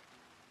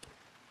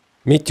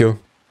 Me too.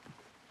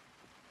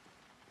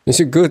 He's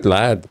a good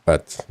lad,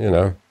 but, you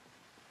know.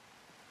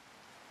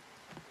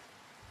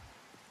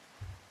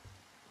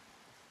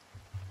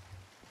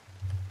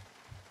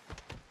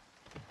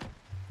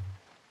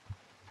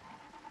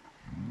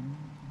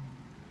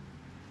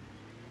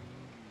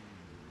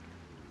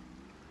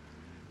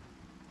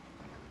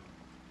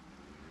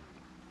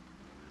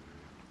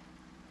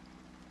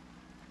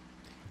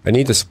 I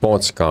need a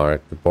sports car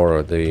to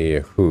borrow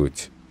the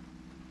hood.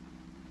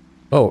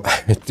 Oh,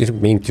 I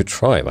didn't mean to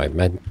drive. I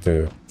meant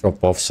to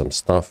drop off some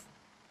stuff.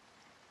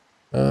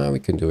 We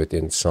can do it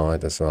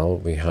inside as well.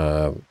 We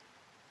have a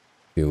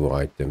few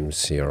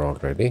items here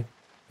already.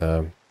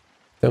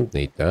 Don't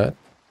need that.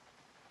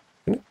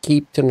 I'm gonna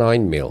keep the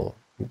 9mm.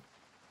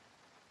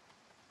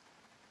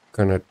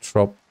 Gonna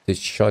drop the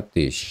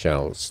shotty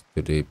shells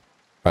to the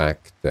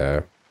back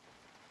there.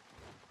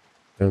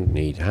 Don't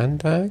need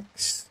hand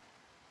axe.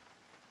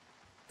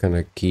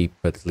 Gonna keep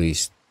at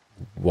least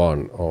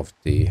one of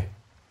the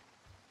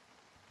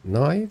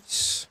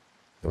knives.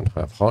 Don't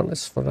have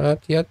harness for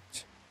that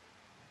yet.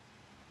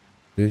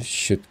 This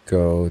should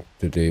go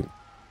to the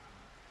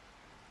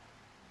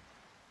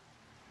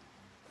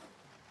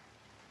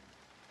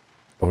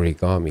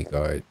origami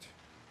guide.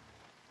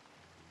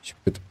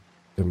 Should put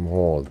them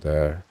all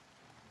there.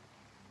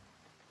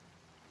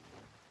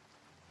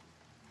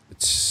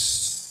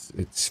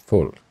 It's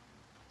full.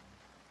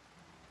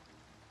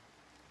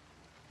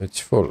 It's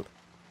full.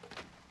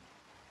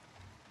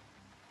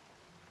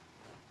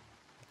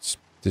 Let's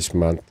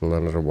dismantle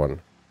another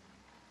one.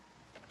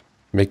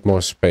 Make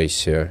more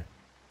space here.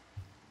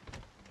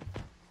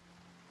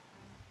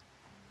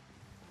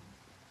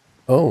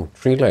 Oh,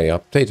 Trelai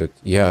updated.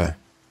 Yeah.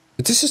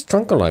 This is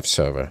Drunkonlife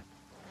server.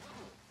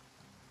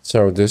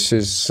 So this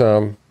is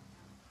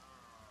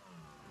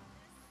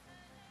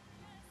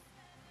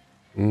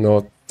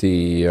not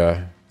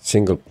the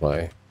single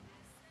play.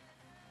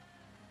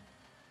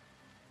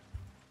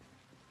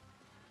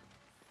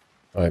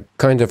 I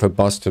kind of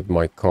busted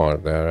my car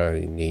there. I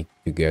need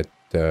to get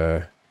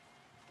to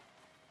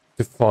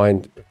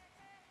find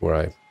where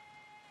I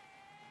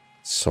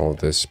saw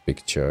this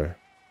picture.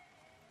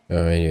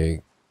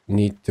 I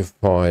need to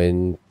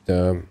find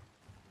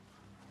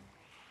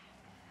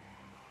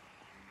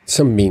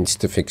some means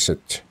to fix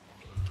it.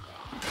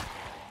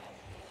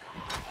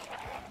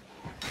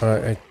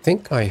 I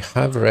think I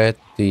have read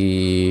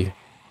the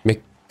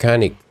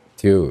mechanic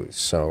too,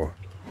 so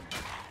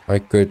I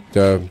could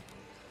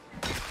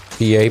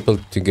be able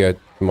to get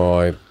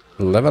my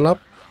level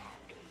up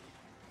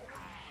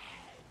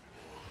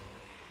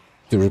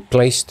to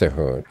replace the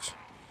hood.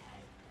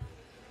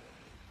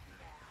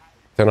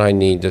 Then I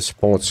need a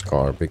sports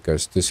car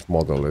because this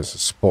model is a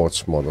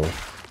sports model.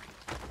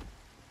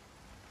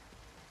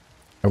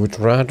 I would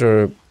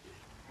rather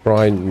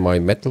grind my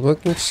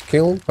metalworking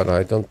skill, but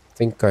I don't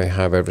think I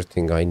have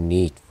everything I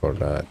need for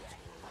that.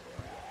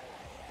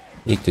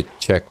 Need to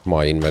check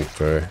my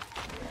inventory.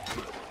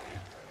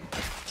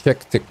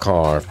 Check the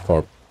car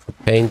for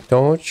propane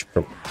torch,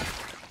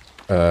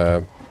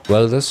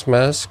 welder's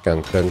mask,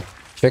 and then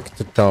check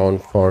the town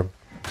for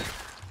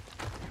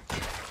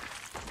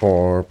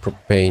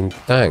propane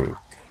tank.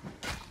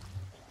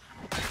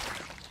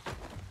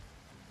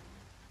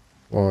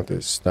 What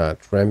is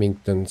that?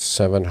 Remington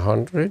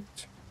 700?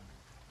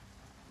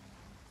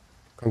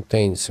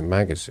 Contains a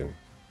magazine.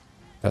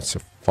 That's a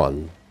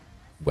fun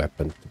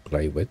weapon to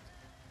play with.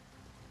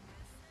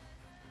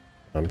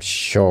 I'm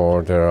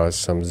sure there are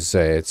some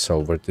Zeds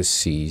over the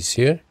seas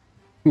here.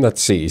 Not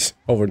seas,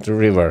 over the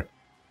river.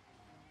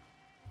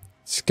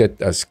 Let's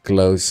get as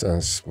close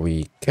as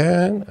we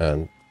can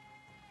and...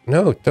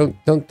 No,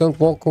 don't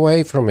walk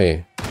away from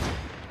me.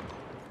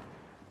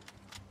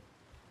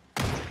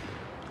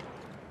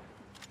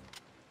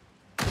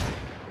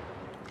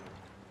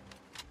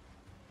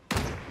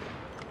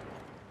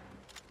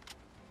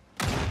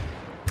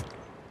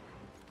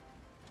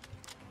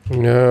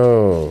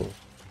 No.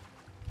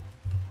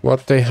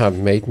 What they have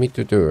made me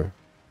to do.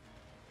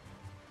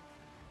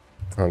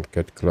 Can't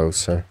get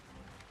closer.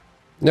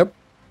 Nope.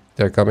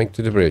 They're coming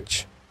to the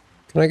bridge.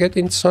 Can I get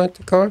inside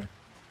the car?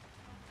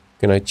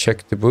 Can I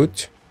check the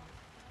boot?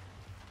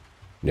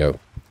 No.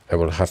 I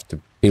will have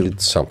to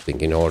build something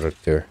in order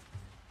to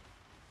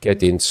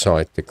get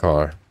inside the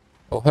car.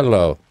 Oh,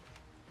 hello.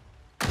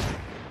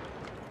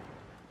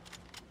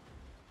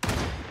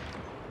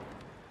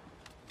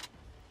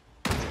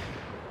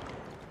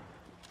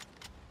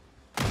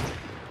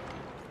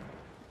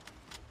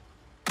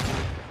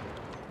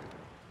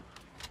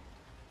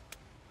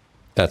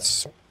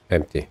 That's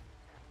empty.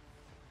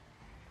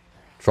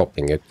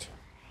 Dropping it.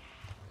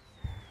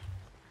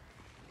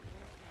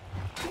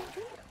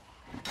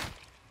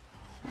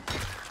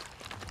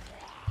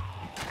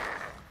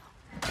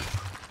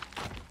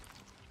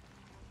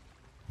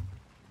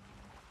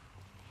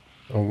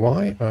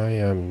 Why I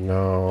am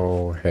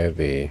now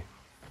heavy?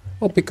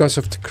 Well, because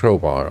of the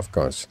crowbar, of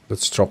course.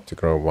 Let's drop the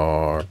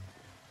crowbar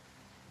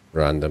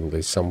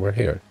randomly somewhere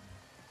here.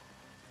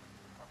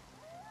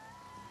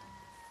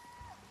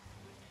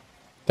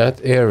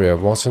 That area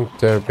wasn't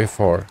there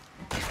before.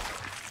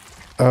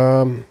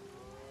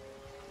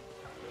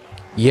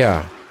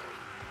 Yeah.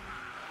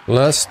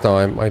 Last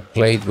time I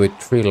played with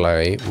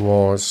Trelai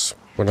was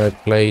when I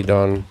played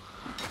on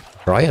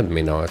Ryan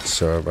Minard's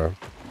server.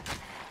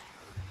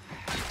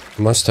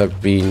 Must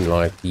have been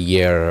like a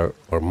year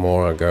or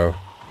more ago.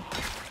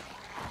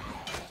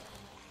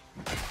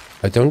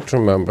 I don't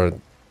remember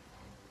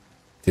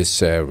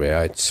this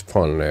area. It's a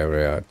fun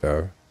area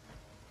though.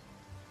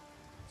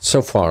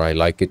 So far I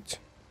like it.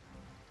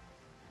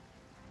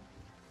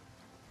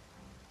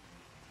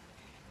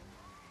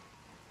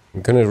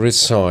 I'm gonna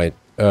reside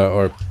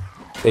or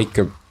take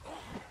a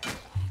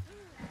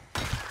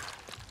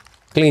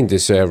clean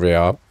this area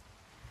up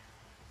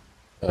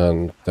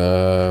and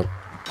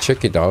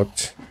check it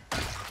out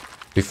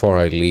before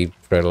I leave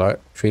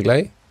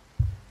Trelai.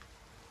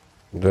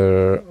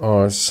 There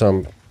are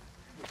some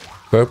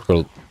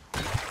purple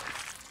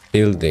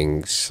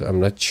buildings. I'm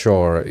not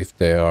sure if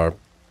they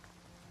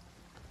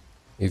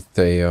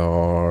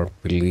are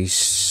police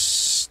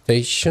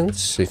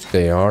stations. If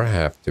they are, I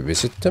have to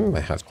visit them.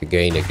 I have to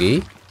gain a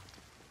key.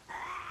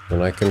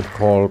 Then I can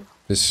call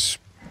this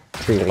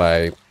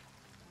Trelai,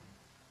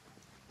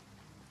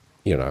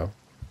 you know,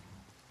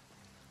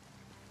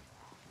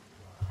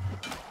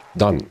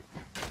 done.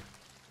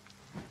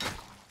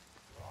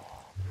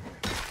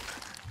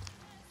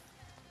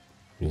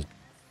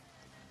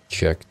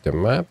 Check the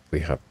map.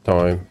 We have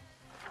time.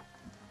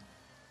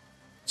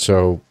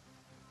 So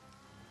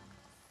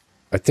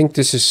I think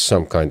this is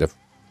some kind of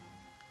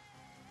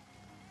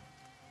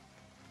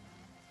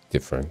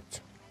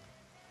different.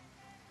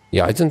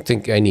 Yeah, I don't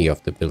think any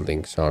of the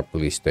buildings are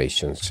police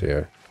stations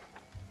here.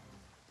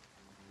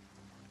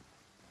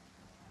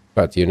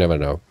 But you never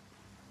know.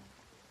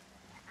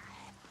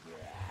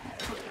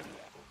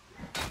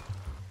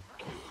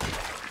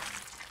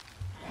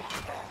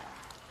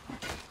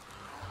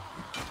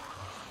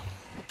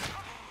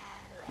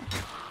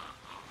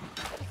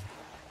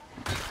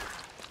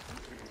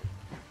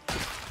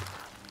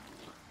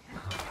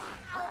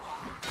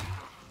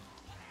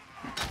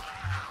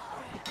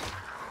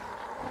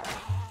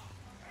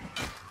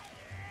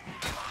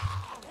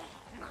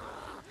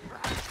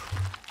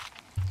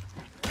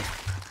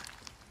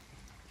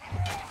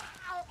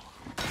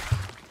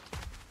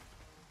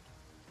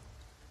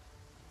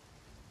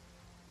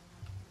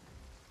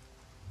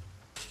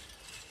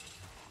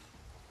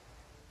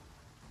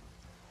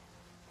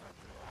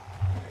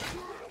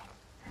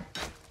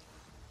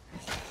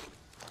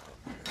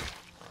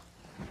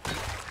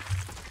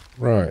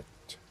 Right.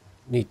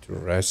 Need to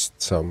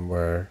rest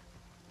somewhere.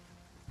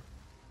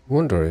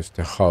 Wonder if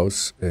the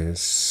house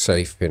is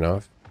safe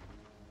enough.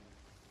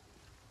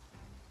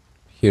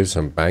 Hear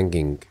some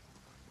banging.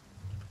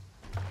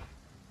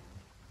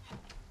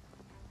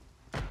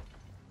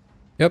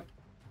 Yep.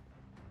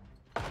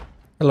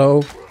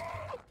 Hello.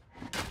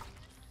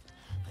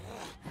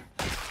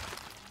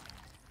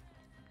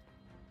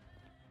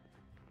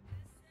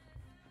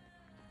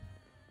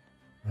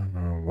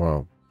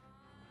 Wow.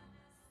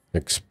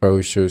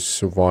 Exposure,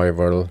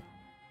 survival,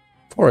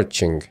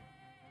 foraging.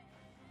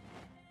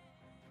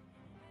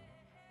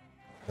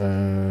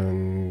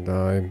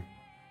 And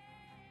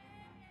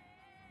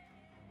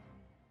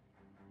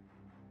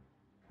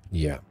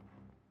yeah.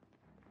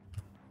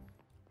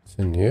 It's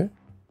in here.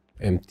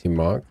 Empty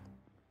mug.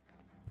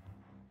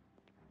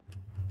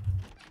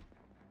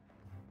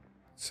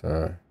 It's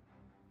a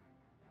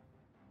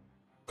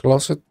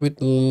closet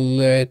with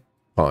lead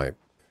pipe.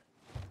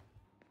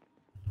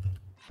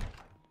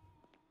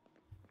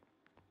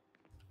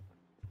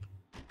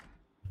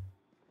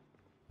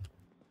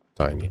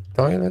 Tiny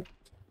toilet.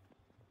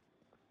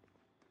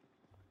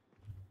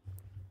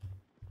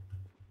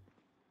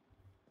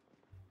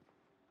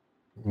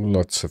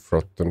 Lots of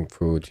rotten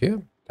food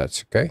here.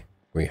 That's okay.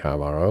 We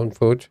have our own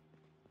food.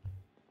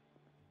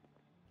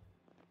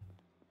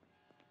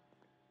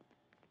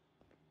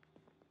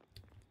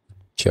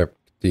 Check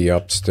the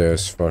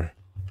upstairs for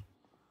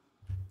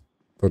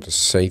the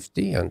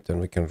safety, and then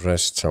we can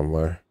rest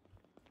somewhere.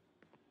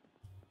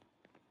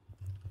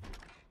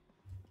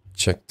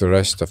 Check the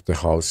rest of the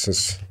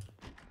houses.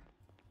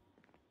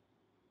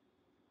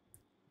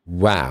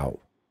 Wow.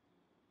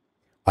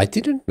 I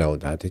didn't know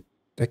that it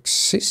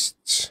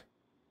exists.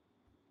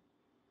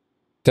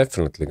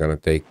 Definitely gonna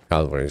take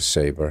Calvary's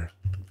saber.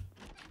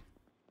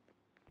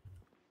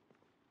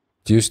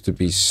 It used to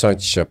be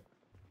such a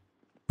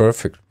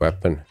perfect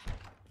weapon.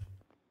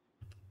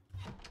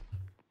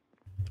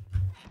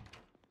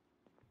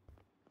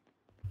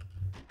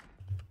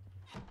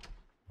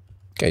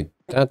 Okay,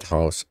 that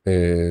house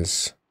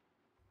is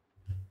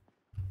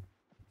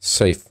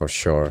safe for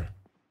sure.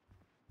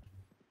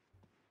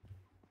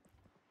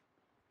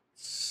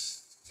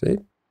 See,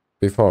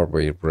 before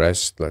we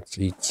rest, let's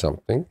eat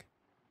something.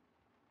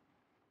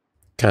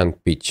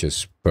 Canned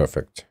peaches,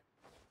 perfect.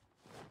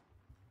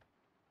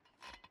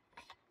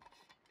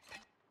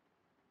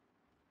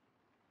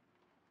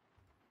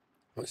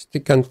 What's the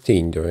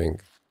canteen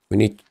doing? We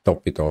need to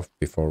top it off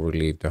before we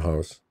leave the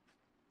house.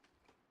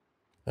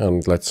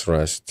 And let's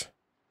rest.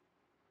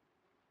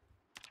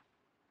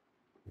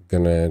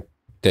 Gonna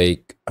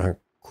take a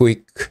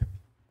quick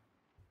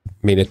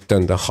minute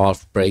and a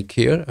half break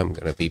here. I'm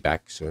gonna be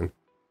back soon.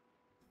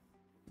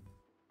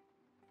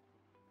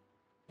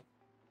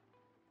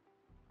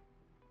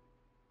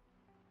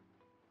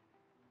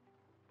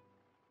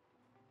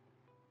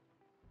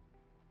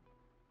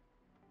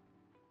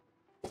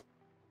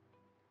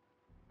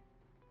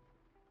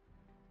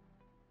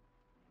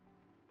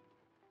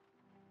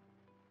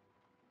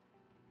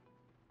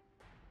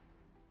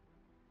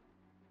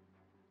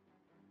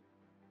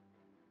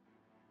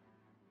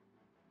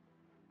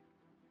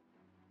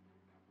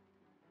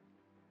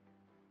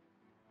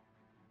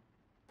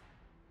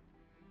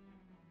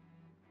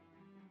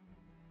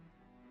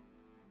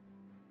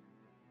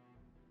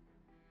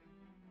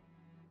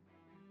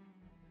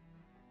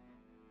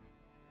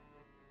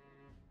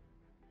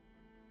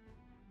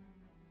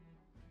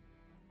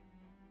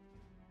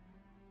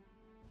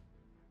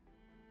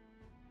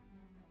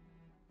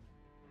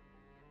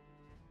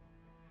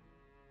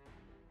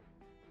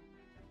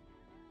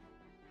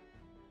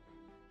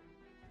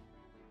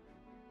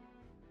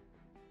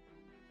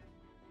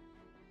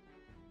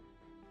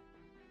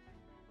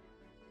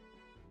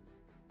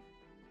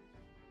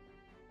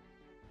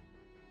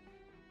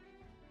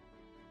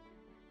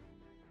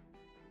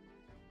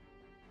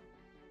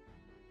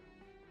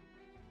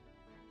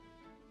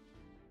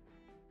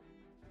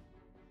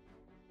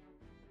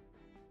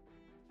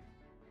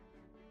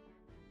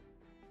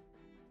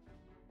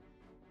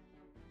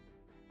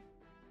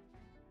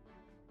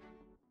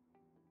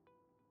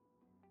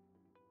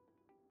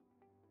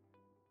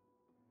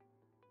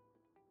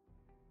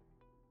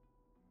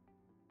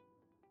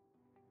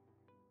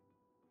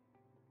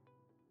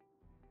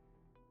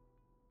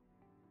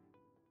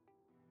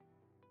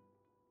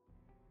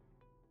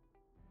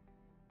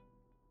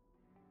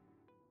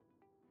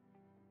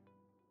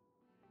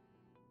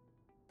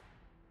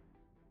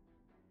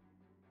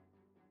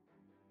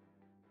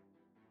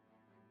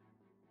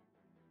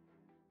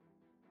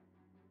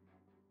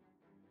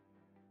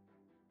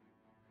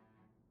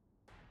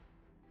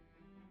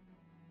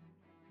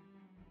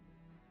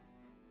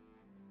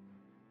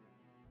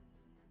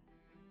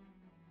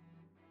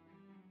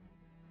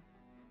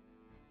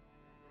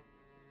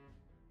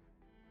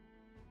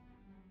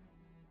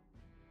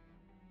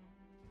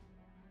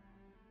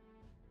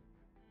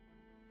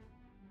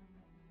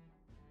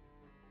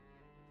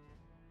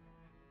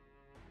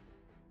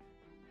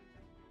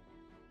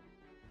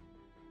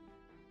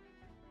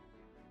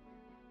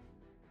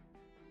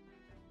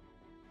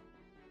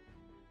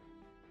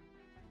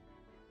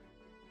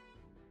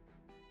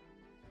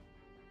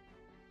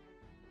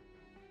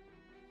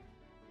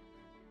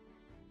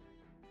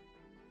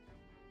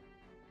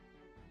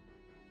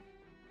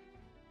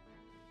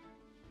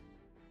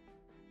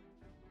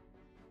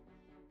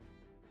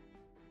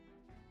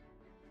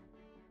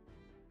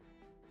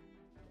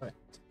 Right,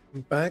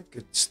 I'm back.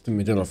 It's the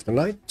middle of the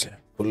night.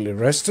 Fully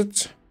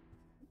rested.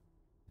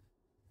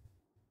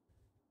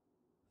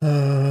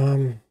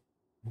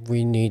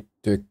 We need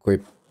to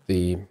equip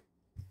the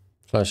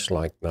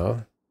flashlight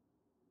now.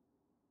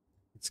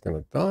 It's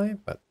gonna die,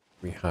 but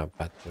we have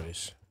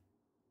batteries.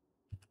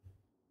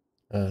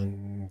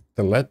 And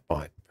the lead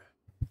pipe.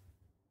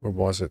 Where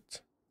was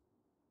it?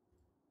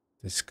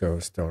 This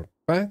goes to our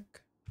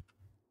back.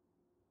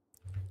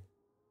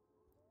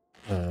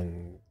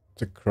 And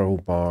the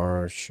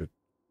crowbar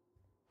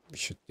we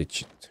should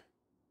ditch it.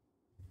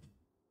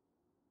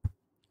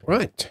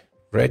 Right,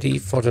 ready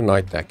for the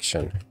night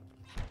action.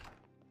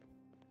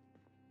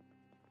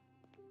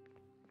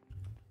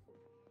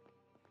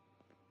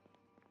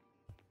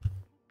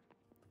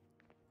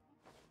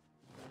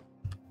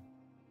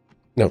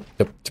 No,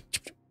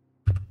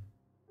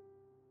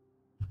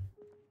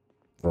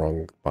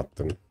 wrong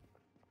button.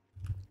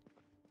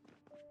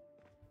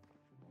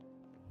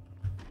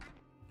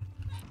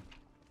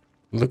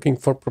 Looking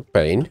for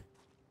propane.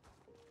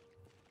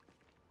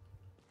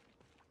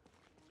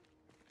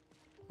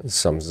 And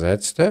some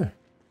Zeds there.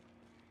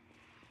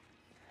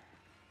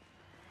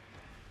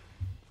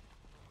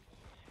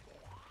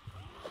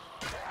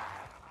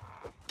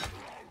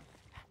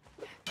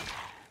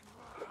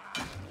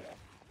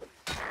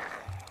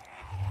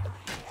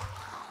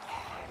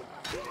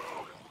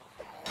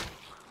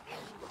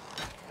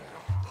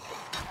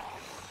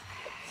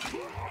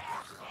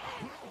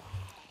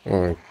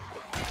 I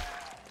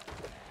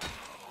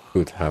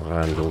could have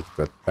handled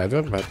that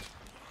better, but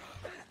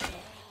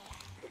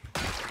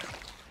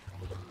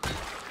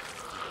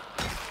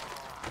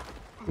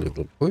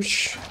little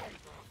push.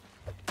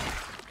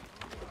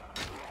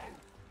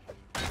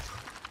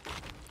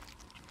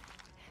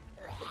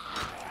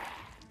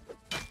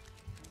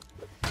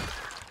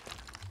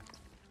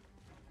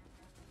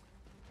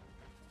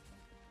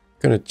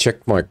 Gonna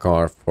check my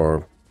car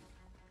for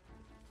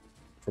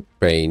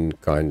propane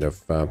kind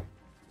of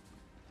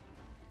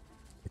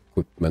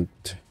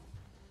equipment.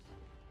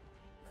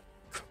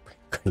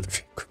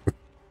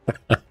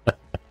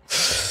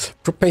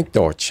 Propane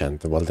torch and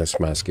the welder's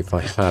mask if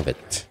I have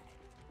it.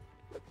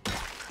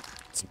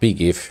 It's a big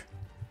if.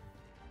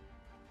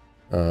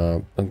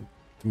 And there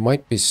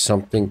might be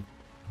something.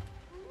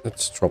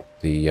 Let's drop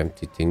the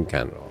empty tin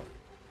can on.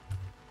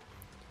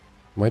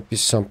 Might be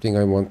something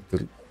I want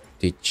to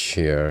ditch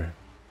here.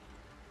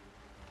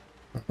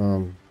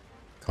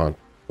 Can't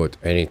put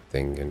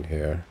anything in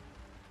here.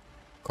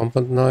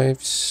 Combat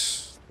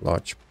knives,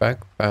 large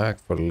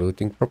backpack for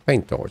looting,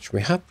 propane torch.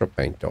 We have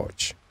propane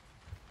torch.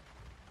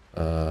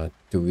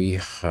 Do we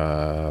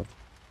have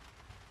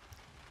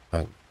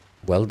a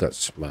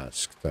welder's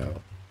mask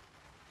though?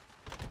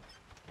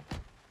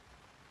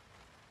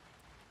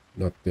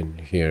 Not in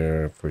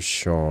here for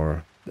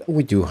sure.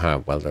 We do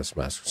have welder's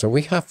mask. So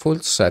we have full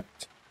set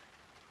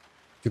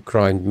to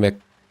grind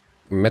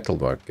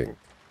metalworking.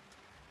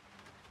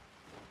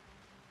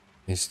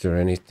 Is there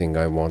anything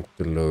I want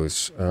to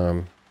lose?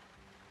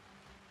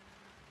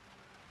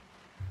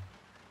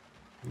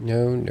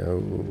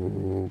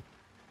 No.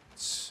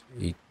 Let's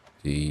eat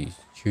the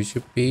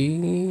juicy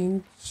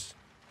beans.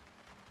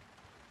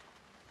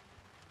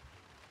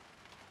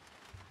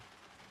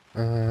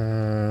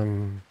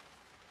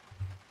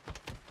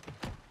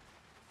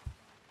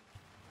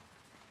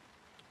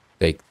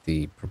 Take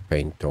the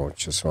propane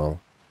torch as well.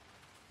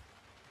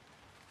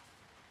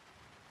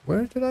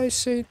 Where did I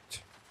see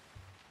it?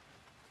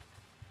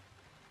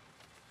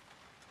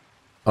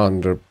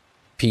 Under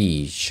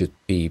P should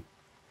be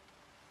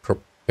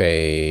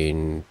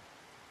propane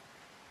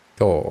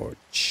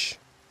torch.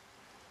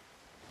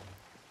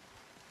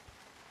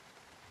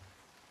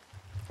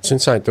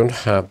 Since I don't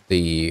have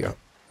the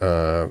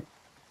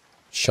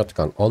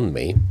shotgun on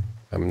me,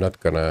 I'm not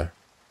gonna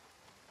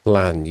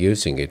plan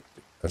using it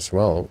as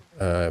well.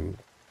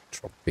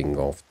 Dropping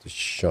off the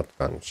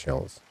shotgun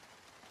shells.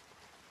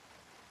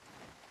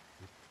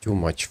 Too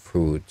much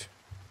food.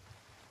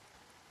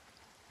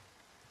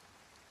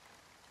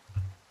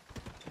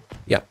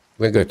 Yeah,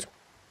 we're good.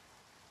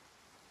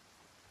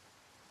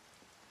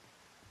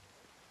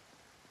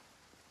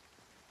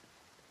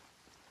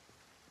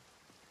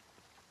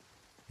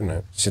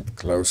 Gonna sit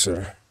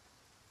closer.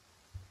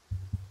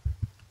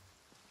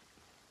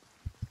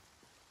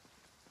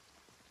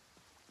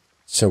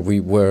 So we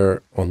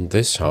were on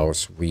this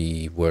house,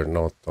 we were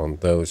not on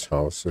those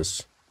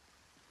houses.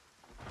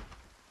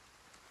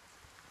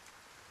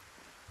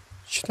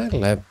 Should I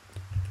let...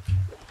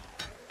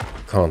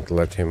 Can't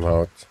let him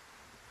out.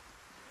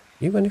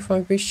 Even if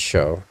I wish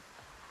so.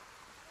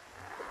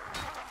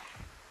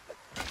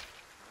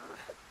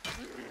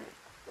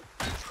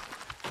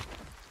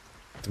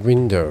 The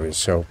window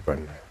is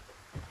open.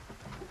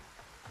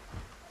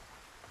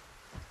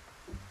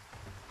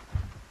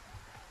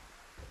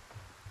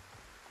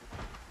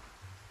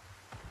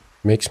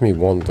 Makes me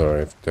wonder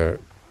if there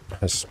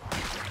has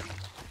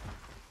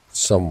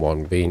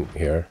someone been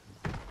here.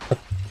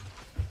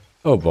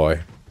 Oh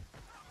boy.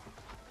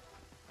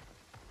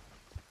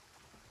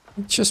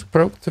 It just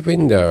broke the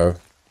window.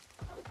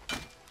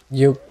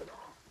 You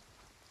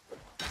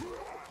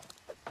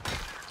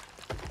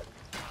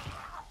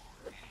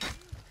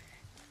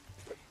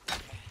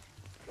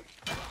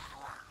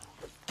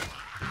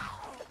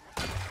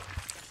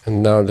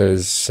And now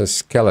there's a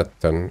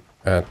skeleton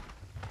at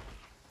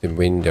the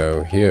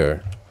window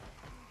here.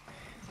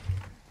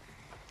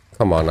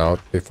 Come on out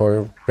before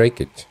you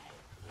break it.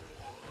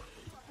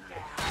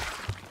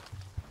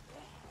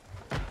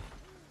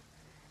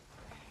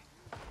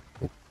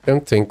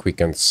 Don't think we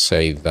can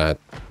save that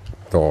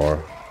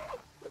door.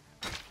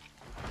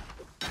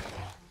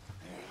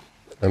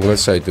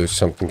 Unless I do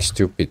something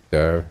stupid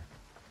there.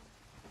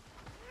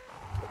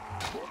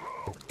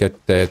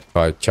 Get dead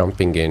by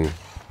jumping in.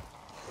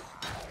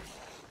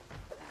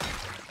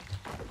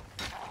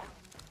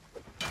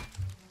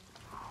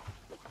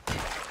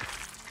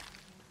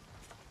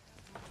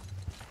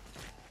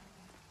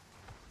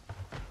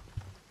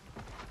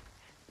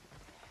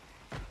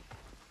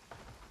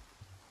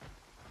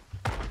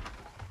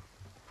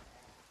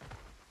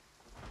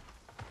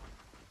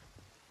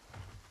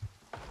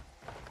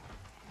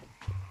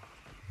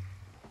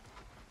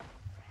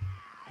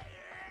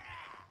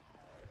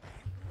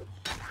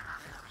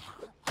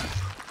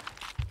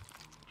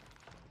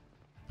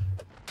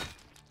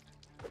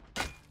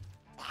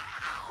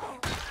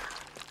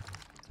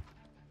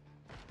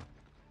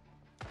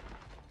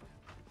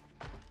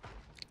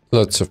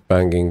 Lots of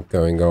banging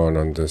going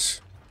on this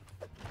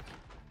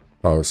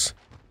house.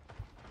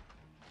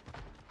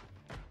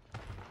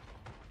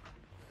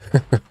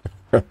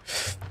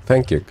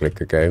 Thank you,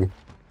 Clicker Game.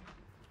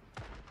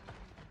 I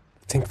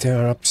think they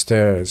are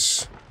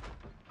upstairs.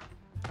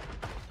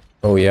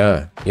 Oh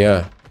yeah,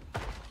 yeah.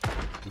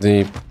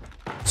 The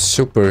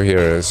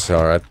superheroes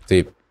are at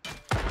the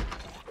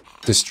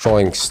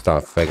destroying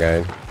stuff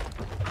again.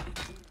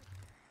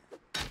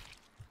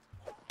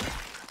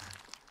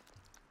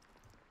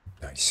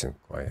 Nice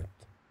and quiet.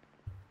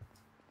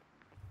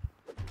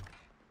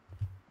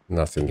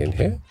 Nothing in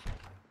here.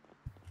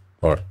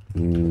 Or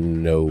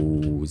no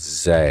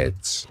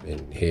Zeds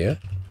in here.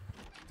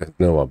 Don't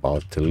know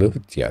about the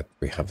loot yet.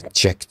 We haven't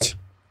checked.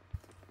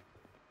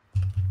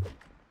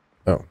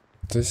 Oh,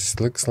 this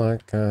looks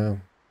like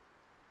an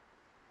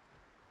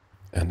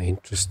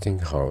interesting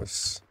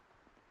house.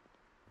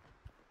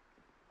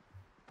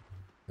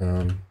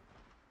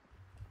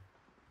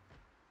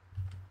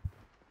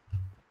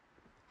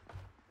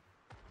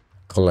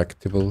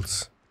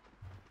 Collectibles.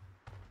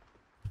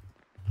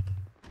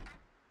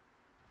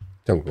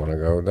 Don't want to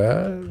go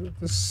there.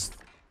 There's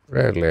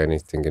rarely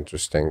anything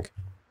interesting.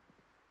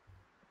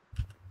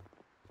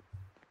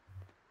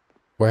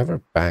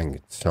 Whoever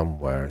banged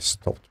somewhere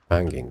stopped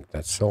banging.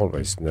 That's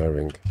always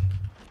nerving.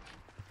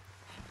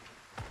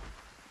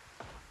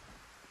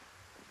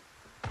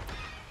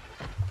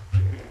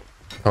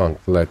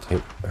 Can't let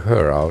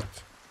her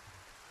out.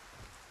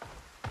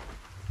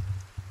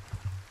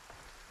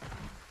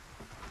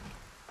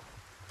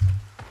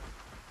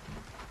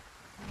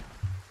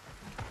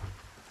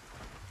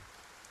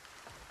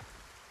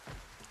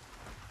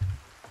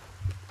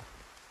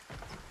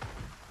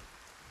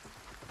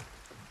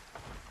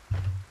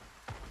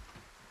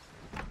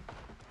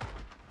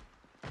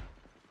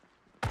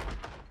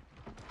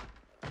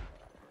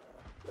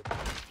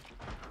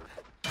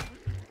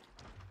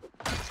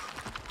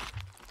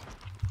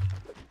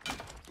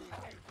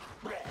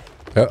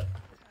 Yeah.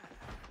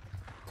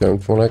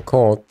 Don't want to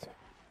caught.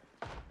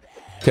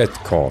 Get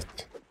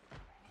caught.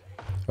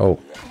 Oh.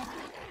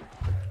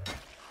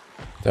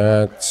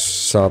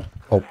 That's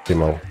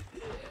suboptimal.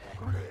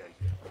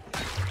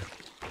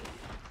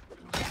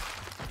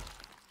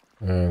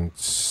 And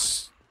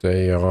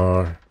they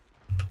are...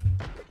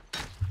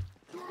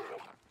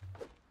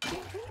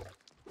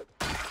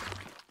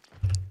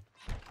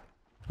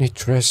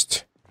 Need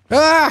rest.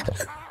 Ah!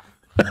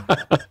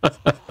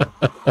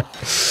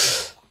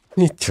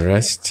 Need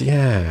rest,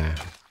 yeah.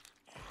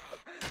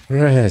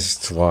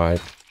 Rest while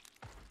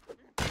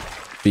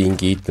being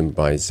eaten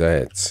by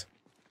Zeds.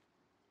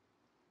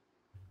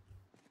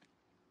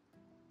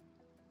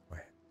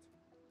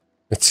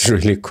 It's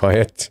really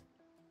quiet.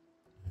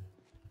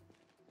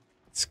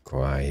 It's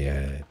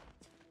quiet.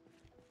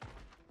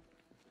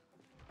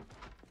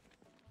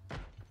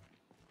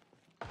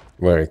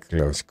 Very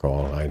close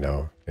call, I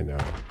know, I know.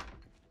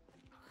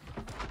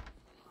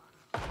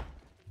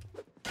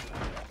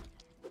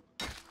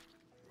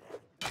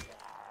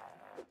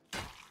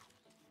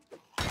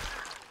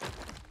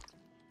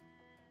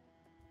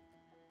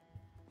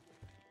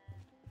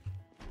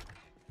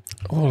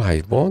 All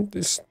I want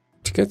is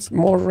to get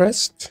more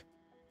rest.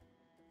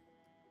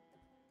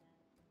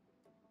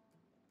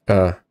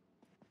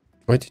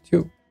 Why did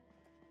you...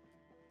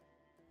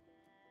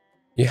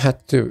 You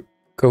had to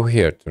go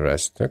here to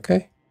rest,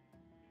 okay?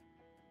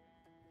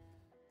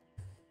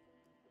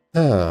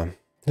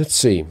 Let's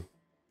see.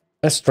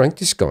 As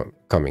strength is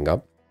coming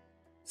up,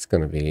 it's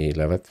gonna be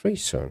level 3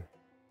 soon.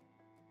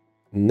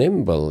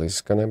 Nimble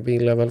is gonna be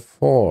level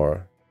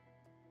 4.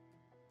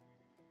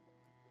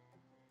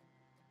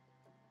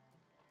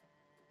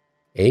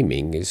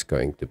 Aiming is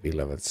going to be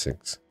level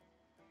 6.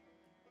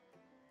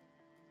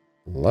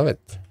 Love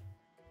it.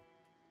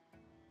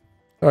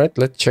 Alright,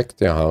 let's check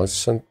the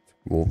house and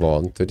move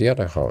on to the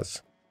other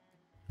house.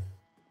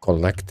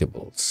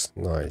 Collectibles.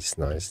 Nice,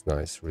 nice,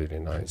 nice. Really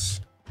nice.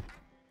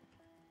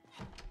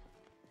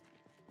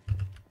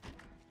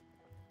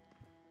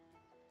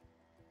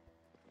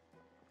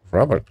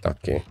 Rubber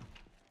ducky.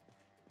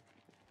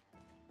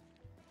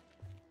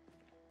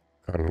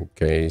 Gun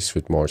case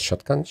with more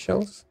shotgun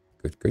shells.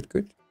 Good, good,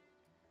 good.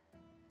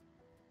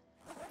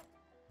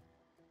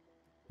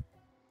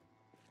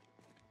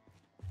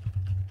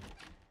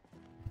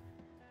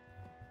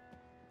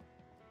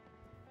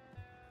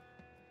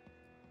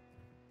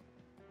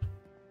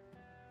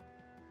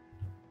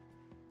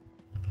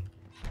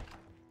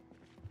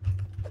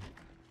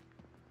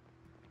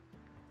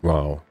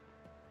 Wow.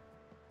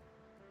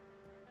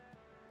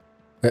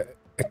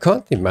 I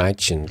can't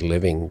imagine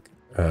living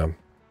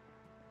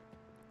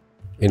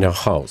in a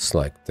house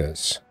like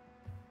this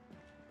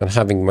and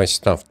having my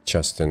stuff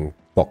just in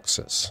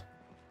boxes.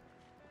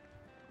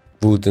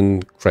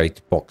 Wooden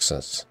crate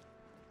boxes.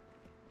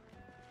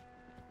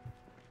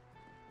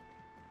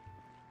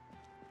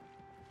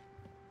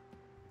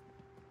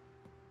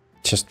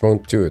 Just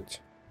won't do it.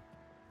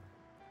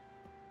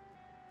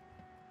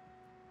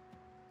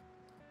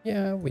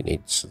 Yeah, we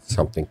need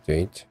something to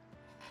eat.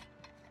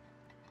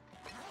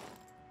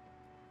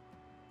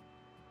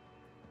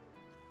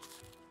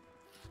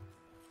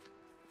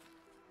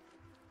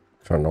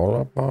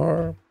 Granola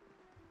bar.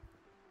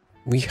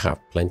 We have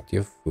plenty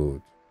of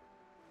food.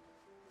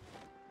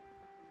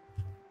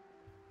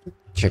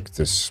 Check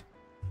this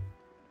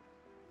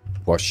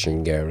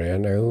washing area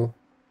now.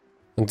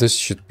 And this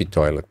should be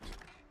toilet.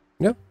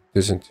 No, it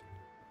isn't.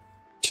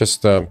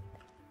 Just a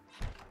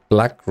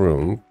black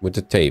room with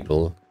a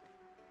table.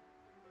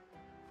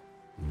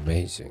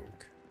 Amazing.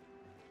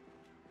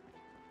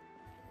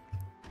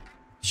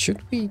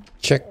 Should we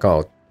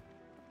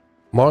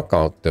mark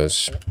out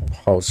those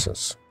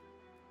houses?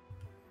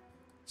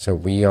 So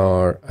we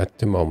are at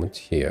the moment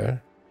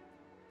here.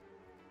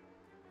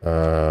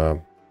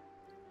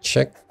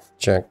 Check.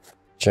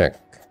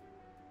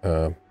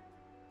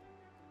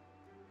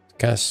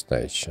 Gas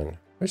station.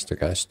 Where's the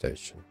gas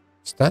station?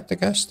 Is that the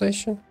gas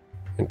station?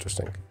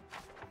 Interesting.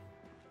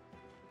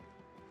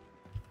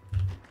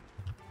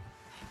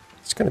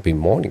 It's gonna be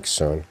morning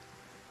soon.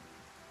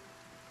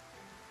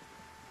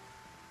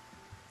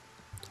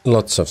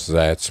 Lots of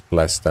Zeds,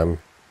 bless them.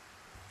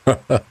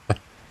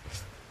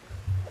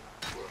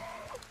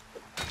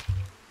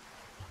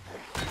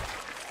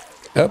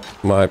 Yep,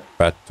 my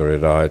battery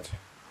died.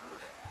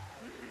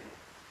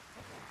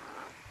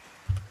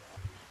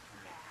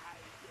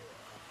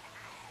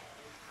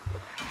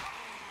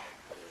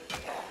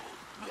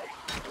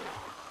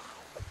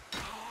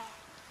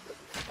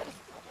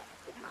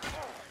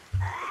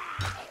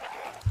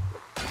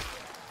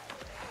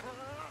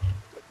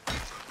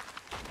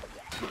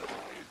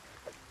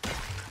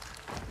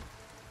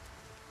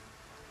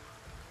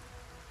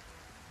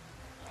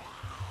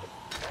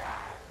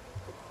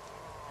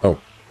 Oh.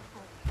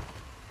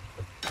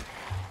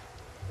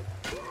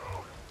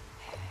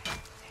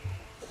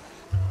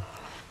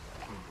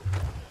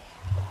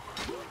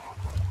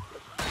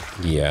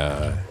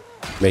 Yeah,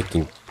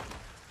 making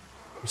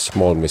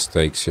small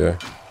mistakes here.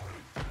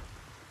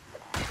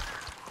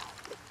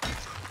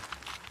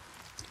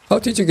 How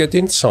did you get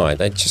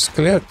inside? I just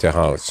cleared the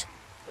house.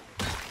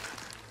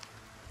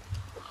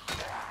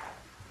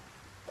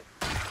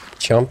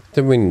 Jumped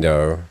the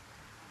window.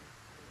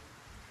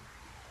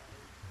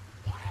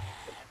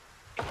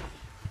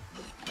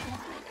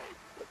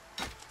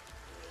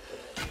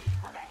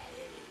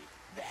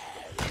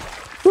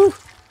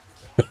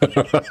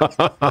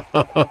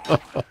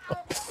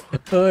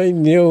 I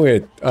knew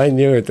it. I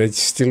knew it. I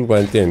still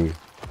went in.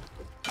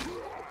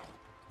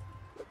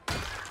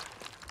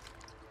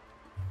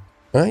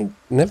 I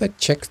never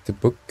checked the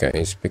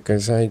bookcase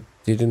because I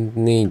didn't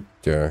need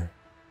to.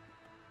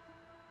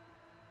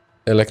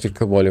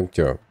 Electrical Volume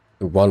 2.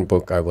 The one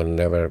book I will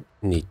never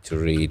need to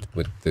read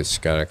with this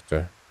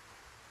character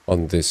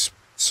on this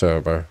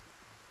server.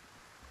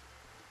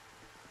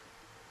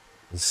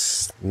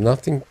 There's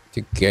nothing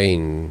to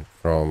gain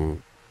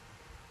from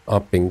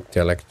upping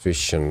the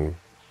electrician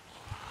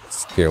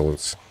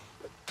skills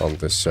on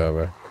this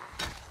server.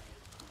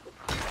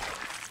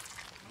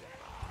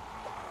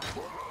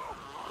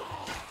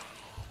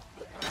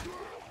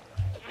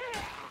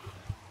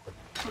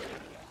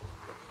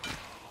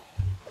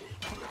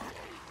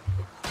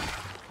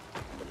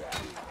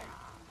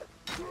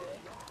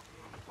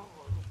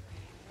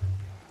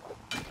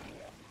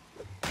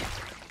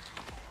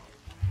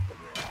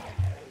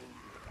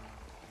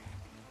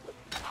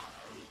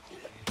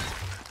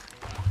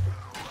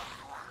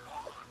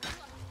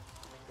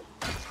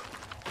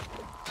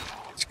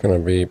 Gonna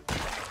be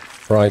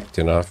bright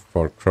enough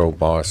for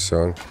crowbars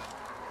soon.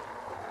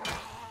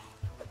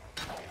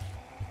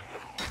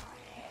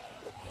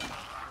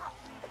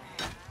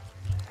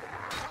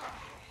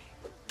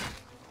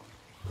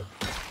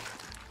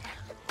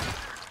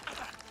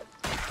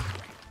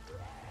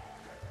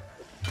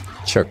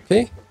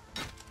 Chucky?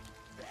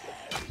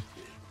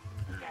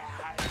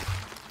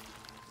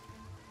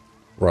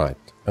 Right.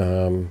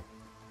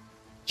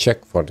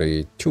 Check for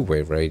the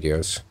two-way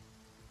radios.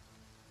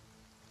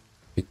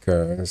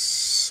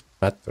 Because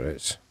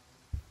batteries,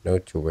 no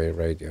two-way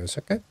radios.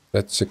 Okay,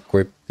 let's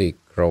equip the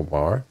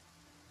crowbar.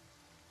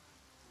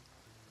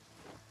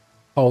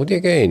 Howdy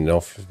again,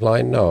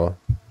 offline now.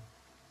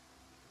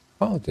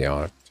 Howdy,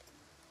 Art.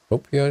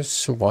 Hope you're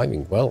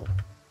surviving well.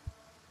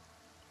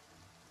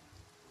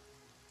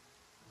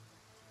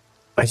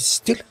 I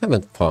still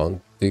haven't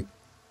found the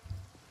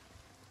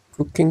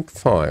cooking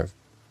 5.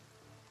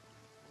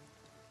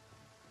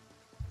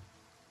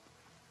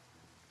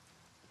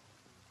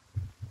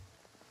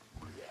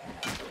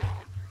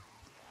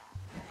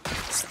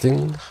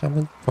 Still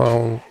haven't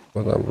found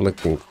what I'm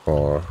looking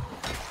for.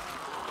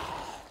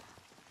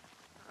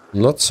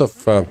 Lots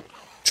of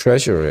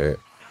treasure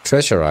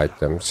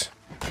items.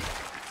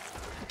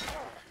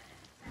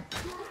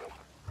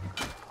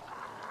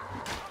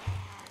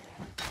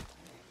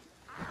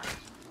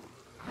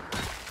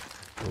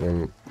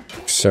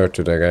 Search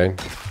it again.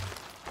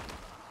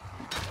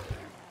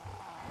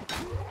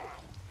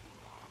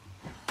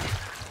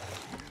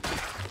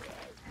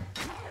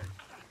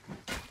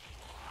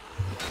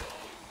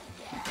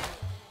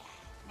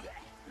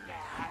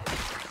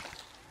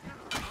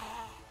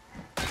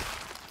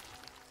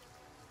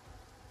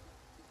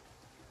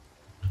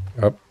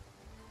 Up.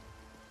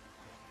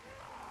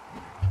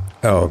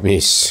 Oh,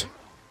 miss.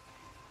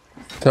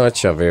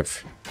 Such a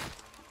whiff.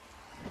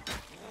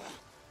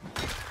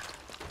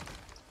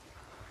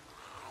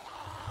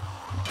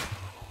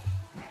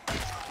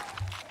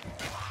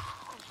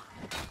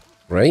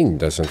 Rain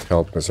doesn't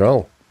help as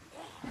well.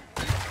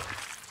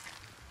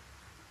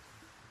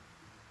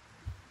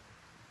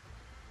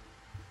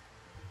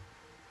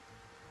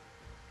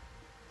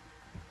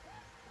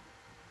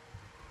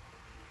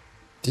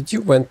 Did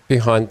you went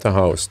behind the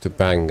house to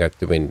bang at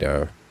the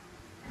window?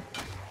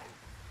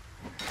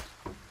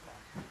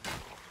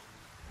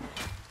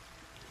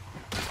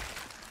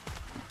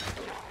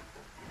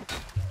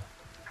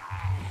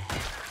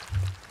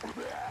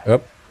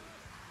 Up.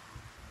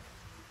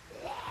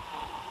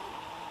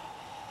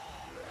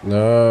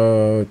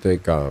 No, they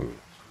come.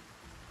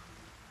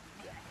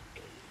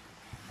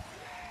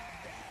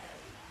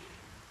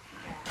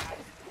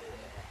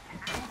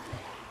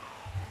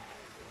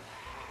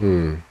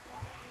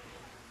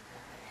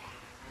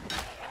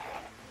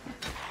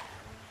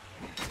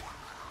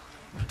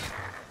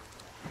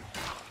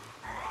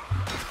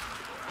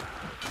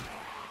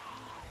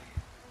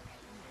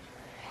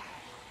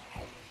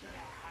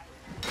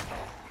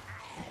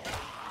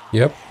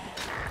 Yep.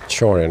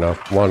 Sure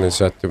enough, one is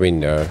at the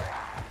window.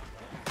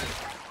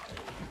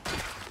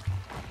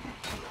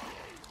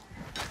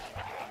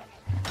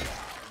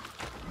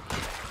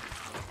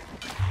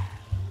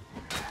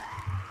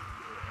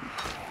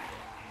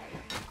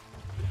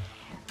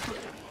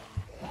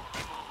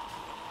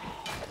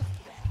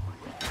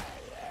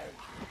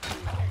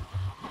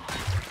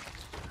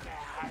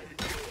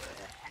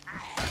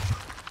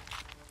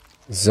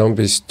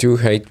 Zombies do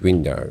hate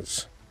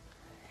windows.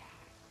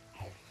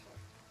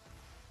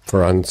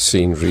 For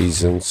unseen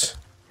reasons.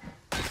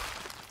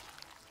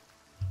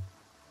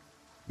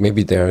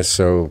 Maybe they're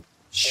so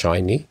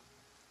shiny.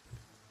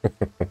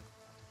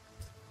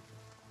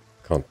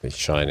 Can't be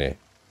shiny.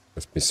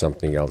 Must be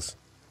something else.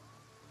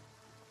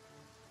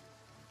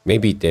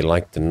 Maybe they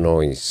like the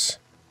noise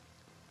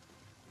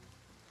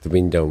the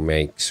window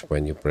makes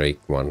when you break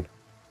one.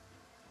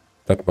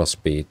 That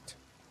must be it.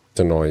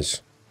 The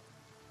noise.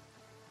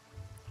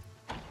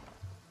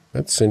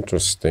 That's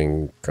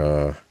interesting.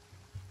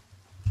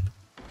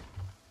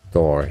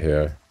 Door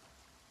here.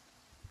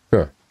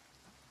 Huh.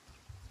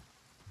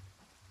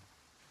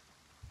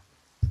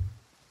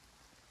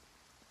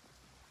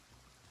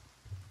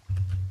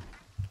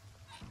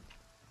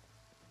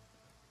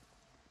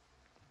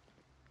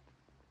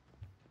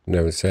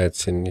 No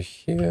sets in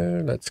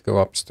here. Let's go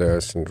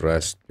upstairs and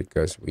rest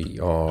because we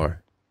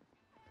are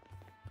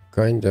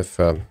kind of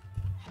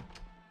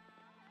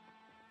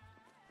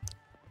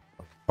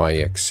high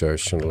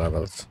exertion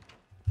levels.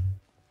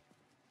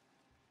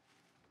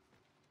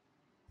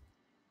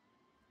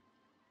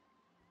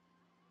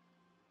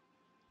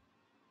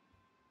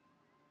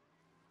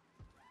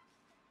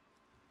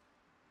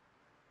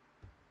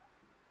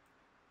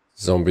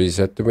 Zombies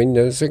at the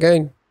windows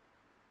again.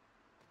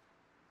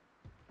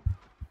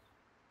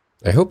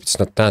 I hope it's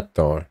not that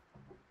door.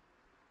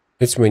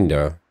 It's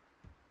window.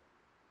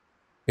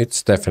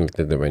 It's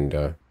definitely the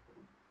window.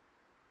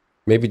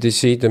 Maybe they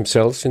see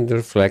themselves in the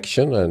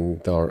reflection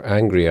and are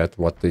angry at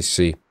what they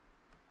see.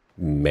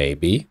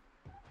 Maybe.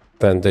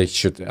 Then they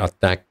should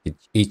attack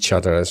each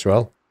other as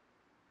well.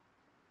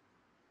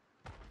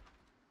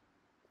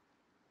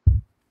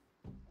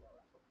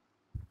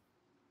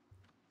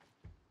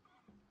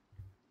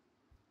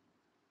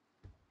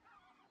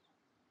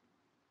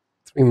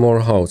 Three more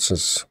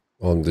houses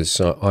on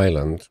this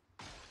island.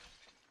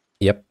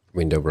 Yep,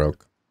 window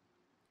broke.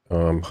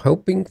 I'm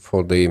hoping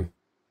for the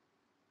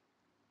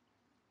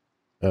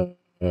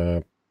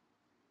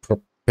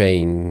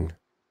propane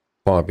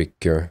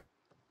barbecue.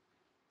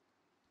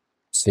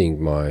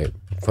 Seeing my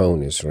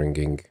phone is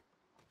ringing.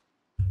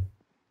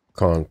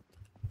 Can't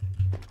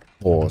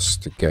pause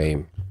the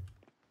game.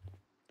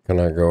 Can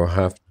I go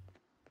have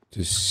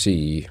to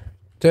see?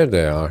 There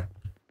they are.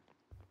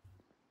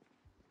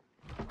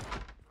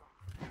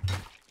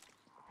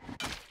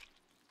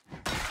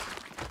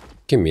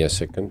 Give me a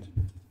second.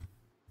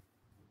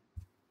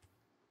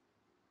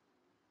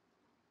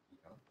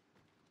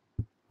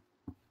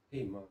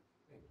 Hey, Mark.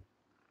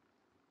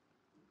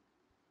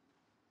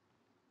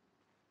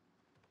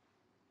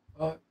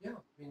 Ja,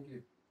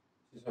 mingi,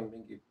 siis on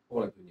mingi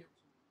poole tunni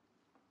jooksul.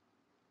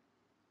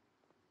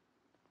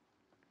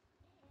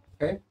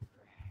 Okei.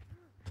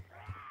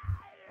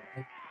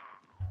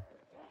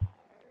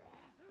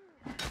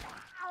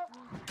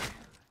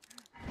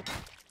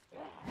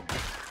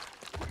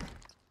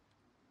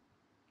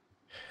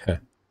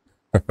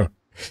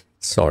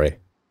 Sorry.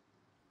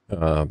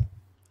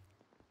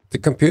 The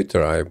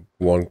computer I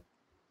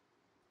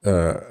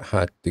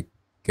had to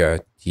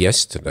get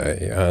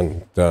yesterday,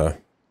 and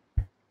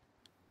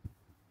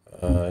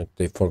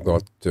they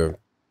forgot to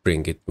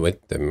bring it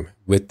with them.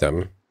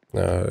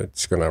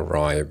 It's gonna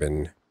arrive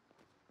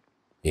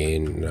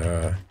in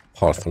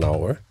half an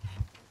hour.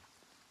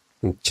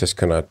 I'm just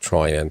gonna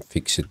try and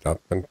fix it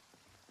up and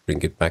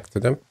bring it back to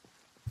them.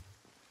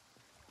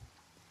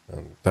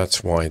 And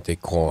that's why they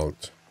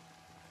called.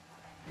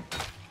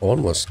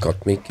 Almost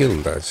got me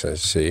killed, as I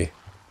see.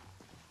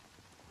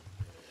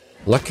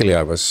 Luckily,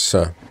 I was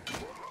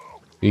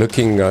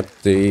looking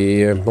at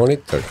the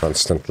monitor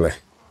constantly.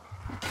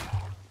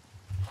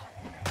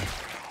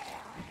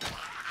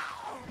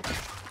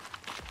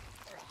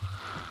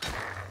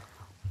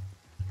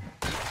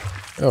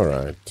 All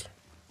right.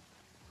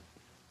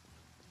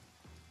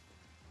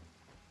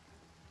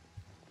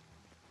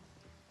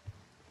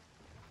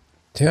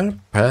 They are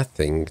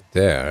pathing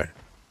there.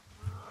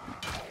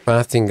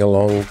 Pathing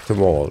along the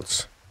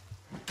walls.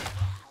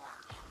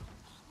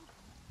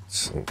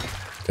 It's a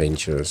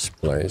dangerous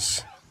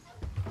place.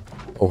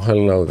 Oh,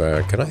 hello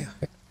there. Can I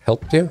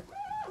help you?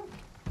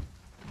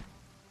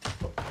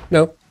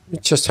 No, you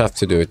just have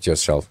to do it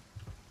yourself.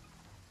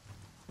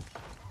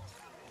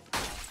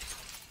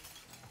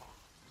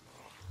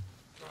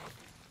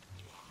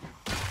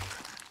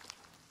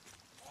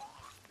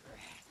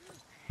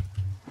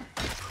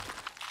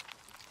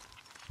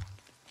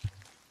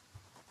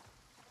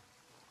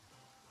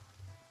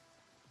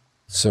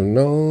 So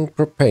no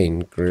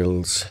propane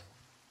grills.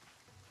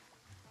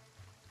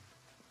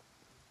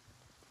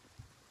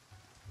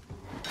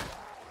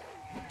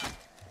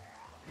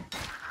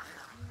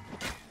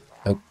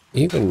 And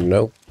even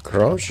no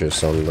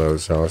garages on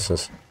those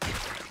houses.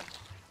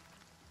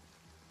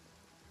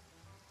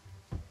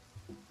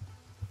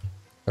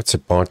 That's a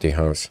party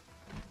house.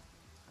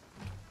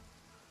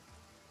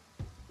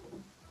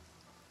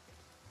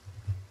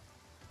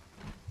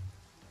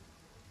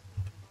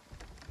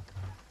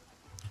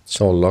 It's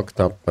all locked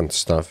up and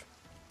stuff.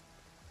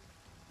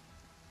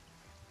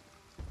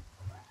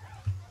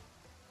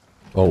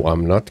 Oh,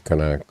 I'm not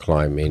gonna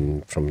climb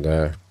in from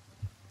there.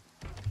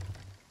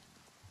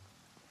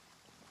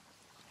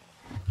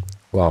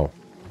 Wow.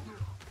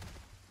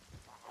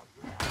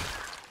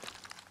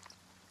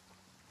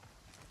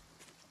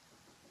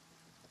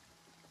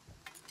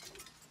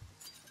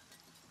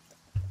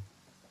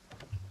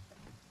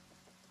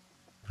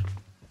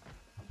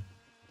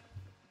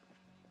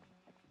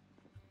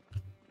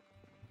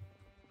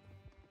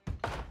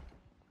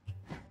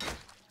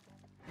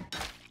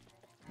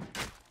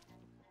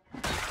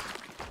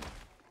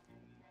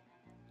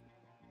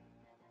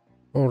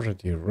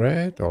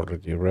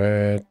 Already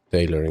read.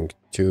 Tailoring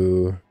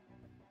 2.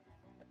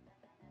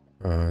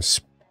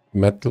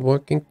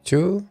 Metalworking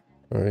 2.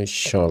 I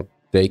shall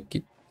take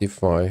it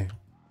if I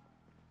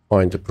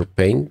find a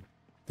propane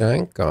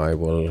tank. I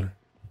will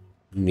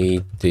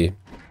need to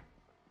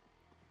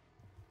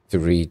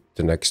read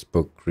the next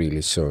book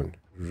really soon.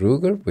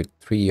 Ruger with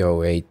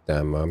 308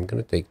 ammo. I'm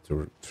gonna take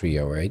the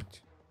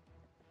 308.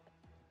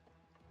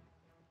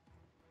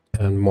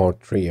 And more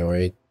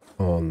 308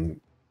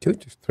 on 2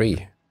 to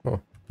 3. Oh,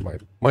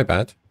 my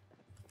bad.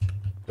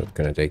 Not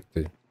gonna take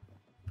the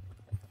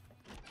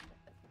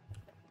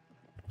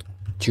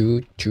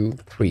 2 to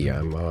 3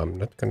 ammo. I'm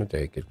not gonna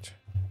take it.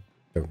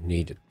 Don't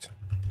need it.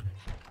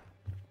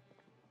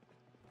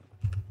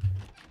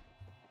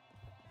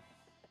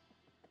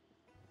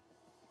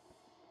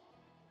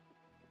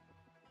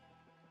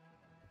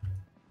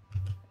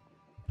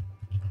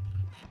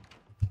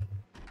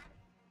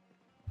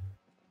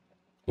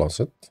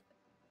 Closet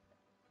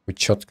with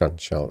shotgun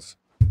shells.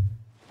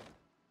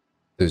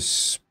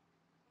 This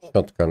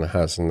shotgun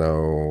has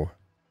no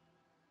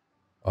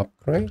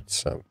upgrades,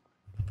 so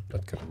I'm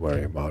not gonna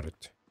worry about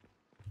it.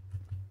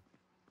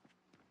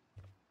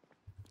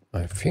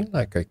 I feel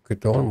like I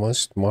could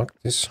almost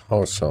mark this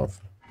house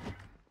off.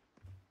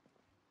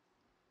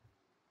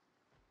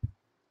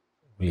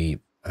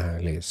 Leave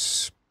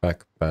Alice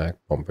backpack,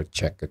 bomber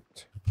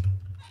jacket.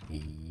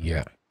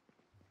 Yeah.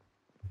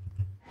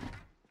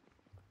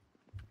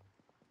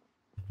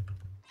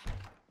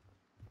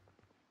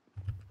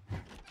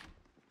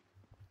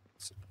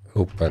 Let's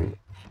open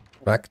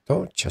back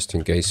door just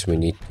in case we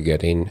need to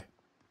get in.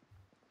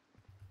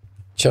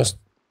 Just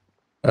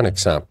an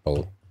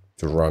example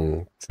to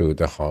run through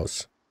the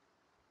house.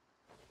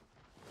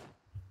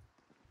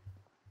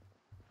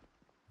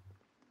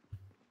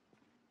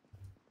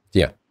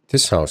 Yeah,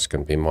 this house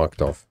can be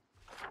marked off.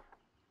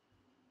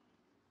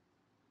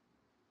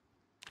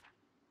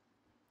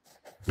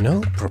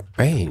 No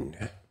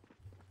propane.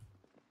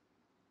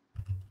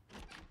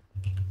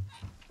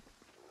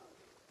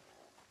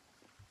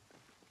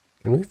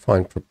 Can we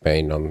find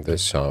propane on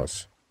this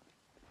house?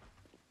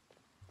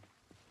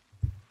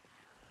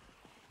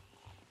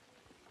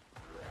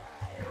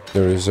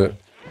 There is a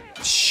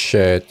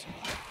shed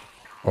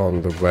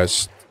on the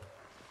west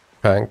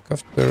bank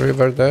of the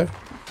river there.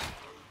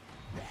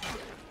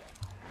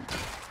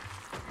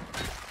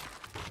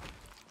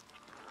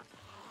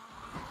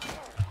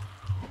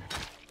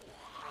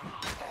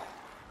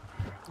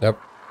 Yep.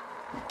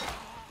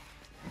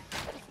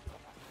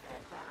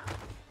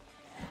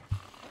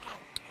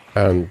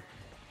 And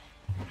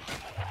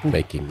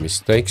making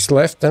mistakes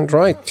left and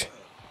right.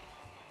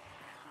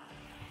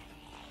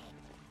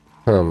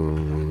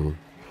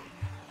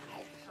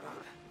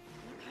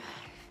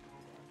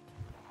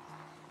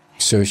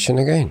 Exertion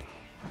again.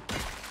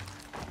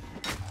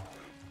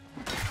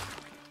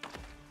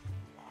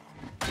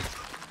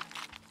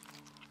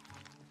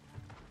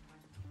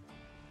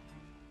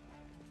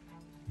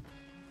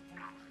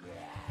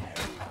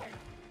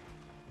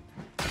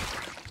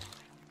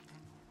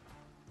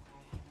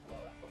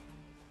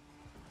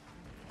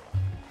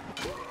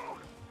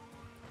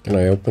 Can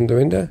I open the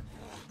window?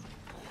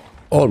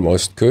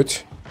 Almost could.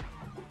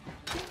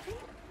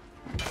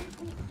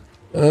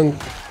 And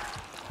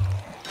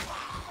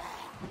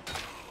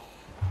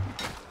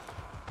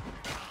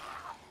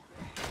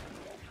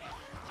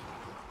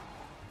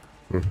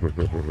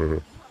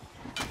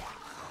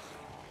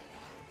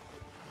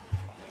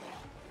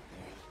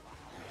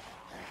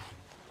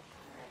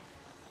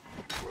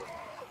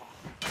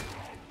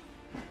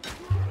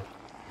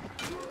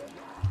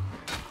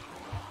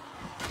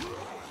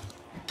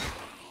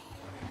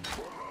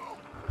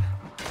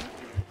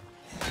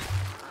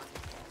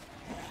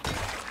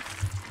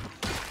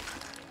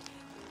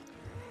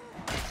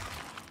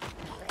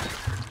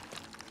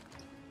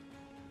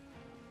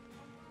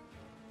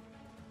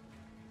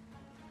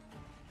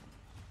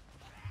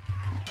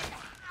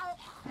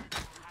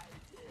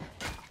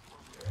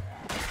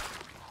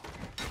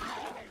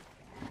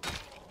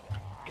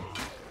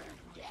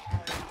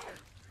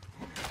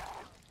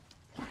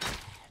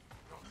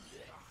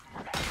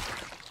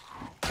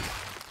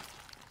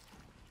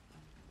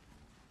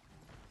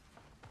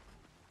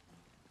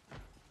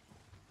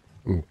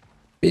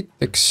bit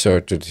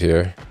exerted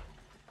here.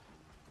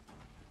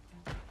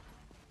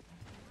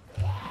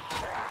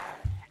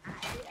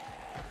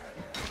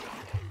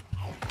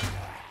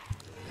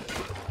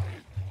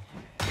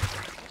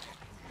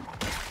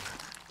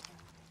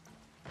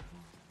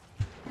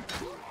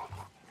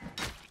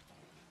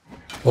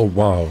 Oh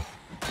wow,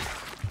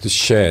 the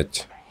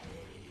shed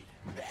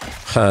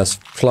has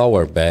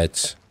flower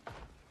beds.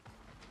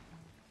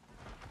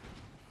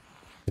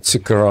 It's a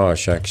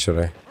garage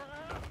actually.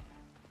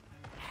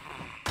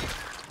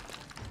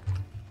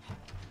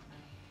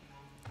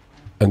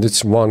 And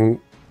it's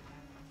one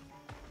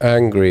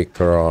angry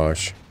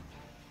garage.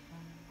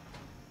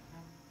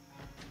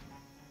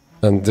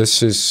 And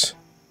this is,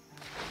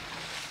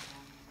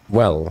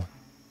 well,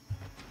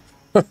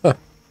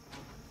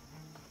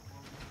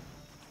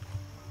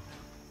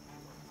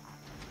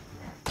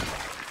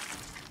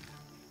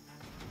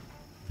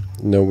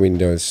 no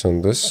windows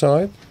on this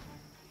side.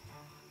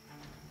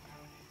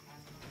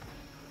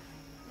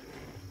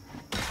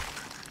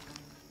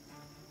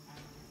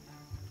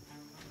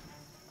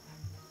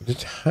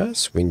 It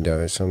has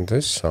windows on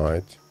this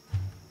side,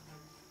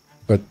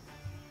 but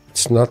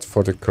it's not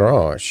for the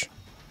garage.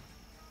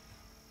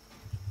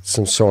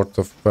 Some sort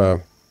of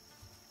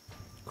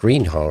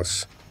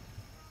greenhouse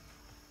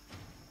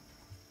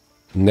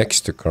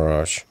next to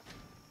garage.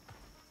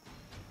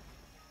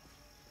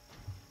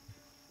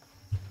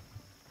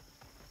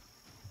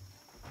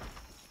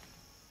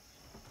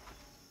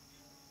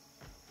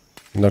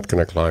 I'm not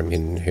gonna climb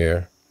in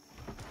here.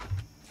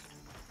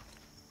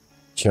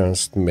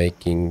 Just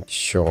making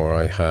sure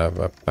I have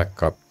a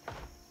backup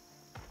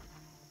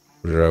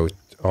route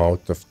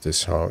out of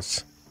this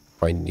house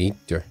if I need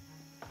to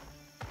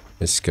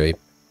escape.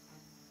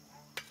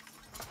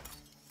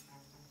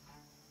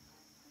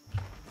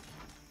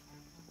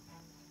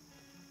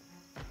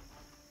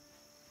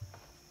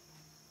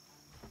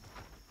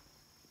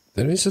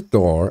 There is a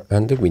door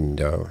and a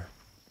window.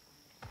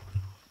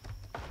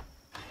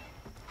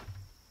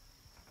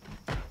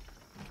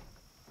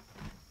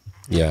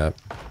 Yeah,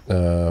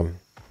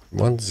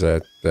 one's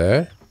that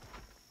there.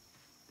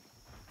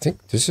 I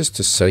think this is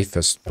the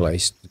safest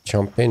place to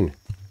jump in.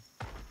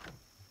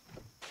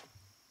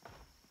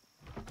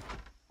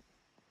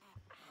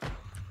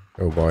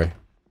 Oh boy.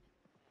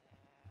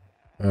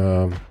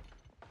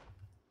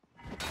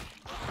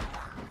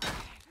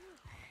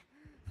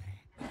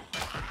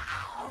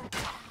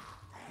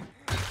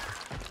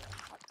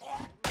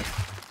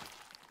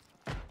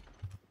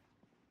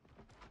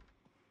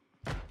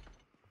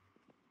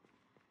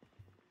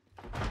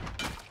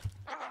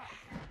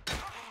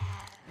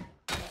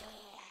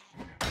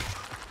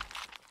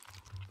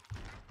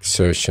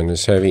 Exertion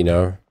is heavy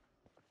now.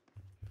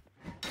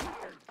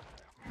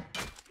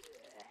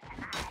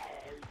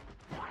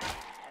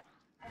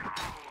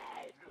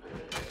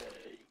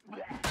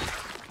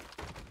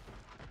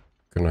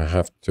 Gonna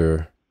have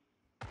to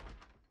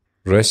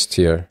rest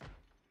here.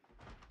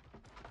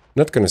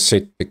 Not gonna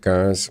sit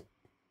because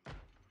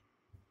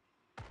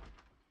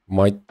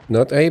might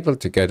not able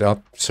to get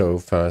up so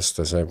fast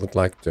as I would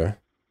like to.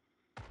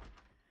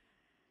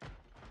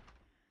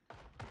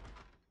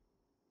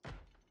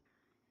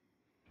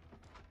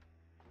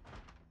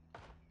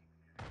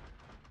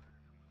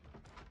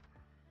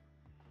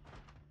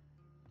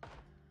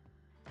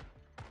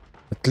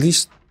 At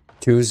least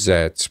 2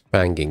 Zs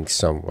banging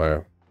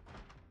somewhere.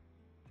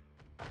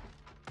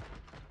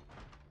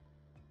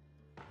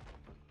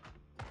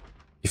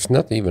 If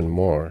not even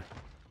more.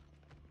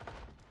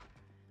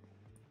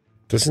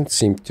 Doesn't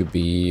seem to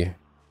be...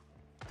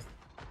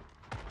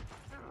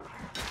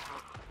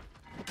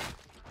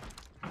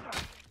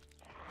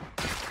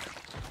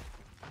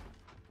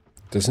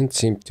 Doesn't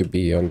seem to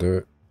be on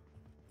the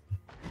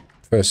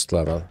first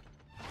level.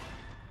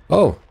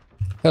 Oh,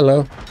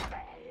 hello.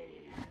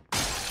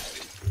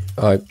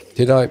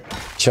 Did I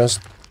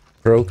just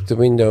broke the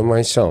window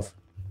myself?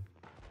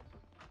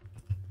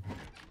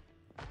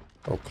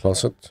 Oh,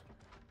 closet.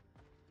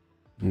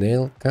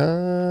 Nail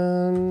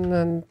gun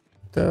and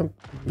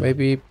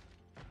maybe...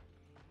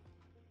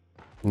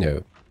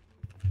 No.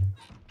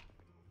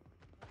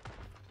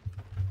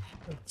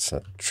 It's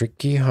a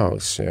tricky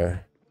house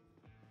here.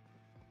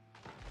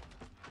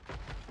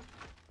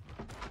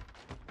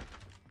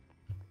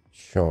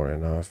 Sure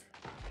enough.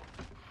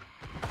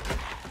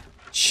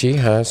 She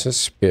has a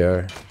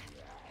spear.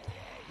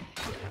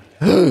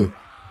 Boy,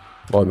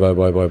 boy,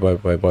 boy, boy, boy,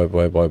 boy, boy,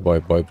 boy, boy, boy,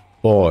 boy,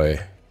 boy.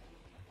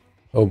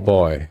 Oh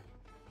boy.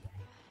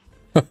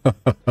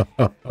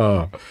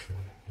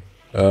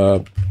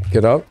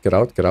 Get out, get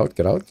out, get out,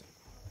 get out.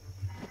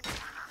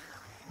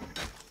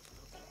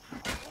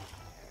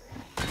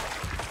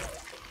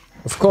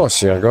 Of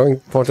course, you're going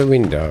for the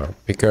window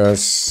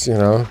because, you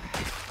know,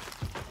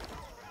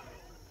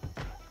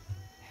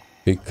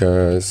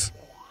 because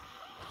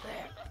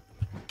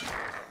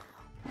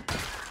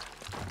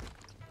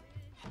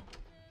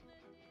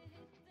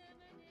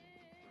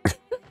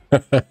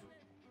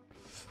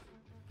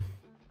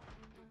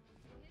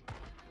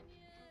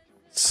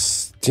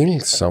still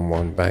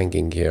someone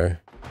banging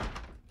here.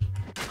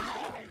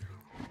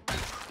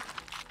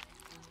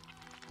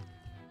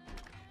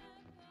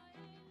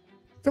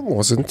 There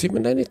wasn't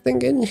even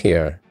anything in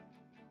here.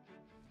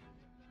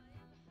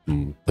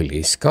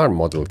 Police car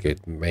model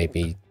kit.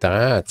 Maybe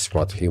that's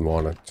what he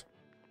wanted.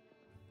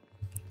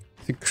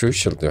 It's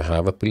crucial to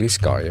have a police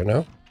car, you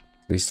know?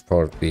 At least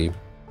for the...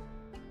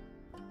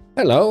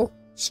 Hello!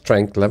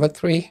 Strength level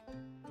 3.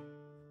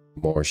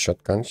 More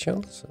shotgun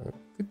shells.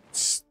 Could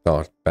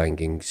start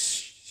banging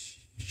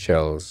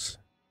shells.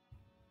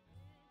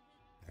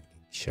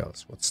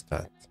 Shells, what's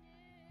that?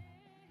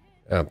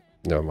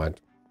 Never mind.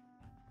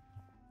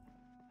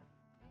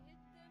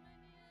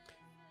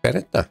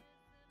 Beretta.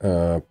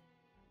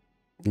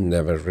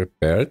 Never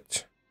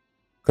repaired.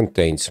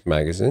 Contains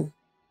magazine.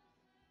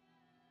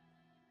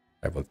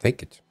 I will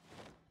take it.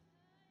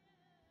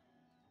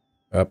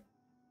 Up.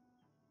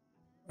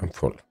 I'm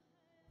full.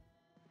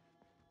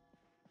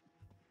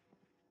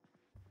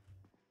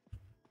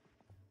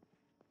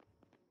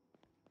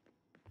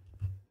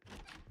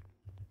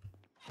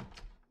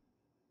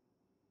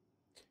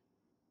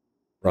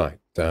 Right,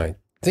 I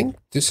think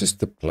this is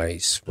the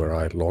place where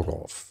I log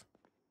off.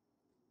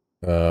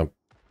 I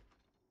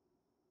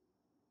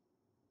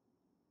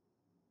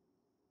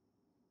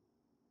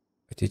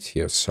did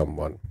hear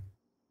someone.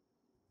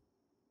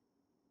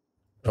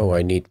 Oh,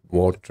 I need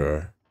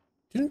water.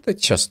 Didn't I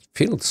just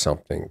fill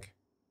something?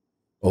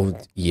 Oh,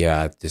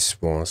 yeah, this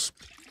was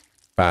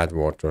bad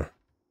water.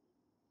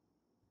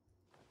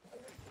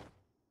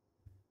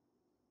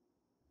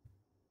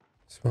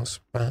 This was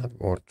bad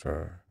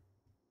water.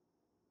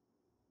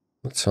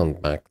 Let's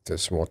unpack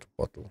this water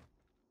bottle.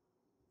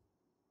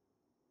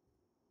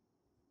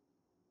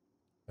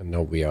 And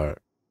now we are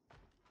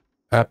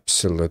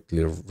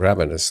absolutely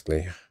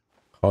ravenously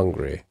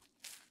hungry.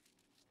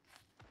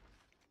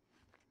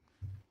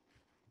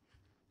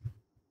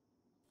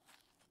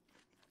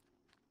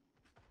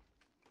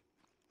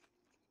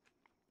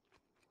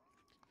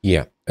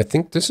 Yeah, I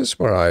think this is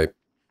where I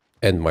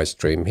end my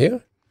stream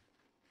here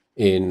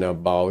in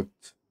about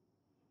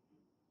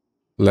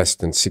less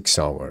than 6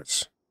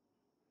 hours.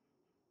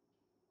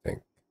 I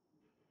think.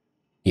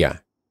 Yeah,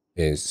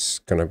 it's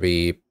gonna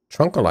be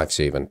Drunkonlife's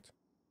event.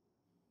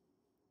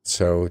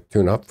 So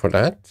tune up for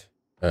that.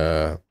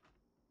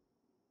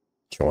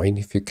 Join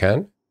if you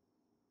can.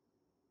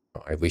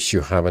 I wish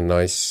you have a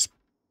nice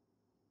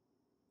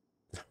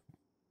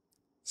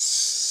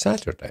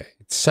Saturday.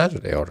 It's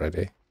Saturday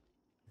already.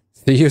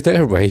 See you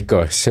there,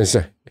 Waco.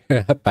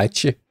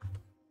 Apache.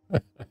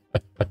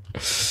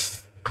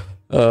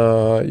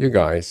 You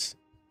guys,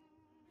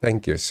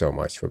 thank you so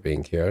much for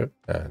being here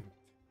and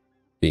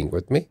being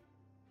with me.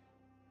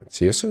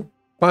 See you soon.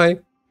 Bye.